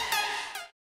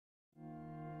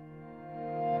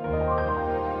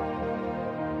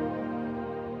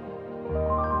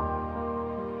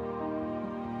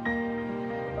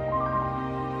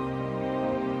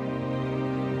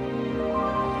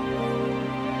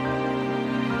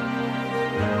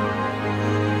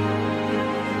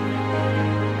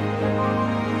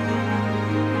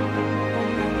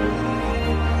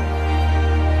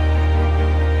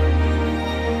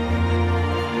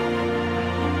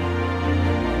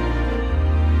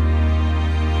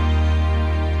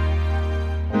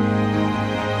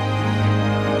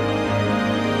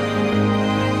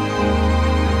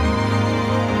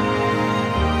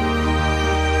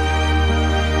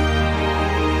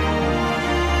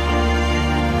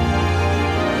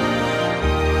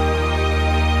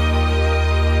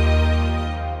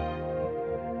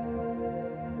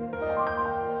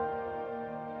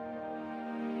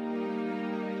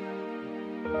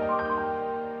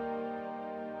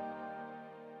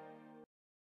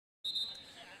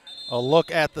 A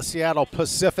look at the Seattle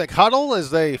Pacific huddle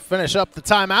as they finish up the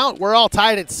timeout. We're all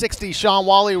tied at 60. Shawn,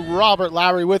 Walli, Robert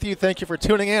Lowery with you. Thank you for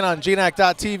tuning in on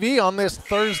GNAC.TV on this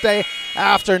Thursday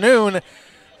afternoon.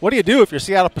 What do you do if you're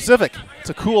Seattle Pacific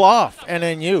to cool off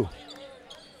NNU?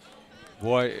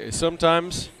 Boy,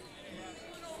 sometimes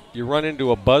you run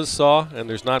into a buzzsaw and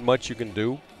there's not much you can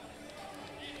do.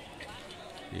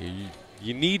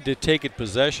 You need to take it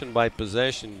possession by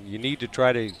possession. You need to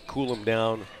try to cool them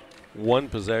down one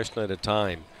possession at a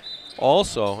time.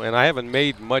 Also, and I haven't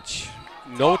made much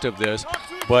note of this,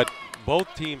 but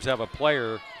both teams have a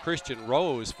player, Christian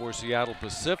Rose for Seattle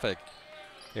Pacific,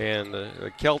 and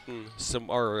Kelton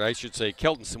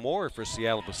Samore for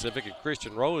Seattle Pacific, and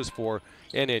Christian Rose for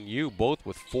NNU, both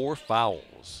with 4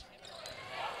 fouls.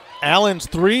 Allen's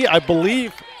 3, I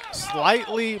believe,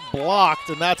 slightly blocked,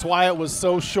 and that's why it was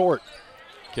so short.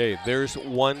 Okay, there's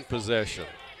one possession.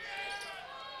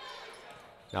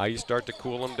 Now you start to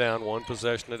cool them down one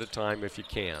possession at a time if you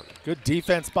can. Good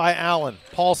defense by Allen.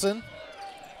 Paulson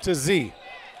to Z.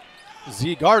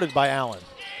 Z guarded by Allen.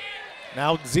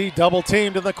 Now Z double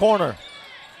teamed in the corner.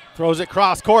 Throws it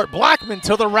cross court. Blackman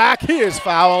to the rack. He is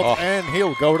fouled, and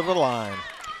he'll go to the line.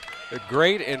 A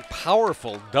great and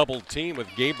powerful double team with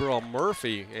Gabriel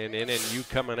Murphy and NNU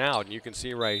coming out. And you can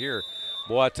see right here,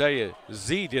 boy, I tell you,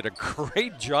 Z did a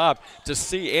great job to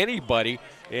see anybody,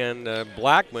 and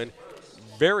Blackman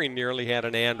very nearly had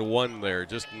an and one there.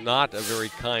 Just not a very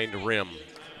kind rim.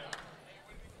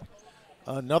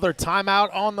 Another timeout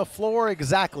on the floor.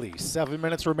 Exactly 7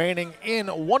 minutes remaining in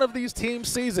one of these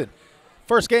teams' season.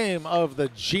 First game of the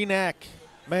GNAC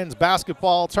men's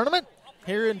basketball tournament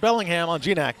here in Bellingham on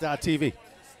GNAC.tv.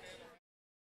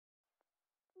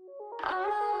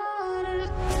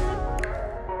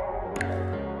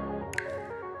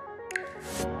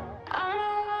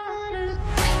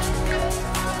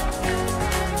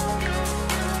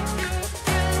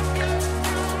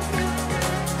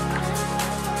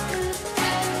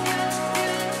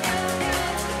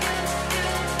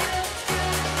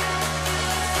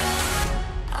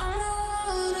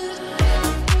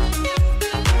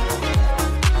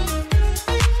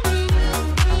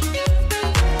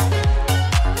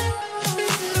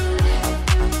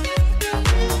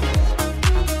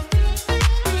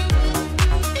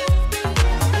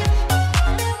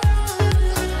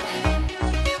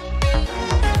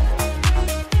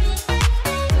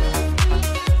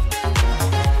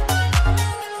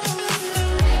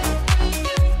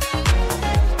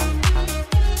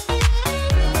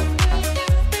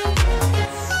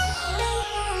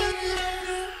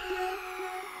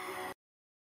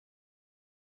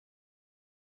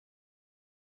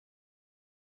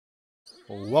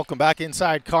 Welcome back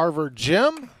inside Carver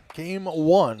Gym. Game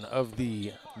one of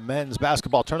the men's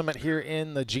basketball tournament here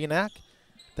in the GNAC.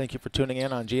 Thank you for tuning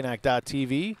in on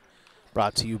GNAC.tv.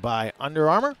 Brought to you by Under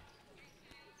Armour,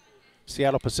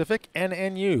 Seattle Pacific, and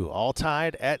NU. All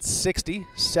tied at 60.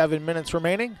 7 minutes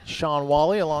remaining. Shawn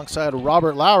Walli alongside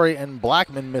Robert Lowery, and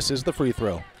Blackman misses the free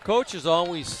throw. Coaches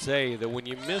always say that when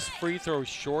you miss free throws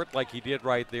short like he did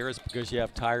right there, it's because you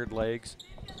have tired legs.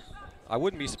 I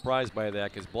wouldn't be surprised by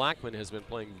that because Blackman has been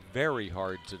playing very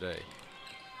hard today.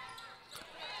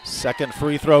 Second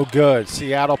free throw good.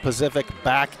 Seattle Pacific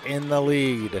back in the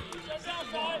lead.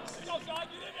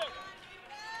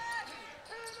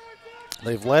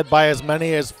 They've led by as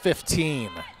many as 15.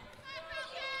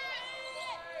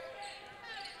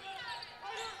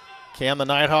 Can the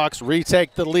Nighthawks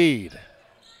retake the lead?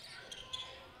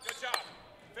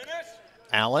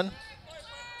 Allen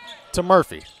to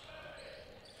Murphy.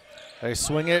 They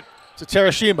swing it to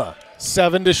Terashima.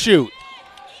 7 to shoot.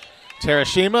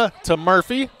 Terashima to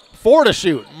Murphy. 4 to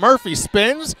shoot. Murphy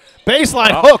spins.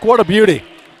 Baseline hook. What a beauty.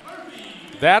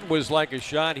 That was like a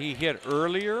shot he hit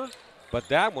earlier, but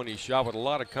that one he shot with a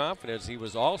lot of confidence. He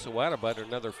was also at about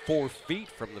another 4 feet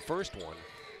from the first one.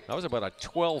 That was about a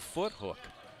 12-foot hook.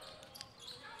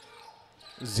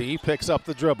 Z picks up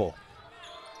the dribble.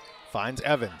 Finds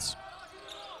Evans.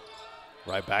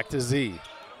 Right back to Z.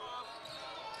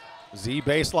 Z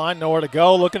baseline, nowhere to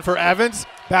go, looking for Evans.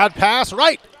 Bad pass,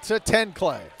 right to 10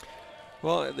 Clay.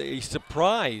 Well, he's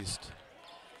surprised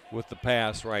with the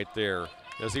pass right there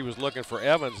as he was looking for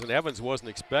Evans, and Evans wasn't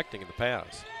expecting the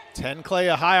pass. 10 Clay,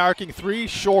 a high arcing three,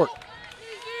 short.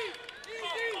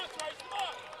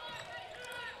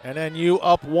 And then you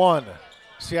up 1.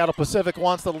 Seattle Pacific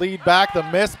wants the lead back, the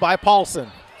miss by Paulson.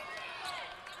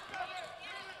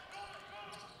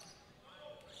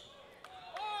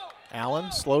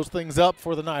 Allen slows things up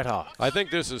for the Nighthawks. I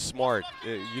think this is smart.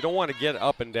 You don't want to get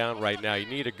up and down right now. You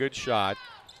need a good shot,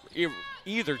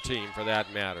 either team for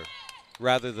that matter,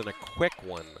 rather than a quick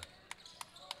one.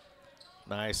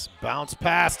 Nice bounce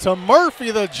pass to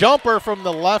Murphy, the jumper from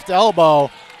the left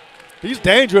elbow. He's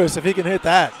dangerous if he can hit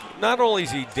that. Not only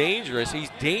is he dangerous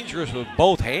with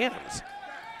both hands.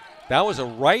 That was a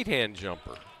right-hand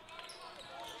jumper.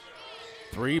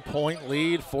 3-point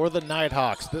lead for the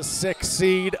Nighthawks, the 6th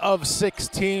seed of 6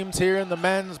 teams here in the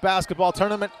men's basketball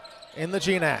tournament in the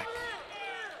GNAC.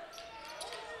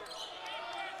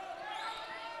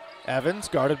 Evans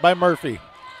guarded by Murphy.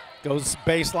 Goes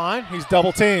baseline, he's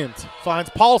double teamed. Finds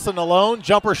Paulson alone,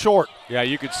 jumper short. Yeah,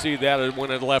 you could see that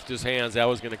when it left his hands, that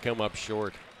was going to come up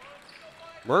short.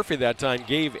 Murphy that time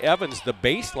gave Evans the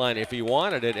baseline if he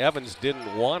wanted it. Evans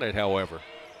didn't want it, however.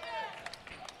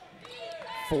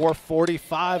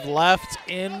 4:45 left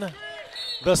in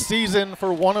the season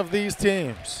for one of these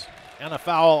teams. And a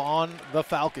foul on the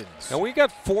Falcons. And we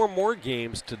got 4 more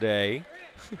games today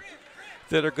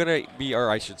that are going to be, or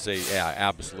I should say, yeah,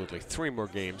 absolutely, 3 more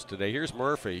games today. Here's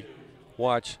Murphy.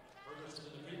 Watch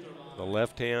the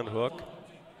left-hand hook.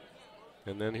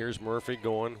 And then here's Murphy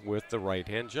going with the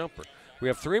right-hand jumper. We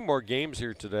have 3 more games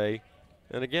here today.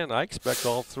 And again, I expect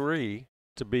all 3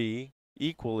 to be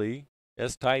equally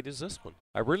as tight as this one.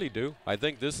 I really do. I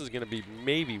think this is going to be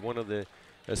maybe one of the,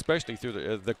 especially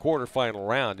through the quarterfinal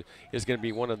round, is going to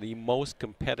be one of the most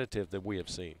competitive that we have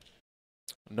seen.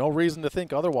 No reason to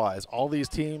think otherwise. All these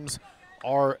teams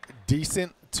are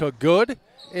decent to good,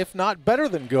 if not better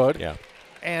than good. Yeah.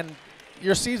 and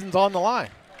your season's on the line.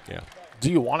 Yeah.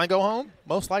 Do you want to go home?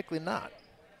 Most likely not.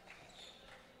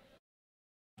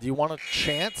 Do you want a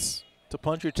chance to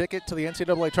punch your ticket to the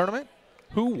NCAA tournament?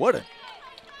 Who wouldn't?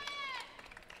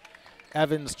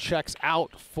 Evans checks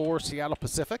out for Seattle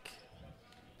Pacific.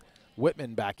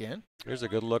 Whitman back in. Here's a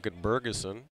good look at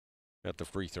Bergeson at the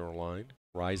free throw line.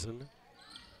 Risen.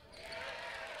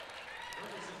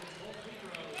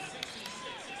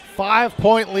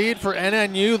 5-point lead for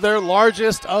NNU, their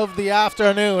largest of the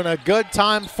afternoon. A good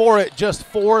time for it, just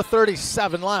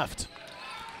 4:37 left.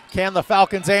 Can the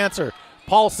Falcons answer?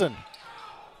 Paulson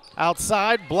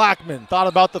outside, Blackman thought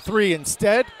about the three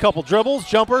instead. Couple dribbles,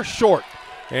 jumper, short.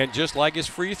 And just like his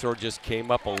free throw, just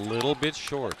came up a little bit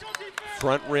short.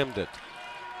 Front rimmed it.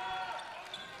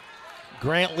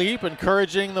 Grant Leap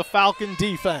encouraging the Falcon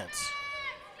defense.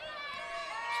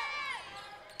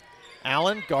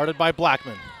 Allen guarded by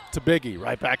Blackman to Biggie.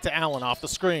 Right back to Allen off the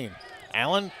screen.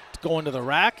 Allen going to the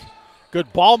rack.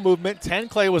 Good ball movement. 10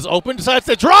 Clay was open, decides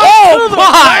to drive. Oh, to the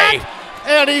my! rack,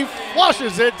 and he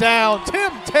flushes it down.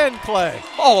 Tim 10 Clay.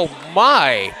 Oh,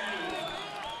 my.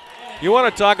 You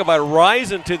want to talk about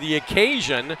rising to the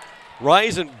occasion.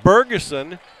 Rising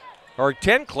Bergeson, or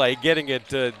 10 Clay, getting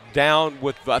it down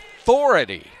with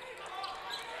authority.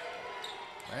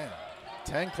 Man,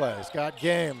 10 Clay's got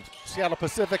game. Seattle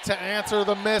Pacific to answer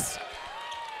the miss.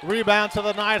 Rebound to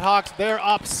the Nighthawks. They're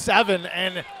up 7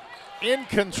 and in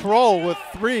control with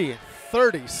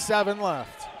 3:37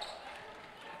 left.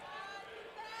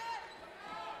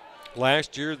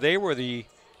 Last year, they were the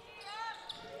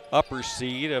upper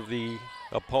seed of the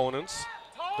opponents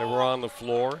that were on the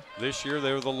floor. This year,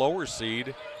 they were the lower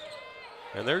seed,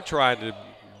 and they're trying to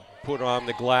put on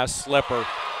the glass slipper.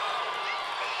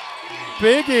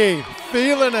 Biggie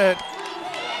feeling it.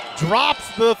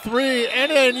 Drops the three.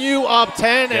 NNU up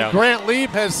 10, and Grant Leap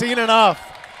has seen enough.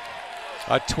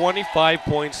 A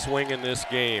 25-point swing in this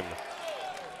game.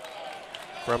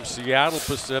 From Seattle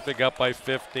Pacific up by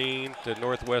 15 to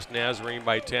Northwest Nazarene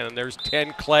by 10. And there's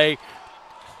 10 Clay.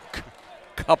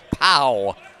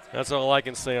 Kapow. That's all I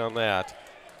can say on that.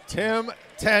 Tim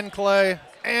 10 Clay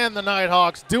and the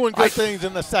Nighthawks doing good things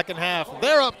in the second half.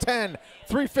 They're up 10.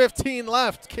 3:15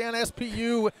 left. Can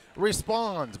SPU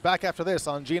respond? Back after this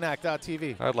on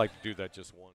GNAC.TV. I'd like to do that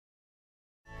just once.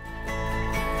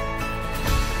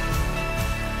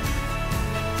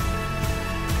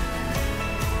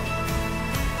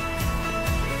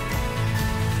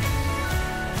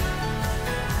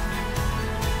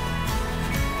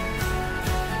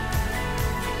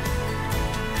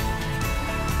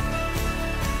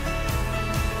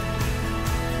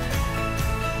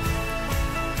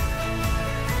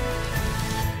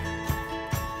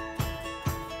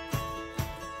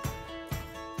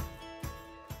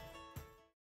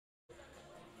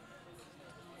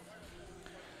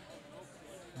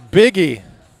 Biggie,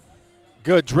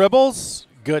 good dribbles,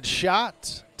 good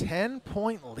shot.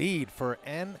 10-point lead for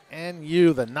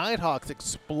NNU. The Nighthawks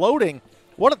exploding.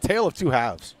 What a tale of two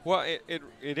halves. Well,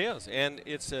 it is, and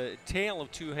it's a tale of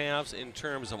two halves in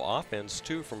terms of offense,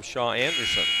 too, from Shaw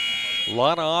Anderson. A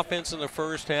lot of offense in the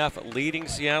first half, leading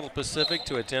Seattle Pacific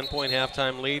to a 10-point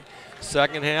halftime lead.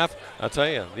 Second half, I'll tell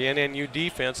you, the NNU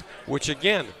defense, which,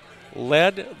 again,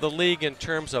 led the league in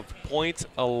terms of points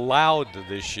allowed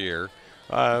this year.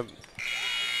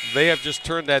 They have just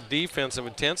turned that defensive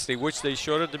intensity, which they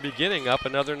showed at the beginning, up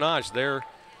another notch. There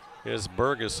is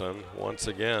Bergeson once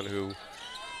again, who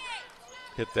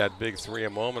hit that big three a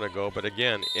moment ago. But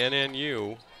again,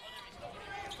 NNU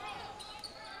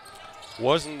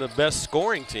wasn't the best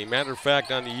scoring team. Matter of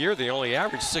fact, on the year, they only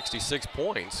averaged 66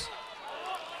 points.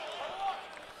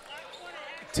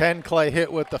 10 Clay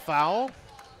hit with the foul.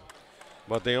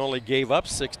 But they only gave up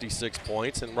 66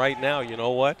 points. And right now, you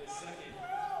know what?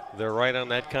 They're right on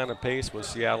that kind of pace with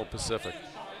Seattle Pacific.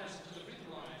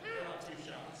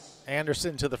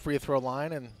 Anderson to the free throw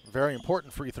line, and very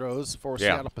important free throws for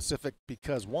Seattle Pacific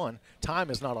because, one, time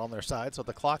is not on their side, so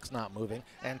the clock's not moving,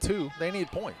 and two, they need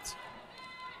points.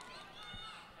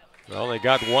 Well, they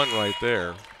got one right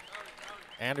there.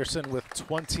 Anderson with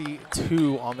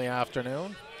 22 on the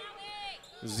afternoon.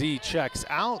 Z checks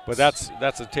out. But that's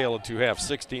a tale of two halves.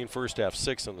 16 first half,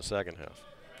 6 in the second half.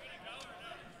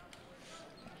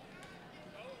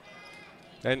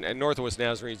 And Northwest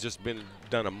Nazarene's just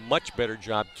done a much better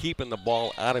job keeping the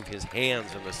ball out of his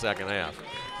hands in the second half.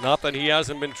 Not that he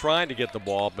hasn't been trying to get the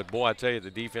ball, but boy, I tell you, the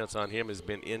defense on him has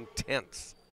been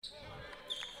intense.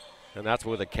 And that's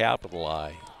with a capital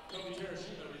I.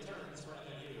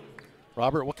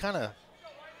 Robert, what kind of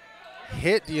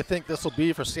hit do you think this will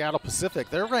be for Seattle Pacific?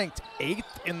 They're ranked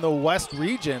 8th in the West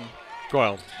region.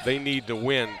 Well, they need to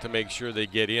win to make sure they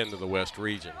get into the West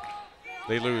region.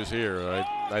 They lose here,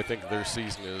 I think their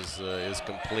season is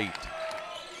complete.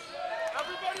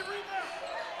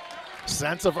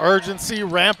 Sense of urgency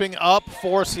ramping up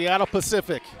for Seattle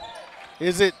Pacific.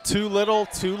 Is it too little,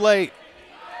 too late?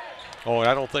 Oh,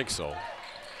 I don't think so.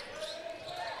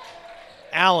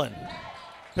 Allen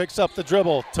picks up the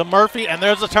dribble to Murphy, and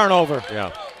there's a turnover.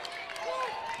 Yeah.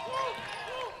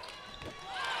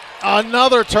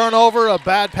 Another turnover, a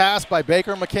bad pass by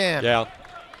Baker McCann. Yeah.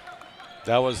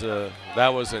 That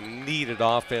was a needed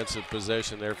offensive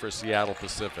possession there for Seattle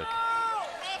Pacific.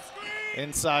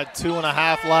 Inside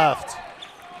 2.5 left.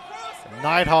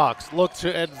 Nighthawks look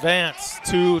to advance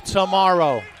to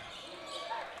tomorrow.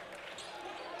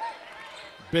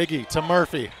 Biggie to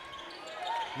Murphy.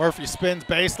 Murphy spins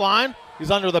baseline.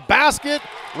 He's under the basket.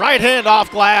 Right hand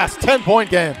off glass. 10-point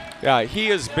game. Yeah, he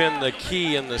has been the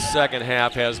key in the second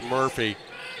half, has Murphy.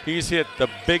 He's hit the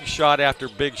big shot after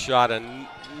big shot, and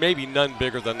maybe none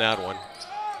bigger than that one.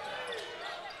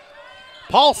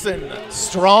 Paulson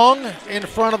strong in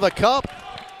front of the cup.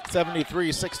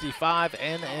 73-65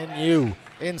 NNU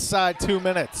inside 2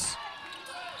 minutes.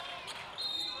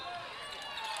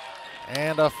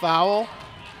 And a foul.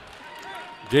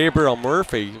 Gabriel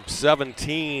Murphy,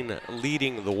 17,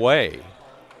 leading the way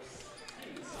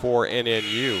for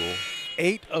NNU.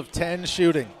 8 of 10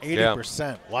 shooting, 80%.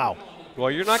 Yeah. Wow.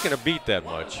 Well, you're not going to beat that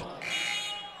much.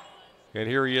 And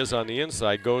here he is on the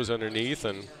inside, goes underneath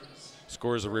and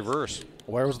scores a reverse.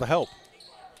 Where was the help?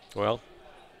 Well,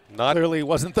 clearly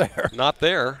wasn't there. Not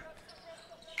there.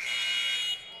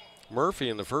 Murphy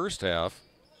in the first half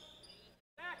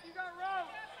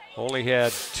only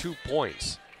had 2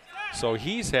 points. So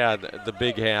he's had the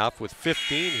big half with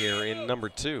 15 here in number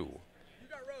 2.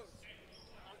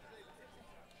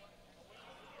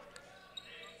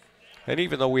 And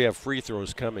even though we have free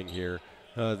throws coming here,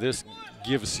 this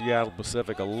gives Seattle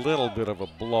Pacific a little bit of a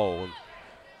blow. And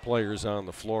players on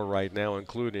the floor right now,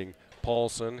 including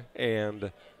Paulson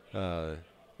and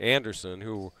Anderson,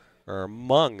 who are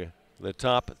among the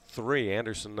top 3.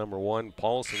 Anderson number 1,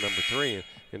 Paulson number 3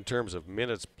 in terms of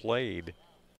minutes played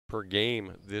per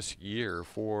game this year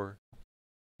for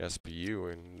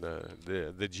SPU, and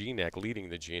the GNAC, leading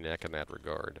the GNAC in that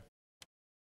regard.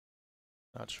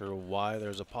 Not sure why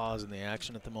there's a pause in the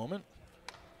action at the moment.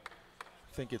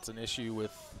 I think it's an issue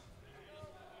with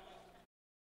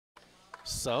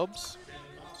subs.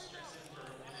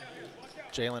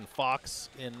 Jalen Fox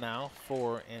in now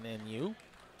for NNU.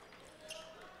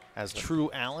 As True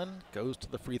Allen goes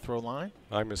to the free throw line.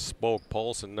 I misspoke.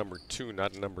 Paulson number 2,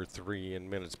 not number 3 in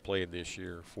minutes played this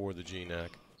year for the GNAC.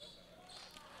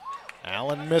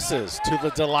 Allen misses to the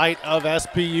delight of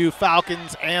SPU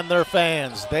Falcons and their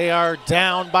fans. They are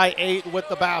down by 8 with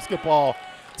the basketball.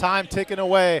 Time ticking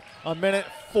away.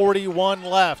 1:41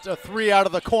 left. A 3 out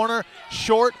of the corner.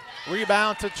 Short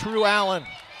rebound to True Allen.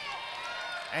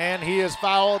 And he is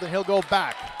fouled, and he'll go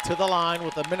back to the line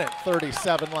with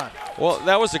 1:37 left. Well,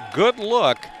 that was a good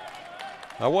look.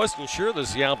 I wasn't sure the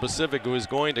Seattle Pacific was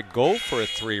going to go for a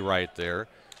 3 right there.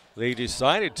 They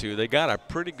decided to. They got a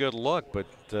pretty good look, but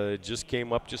just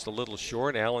came up just a little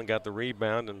short. Allen got the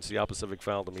rebound, and Seattle Pacific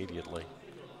fouled immediately.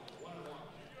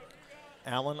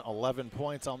 Allen, 11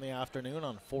 points on the afternoon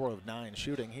on 4 of 9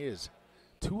 shooting. He is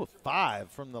 2 of 5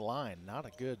 from the line. Not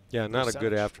a good not a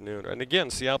good afternoon. And again,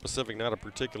 Seattle Pacific not a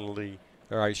particularly,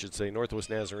 or I should say Northwest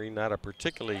Nazarene, not a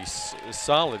particularly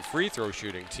solid free throw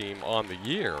shooting team on the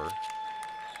year.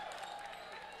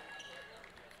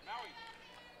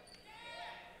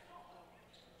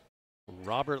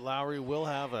 Robert Lowery will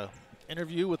have an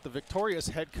interview with the victorious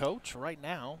head coach right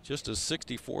now. Just a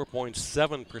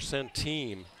 64.7%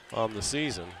 team on the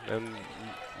season. And,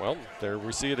 well, there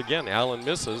we see it again. Allen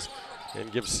misses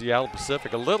and gives Seattle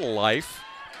Pacific a little life.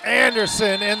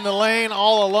 Anderson in the lane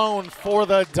all alone for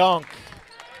the dunk.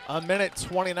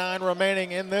 1:29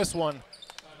 remaining in this one.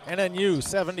 NNU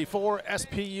 74,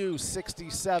 SPU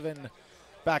 67.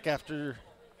 Back after,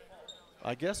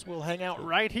 I guess we'll hang out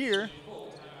right here.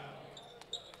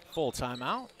 Full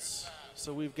timeout.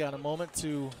 So we've got a moment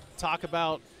to talk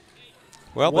about.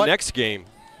 Well, the next game,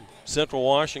 Central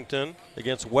Washington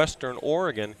against Western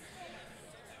Oregon.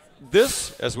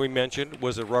 This, as we mentioned,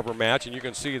 was a rubber match, and you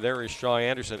can see there is Shaw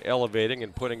Anderson elevating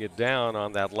and putting it down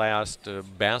on that last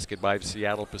basket by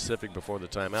Seattle Pacific before the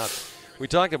timeout. We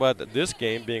talked about this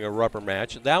game being a rubber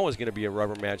match. That was going to be a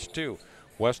rubber match too.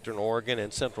 Western Oregon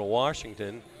and Central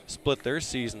Washington split their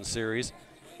season series,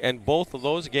 and both of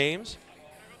those games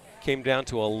came down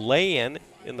to a lay-in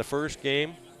in the first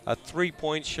game, a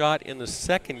 3-point shot in the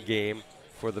second game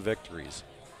for the victories.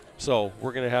 So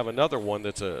we're going to have another one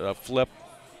that's a flip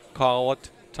call it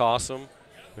toss them,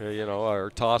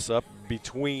 or toss up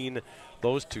between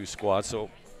those two squads. So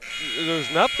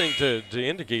there's nothing to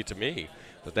indicate to me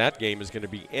that game is going to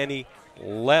be any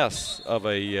less of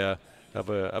a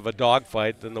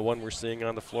dogfight than the one we're seeing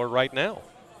on the floor right now.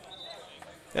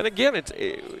 And again,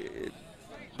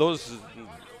 those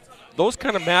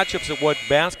kind of matchups are what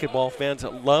basketball fans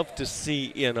love to see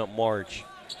in a March.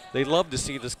 They love to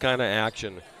see this kind of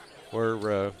action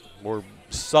where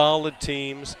solid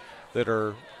teams that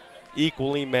are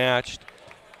equally matched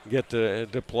get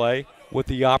to play with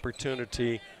the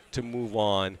opportunity to move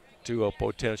on to a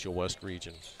potential West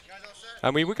region.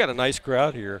 I mean, we got a nice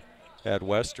crowd here at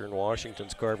Western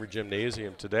Washington's Carver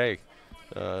Gymnasium today,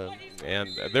 and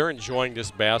they're enjoying this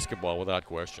basketball without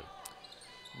question.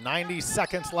 90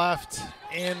 seconds left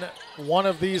in one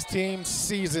of these teams'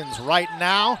 seasons right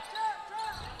now.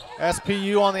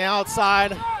 SPU on the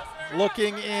outside,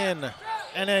 looking in.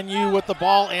 NNU with the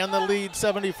ball and the lead,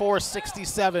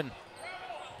 74-67.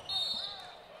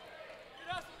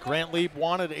 Grant Leap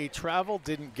wanted a travel,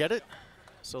 didn't get it,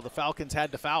 so the Falcons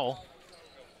had to foul.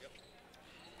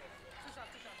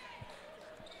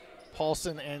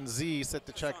 Paulson and Z set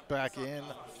the check back in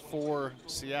for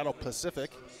Seattle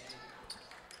Pacific.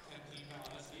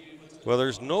 Well,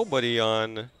 there's nobody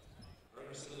on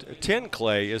 10.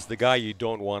 Clay is the guy you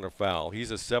don't want to foul.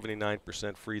 He's a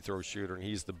 79% free throw shooter, and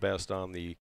he's the best on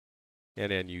the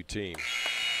NNU team.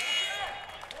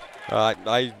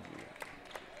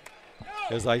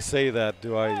 As I say that,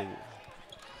 do I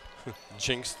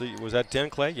jinx the, was that 10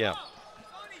 Clay? Yeah.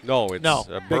 No, it's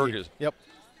Burgess. Yep.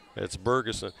 It's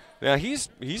Bergeson. Now, he's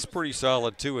pretty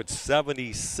solid, too. It's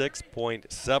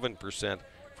 76.7%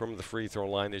 from the free throw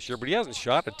line this year, but he hasn't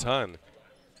shot a ton.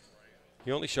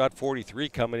 He only shot 43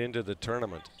 coming into the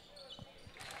tournament.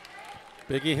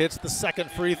 Biggie hits the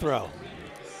second free throw.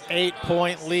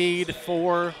 8-point lead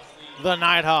for the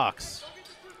Nighthawks.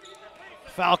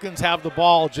 Falcons have the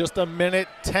ball, just a minute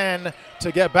 10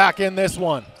 to get back in this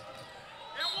one.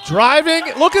 Driving,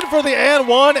 looking for the and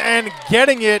one, and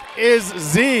getting it is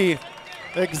Z.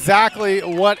 Exactly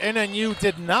what NNU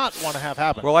did not want to have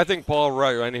happen. Well, I think Paul,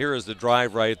 right, and here is the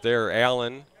drive right there.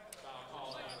 Allen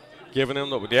giving him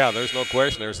the, yeah, there's no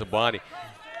question, there's the body.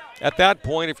 At that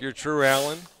point, if you're true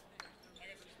Allen,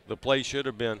 the play should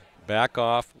have been back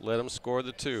off, let him score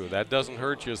the two. That doesn't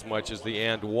hurt you as much as the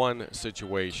and one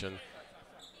situation.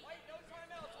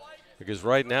 Because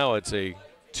right now it's a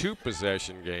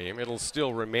two-possession game. It'll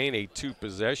still remain a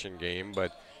two-possession game,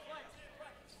 but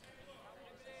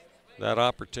that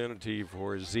opportunity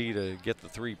for Z to get the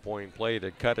three-point play to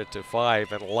cut it to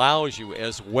 5 and allows you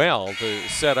as well to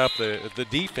set up the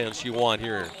defense you want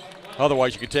here.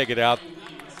 Otherwise, you could take it out,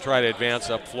 try to advance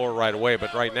up floor right away,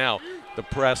 but right now the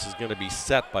press is going to be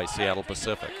set by Seattle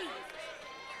Pacific.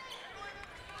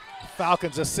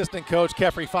 Falcons assistant coach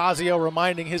Kefri Fazio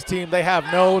reminding his team they have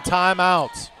no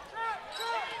timeouts.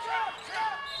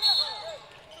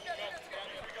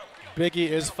 Biggie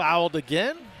is fouled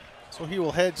again, so he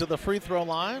will head to the free throw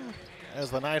line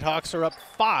as the Nighthawks are up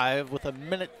 5 with a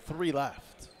minute 3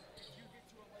 left.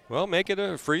 Well, make it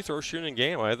a free throw shooting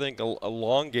game. I think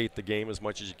elongate the game as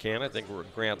much as you can. I think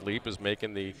Grant Leap is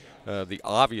making the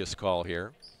obvious call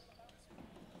here.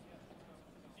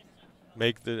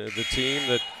 Make the team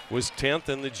that was 10th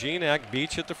in the GNAC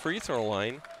beach at the free throw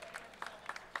line.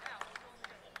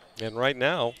 And right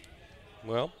now,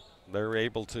 well, they're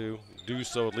able to do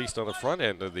so at least on the front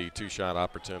end of the two-shot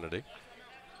opportunity.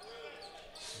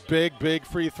 Big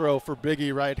free throw for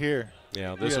Biggie right here.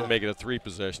 Yeah, this will make it a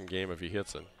 3-possession game if he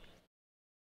hits it.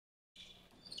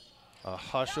 A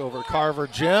hush over Carver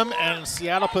Gym, and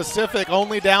Seattle Pacific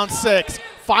only down 6.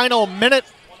 Final minute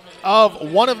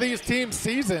of one of these teams'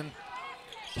 season.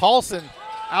 Paulson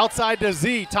outside to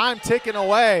Z, time ticking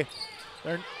away.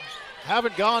 They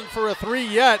haven't gone for a 3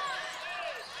 yet.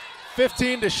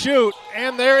 15 to shoot,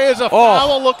 and there is a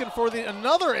foul looking for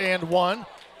another and one.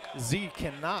 Z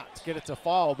cannot get it to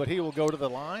fall, but he will go to the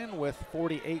line with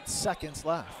 48 seconds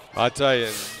left. I'll tell you,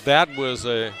 that was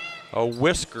a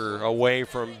whisker away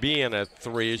from being a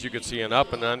 3, as you could see, an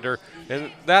up and under,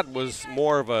 and that was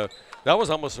more of a, that was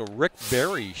almost a Rick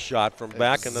Barry shot from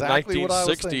back in the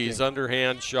 1960s,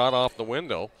 underhand shot off the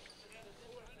window.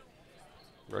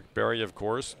 Rick Barry, of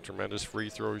course, tremendous free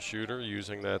throw shooter,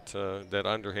 using that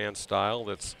underhand style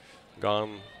that's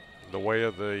gone the way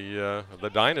of the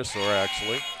dinosaur,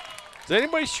 actually. Does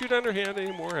anybody shoot underhand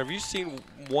anymore? Have you seen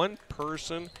one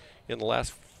person in the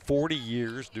last 40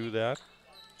 years do that?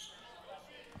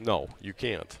 No, you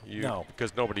can't. No.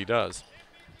 Because nobody does.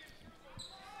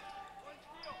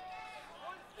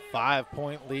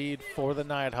 5-point lead for the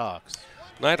Nighthawks.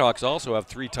 Nighthawks also have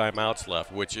 3 timeouts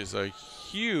left, which is a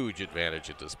huge advantage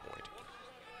at this point.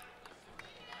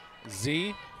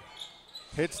 Z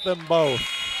hits them both.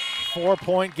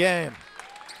 4-point game.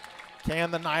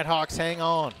 Can the Nighthawks hang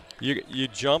on? You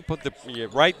jump with the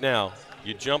right now.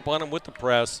 You jump on them with the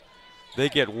press. They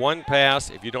get 1 pass.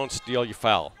 If you don't steal, you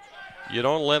foul. You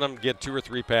don't let them get 2 or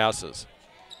 3 passes.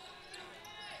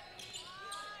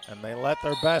 And they let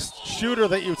their best shooter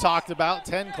that you talked about,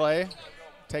 10 Clay,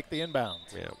 take the inbound.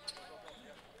 Yeah.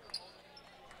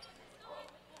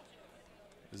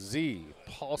 Z,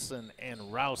 Paulson,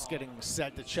 and Rouse getting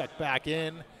set to check back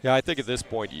in. Yeah, I think at this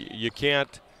point you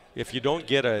can't, if you don't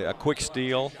get a quick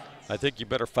steal, I think you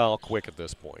better foul quick at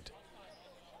this point.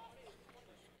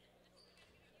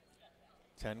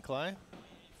 10 Clay,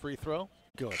 free throw,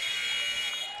 good.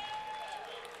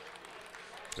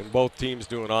 And both teams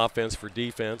doing offense for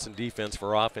defense and defense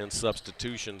for offense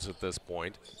substitutions at this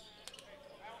point.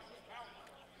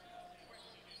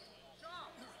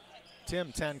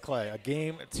 Tim 10 Clay, a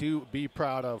game to be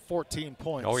proud of. 14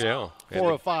 points. Oh, yeah.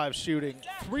 4 of 5 shooting,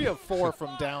 3 of 4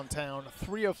 from downtown,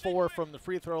 3 of 4 from the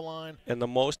free throw line. And the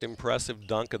most impressive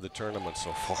dunk of the tournament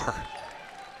so far.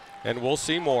 And we'll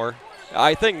see more.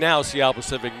 I think now Seattle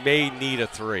Pacific may need a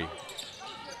 3.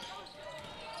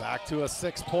 Back to a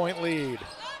 6-point lead.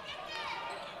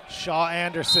 Shaw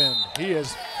Anderson, he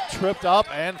is tripped up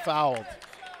and fouled.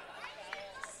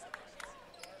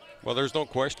 Well, there's no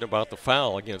question about the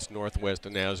foul against Northwest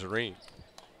and Nazarene.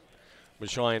 But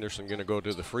Shaw Anderson going to go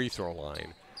to the free throw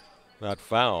line. That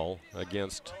foul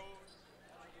against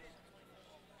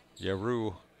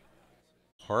Yaru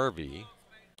Harvey.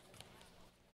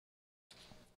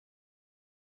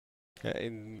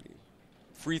 And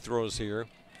free throws here,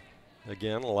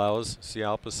 again, allows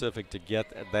Seattle Pacific to get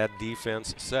that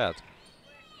defense set.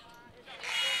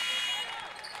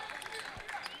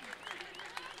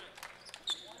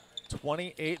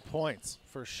 $28 points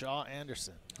for Shaw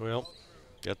Anderson. Well,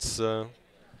 it's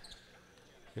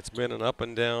been an up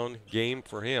and down game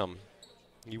for him.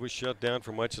 He was shut down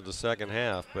for much of the second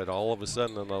half, but all of a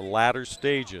sudden in the latter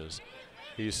stages,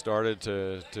 he started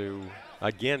to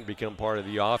again become part of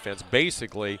the offense,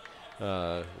 basically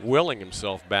willing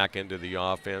himself back into the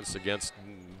offense against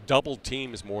double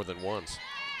teams more than once.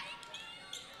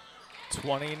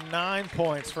 29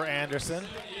 points for Anderson.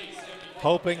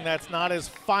 Hoping that's not his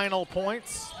final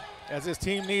points, as his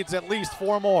team needs at least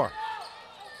 4 more.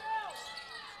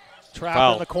 Trap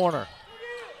Foul. in the corner.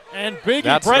 And Biggie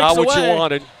That's breaks not away. what you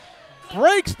wanted.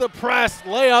 Breaks the press,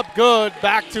 layup good,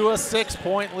 back to a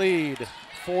 6-point lead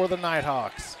for the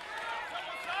Nighthawks.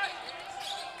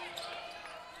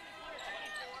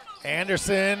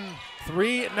 Anderson,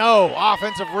 3, no,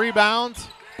 offensive rebound.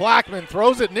 Blackman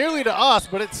throws it nearly to us,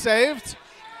 but it's saved.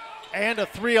 And a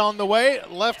 3 on the way.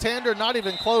 Left-hander not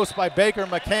even close by Baker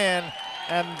McCann.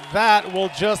 And that will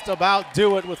just about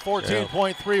do it with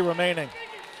 14.3 remaining.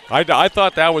 I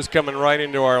thought that was coming right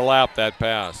into our lap, that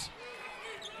pass.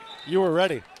 You were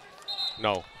ready?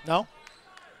 No. No?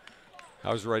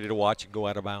 I was ready to watch it go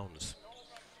out of bounds.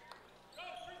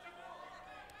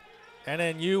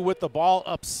 NNU with the ball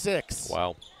up 6.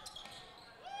 Wow.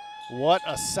 What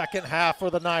a second half for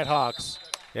the Nighthawks.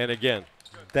 And again,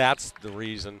 that's the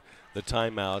reason the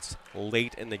timeouts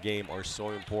late in the game are so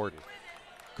important.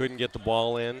 Couldn't get the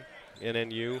ball in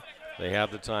NNU. They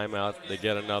have the timeout. They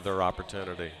get another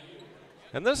opportunity.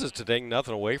 And this is to take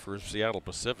nothing away from Seattle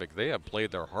Pacific. They have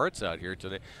played their hearts out here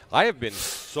today. I have been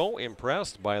so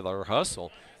impressed by their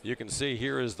hustle. You can see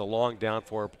here is the long down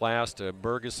floor pass to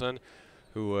Bergeson,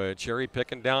 who cherry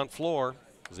picking down floor,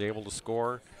 was able to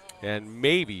score and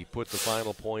maybe put the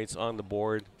final points on the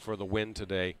board for the win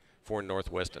today for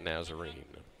Northwest and Nazarene.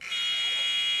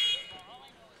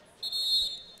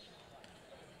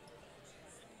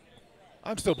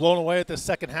 I'm still blown away at the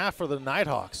second half for the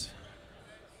Nighthawks.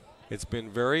 It's been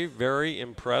very, very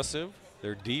impressive.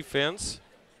 Their defense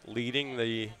leading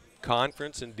the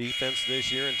conference in defense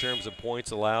this year in terms of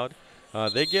points allowed.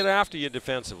 They get after you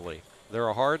defensively. They're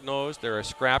a hard-nosed, they're a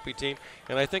scrappy team,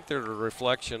 and I think they're a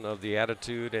reflection of the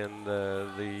attitude and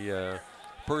the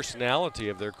personality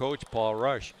of their coach, Paul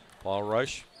Rush. Paul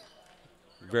Rush,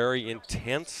 very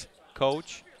intense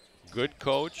coach, good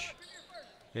coach,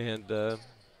 and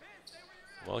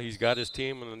well, he's got his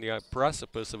team on the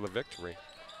precipice of a victory.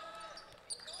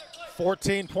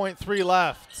 14.3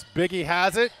 left. Biggie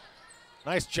has it.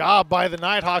 Nice job by the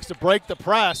Nighthawks to break the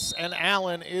press, and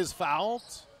Allen is fouled.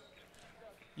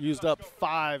 Used up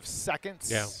 5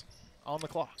 seconds on the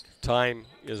clock. Time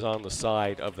is on the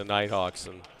side of the Nighthawks,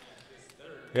 and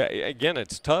yeah, again,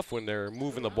 it's tough when they're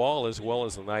moving the ball as well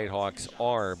as the Nighthawks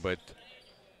are, but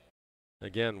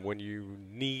Again, when you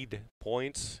need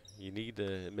points, you need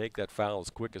to make that foul as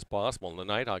quick as possible. And the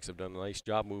Nighthawks have done a nice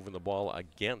job moving the ball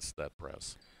against that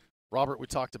press. Robert, we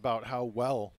talked about how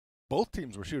well both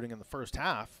teams were shooting in the first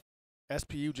half.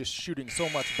 SPU just shooting so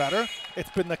much better.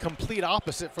 It's been the complete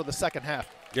opposite for the second half.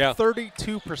 Yeah.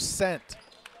 32%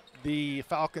 the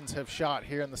Falcons have shot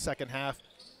here in the second half.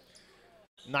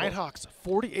 Nighthawks,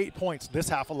 48 points this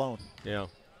half alone. Yeah.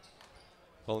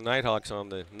 Well, the Nighthawks on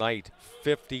the night,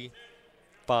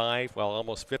 55, well,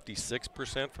 almost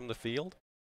 56% from the field.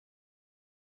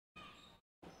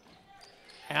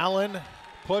 Allen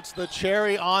puts the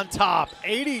cherry on top,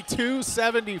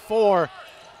 82-74.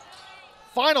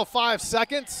 Final 5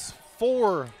 seconds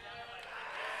for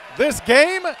this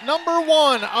game, number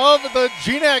 1 of the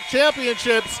GNAC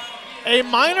Championships. A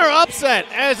minor upset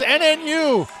as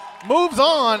NNU moves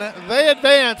on. They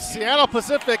advance. Seattle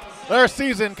Pacific, their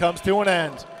season comes to an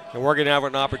end. And we're going to have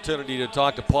an opportunity to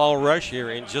talk to Paul Rush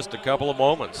here in just a couple of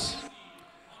moments.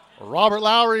 Robert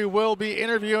Lowery will be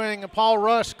interviewing Paul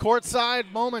Rush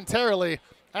courtside momentarily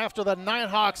after the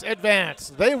Nighthawks advance.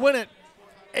 They win it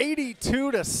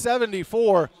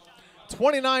 82-74.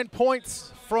 29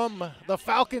 points from the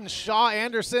Falcons. Shaw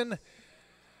Anderson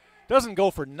doesn't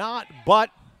go for naught, but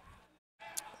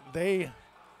they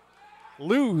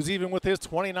lose even with his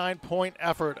 29-point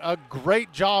effort. A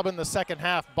great job in the second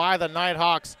half by the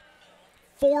Nighthawks.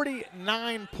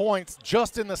 49 points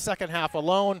just in the second half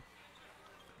alone.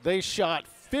 They shot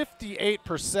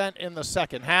 58% in the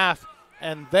second half,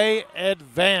 and they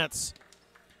advance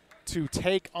to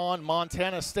take on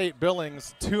Montana State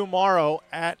Billings tomorrow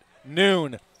at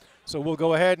noon. So we'll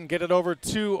go ahead and get it over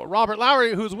to Robert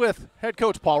Lowery, who's with head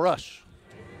coach Paul Rush.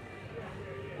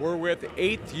 We're with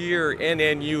 8th year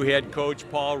NNU head coach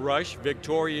Paul Rush.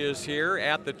 Victoria is here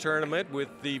at the tournament with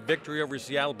the victory over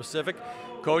Seattle Pacific.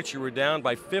 Coach, you were down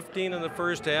by 15 in the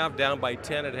first half, down by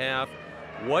 10 at half.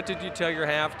 What did you tell your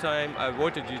halftime?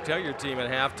 What did you tell your team at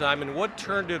halftime, and what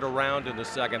turned it around in the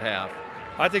second half?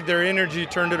 I think their energy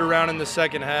turned it around in the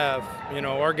second half. You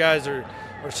know, our guys are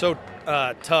so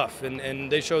tough,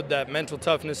 and they showed that mental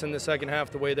toughness in the second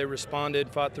half, the way they responded,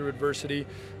 fought through adversity.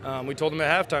 We told them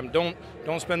at halftime, don't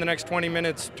spend the next 20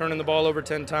 minutes turning the ball over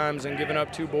 10 times and giving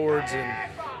up 2 boards,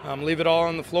 and leave it all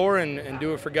on the floor and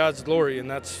do it for God's glory, and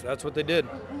that's what they did.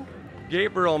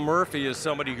 Gabriel Murphy is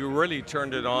somebody who really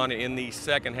turned it on in the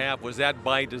second half. Was that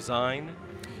by design?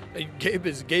 Gabe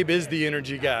is the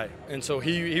energy guy, and so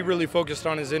he really focused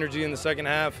on his energy in the second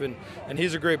half, and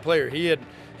he's a great player.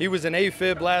 He was an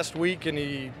AFib last week, and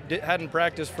he hadn't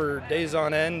practiced for days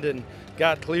on end and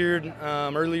got cleared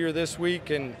earlier this week,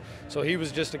 and so he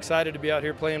was just excited to be out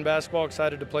here playing basketball,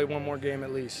 excited to play one more game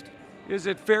at least. Is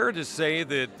it fair to say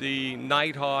that the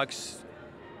Nighthawks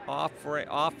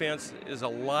offense is a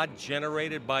lot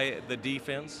generated by the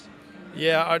defense?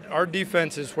 Yeah, our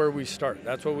defense is where we start.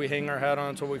 That's what we hang our hat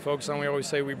on. That's what we focus on. We always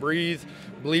say we breathe,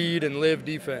 bleed, and live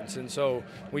defense. And so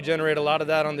we generate a lot of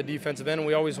that on the defensive end, and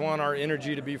we always want our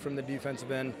energy to be from the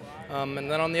defensive end. And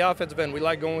then on the offensive end, we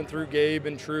like going through Gabe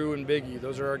and True and Biggie.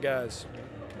 Those are our guys.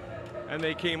 And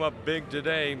they came up big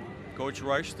today. Coach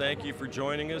Rush, thank you for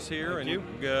joining us here. Thank you.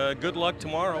 Good luck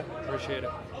tomorrow. Appreciate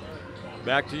it.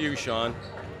 Back to you, Shawn.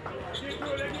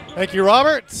 Thank you,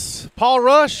 Robert. Paul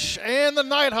Rush and the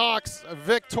Nighthawks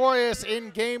victorious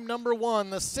in game number 1.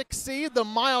 The 6 seed, the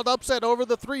mild upset over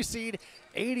the 3 seed,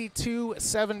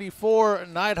 82-74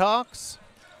 Nighthawks.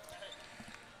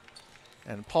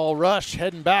 And Paul Rush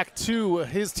heading back to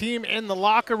his team in the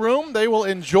locker room. They will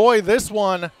enjoy this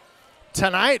one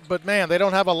tonight, but man, they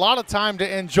don't have a lot of time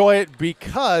to enjoy it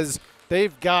because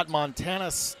they've got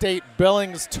Montana State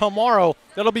Billings tomorrow.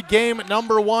 That'll be game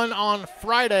number 1 on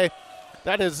Friday.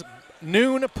 That is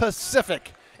noon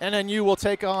Pacific. NNU will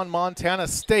take on Montana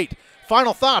State.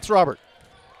 Final thoughts, Robert?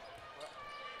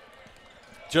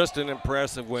 Just an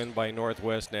impressive win by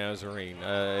Northwest Nazarene.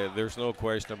 There's no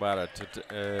question about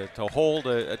it. To hold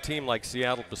a team like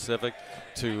Seattle Pacific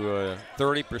to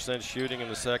 30% shooting in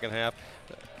the second half,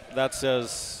 that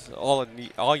says all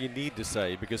you need to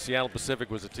say, because Seattle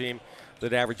Pacific was a team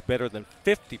that averaged better than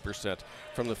 50%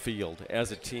 from the field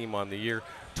as a team on the year.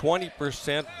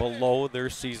 20% below their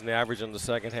season average in the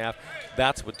second half.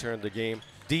 That's what turned the game.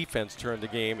 Defense turned the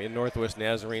game in Northwest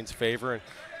Nazarene's favor. And,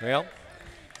 well,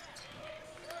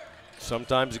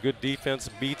 sometimes good defense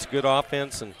beats good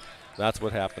offense, and that's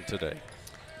what happened today.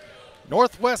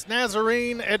 Northwest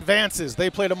Nazarene advances. They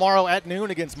play tomorrow at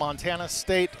noon against Montana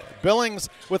State Billings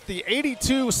with the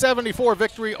 82-74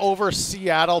 victory over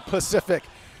Seattle Pacific.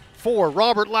 For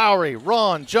Robert Lowery,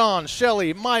 Ron, John,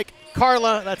 Shelley, Mike,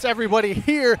 Carla, that's everybody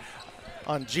here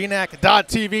on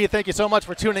GNAC.TV. Thank you so much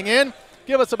for tuning in.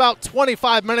 Give us about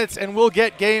 25 minutes and we'll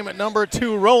get game number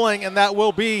 2 rolling, and that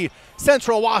will be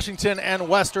Central Washington and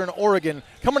Western Oregon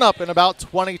coming up in about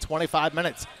 20-25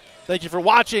 minutes. Thank you for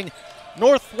watching.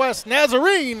 Northwest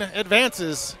Nazarene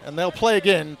advances, and they'll play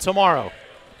again tomorrow.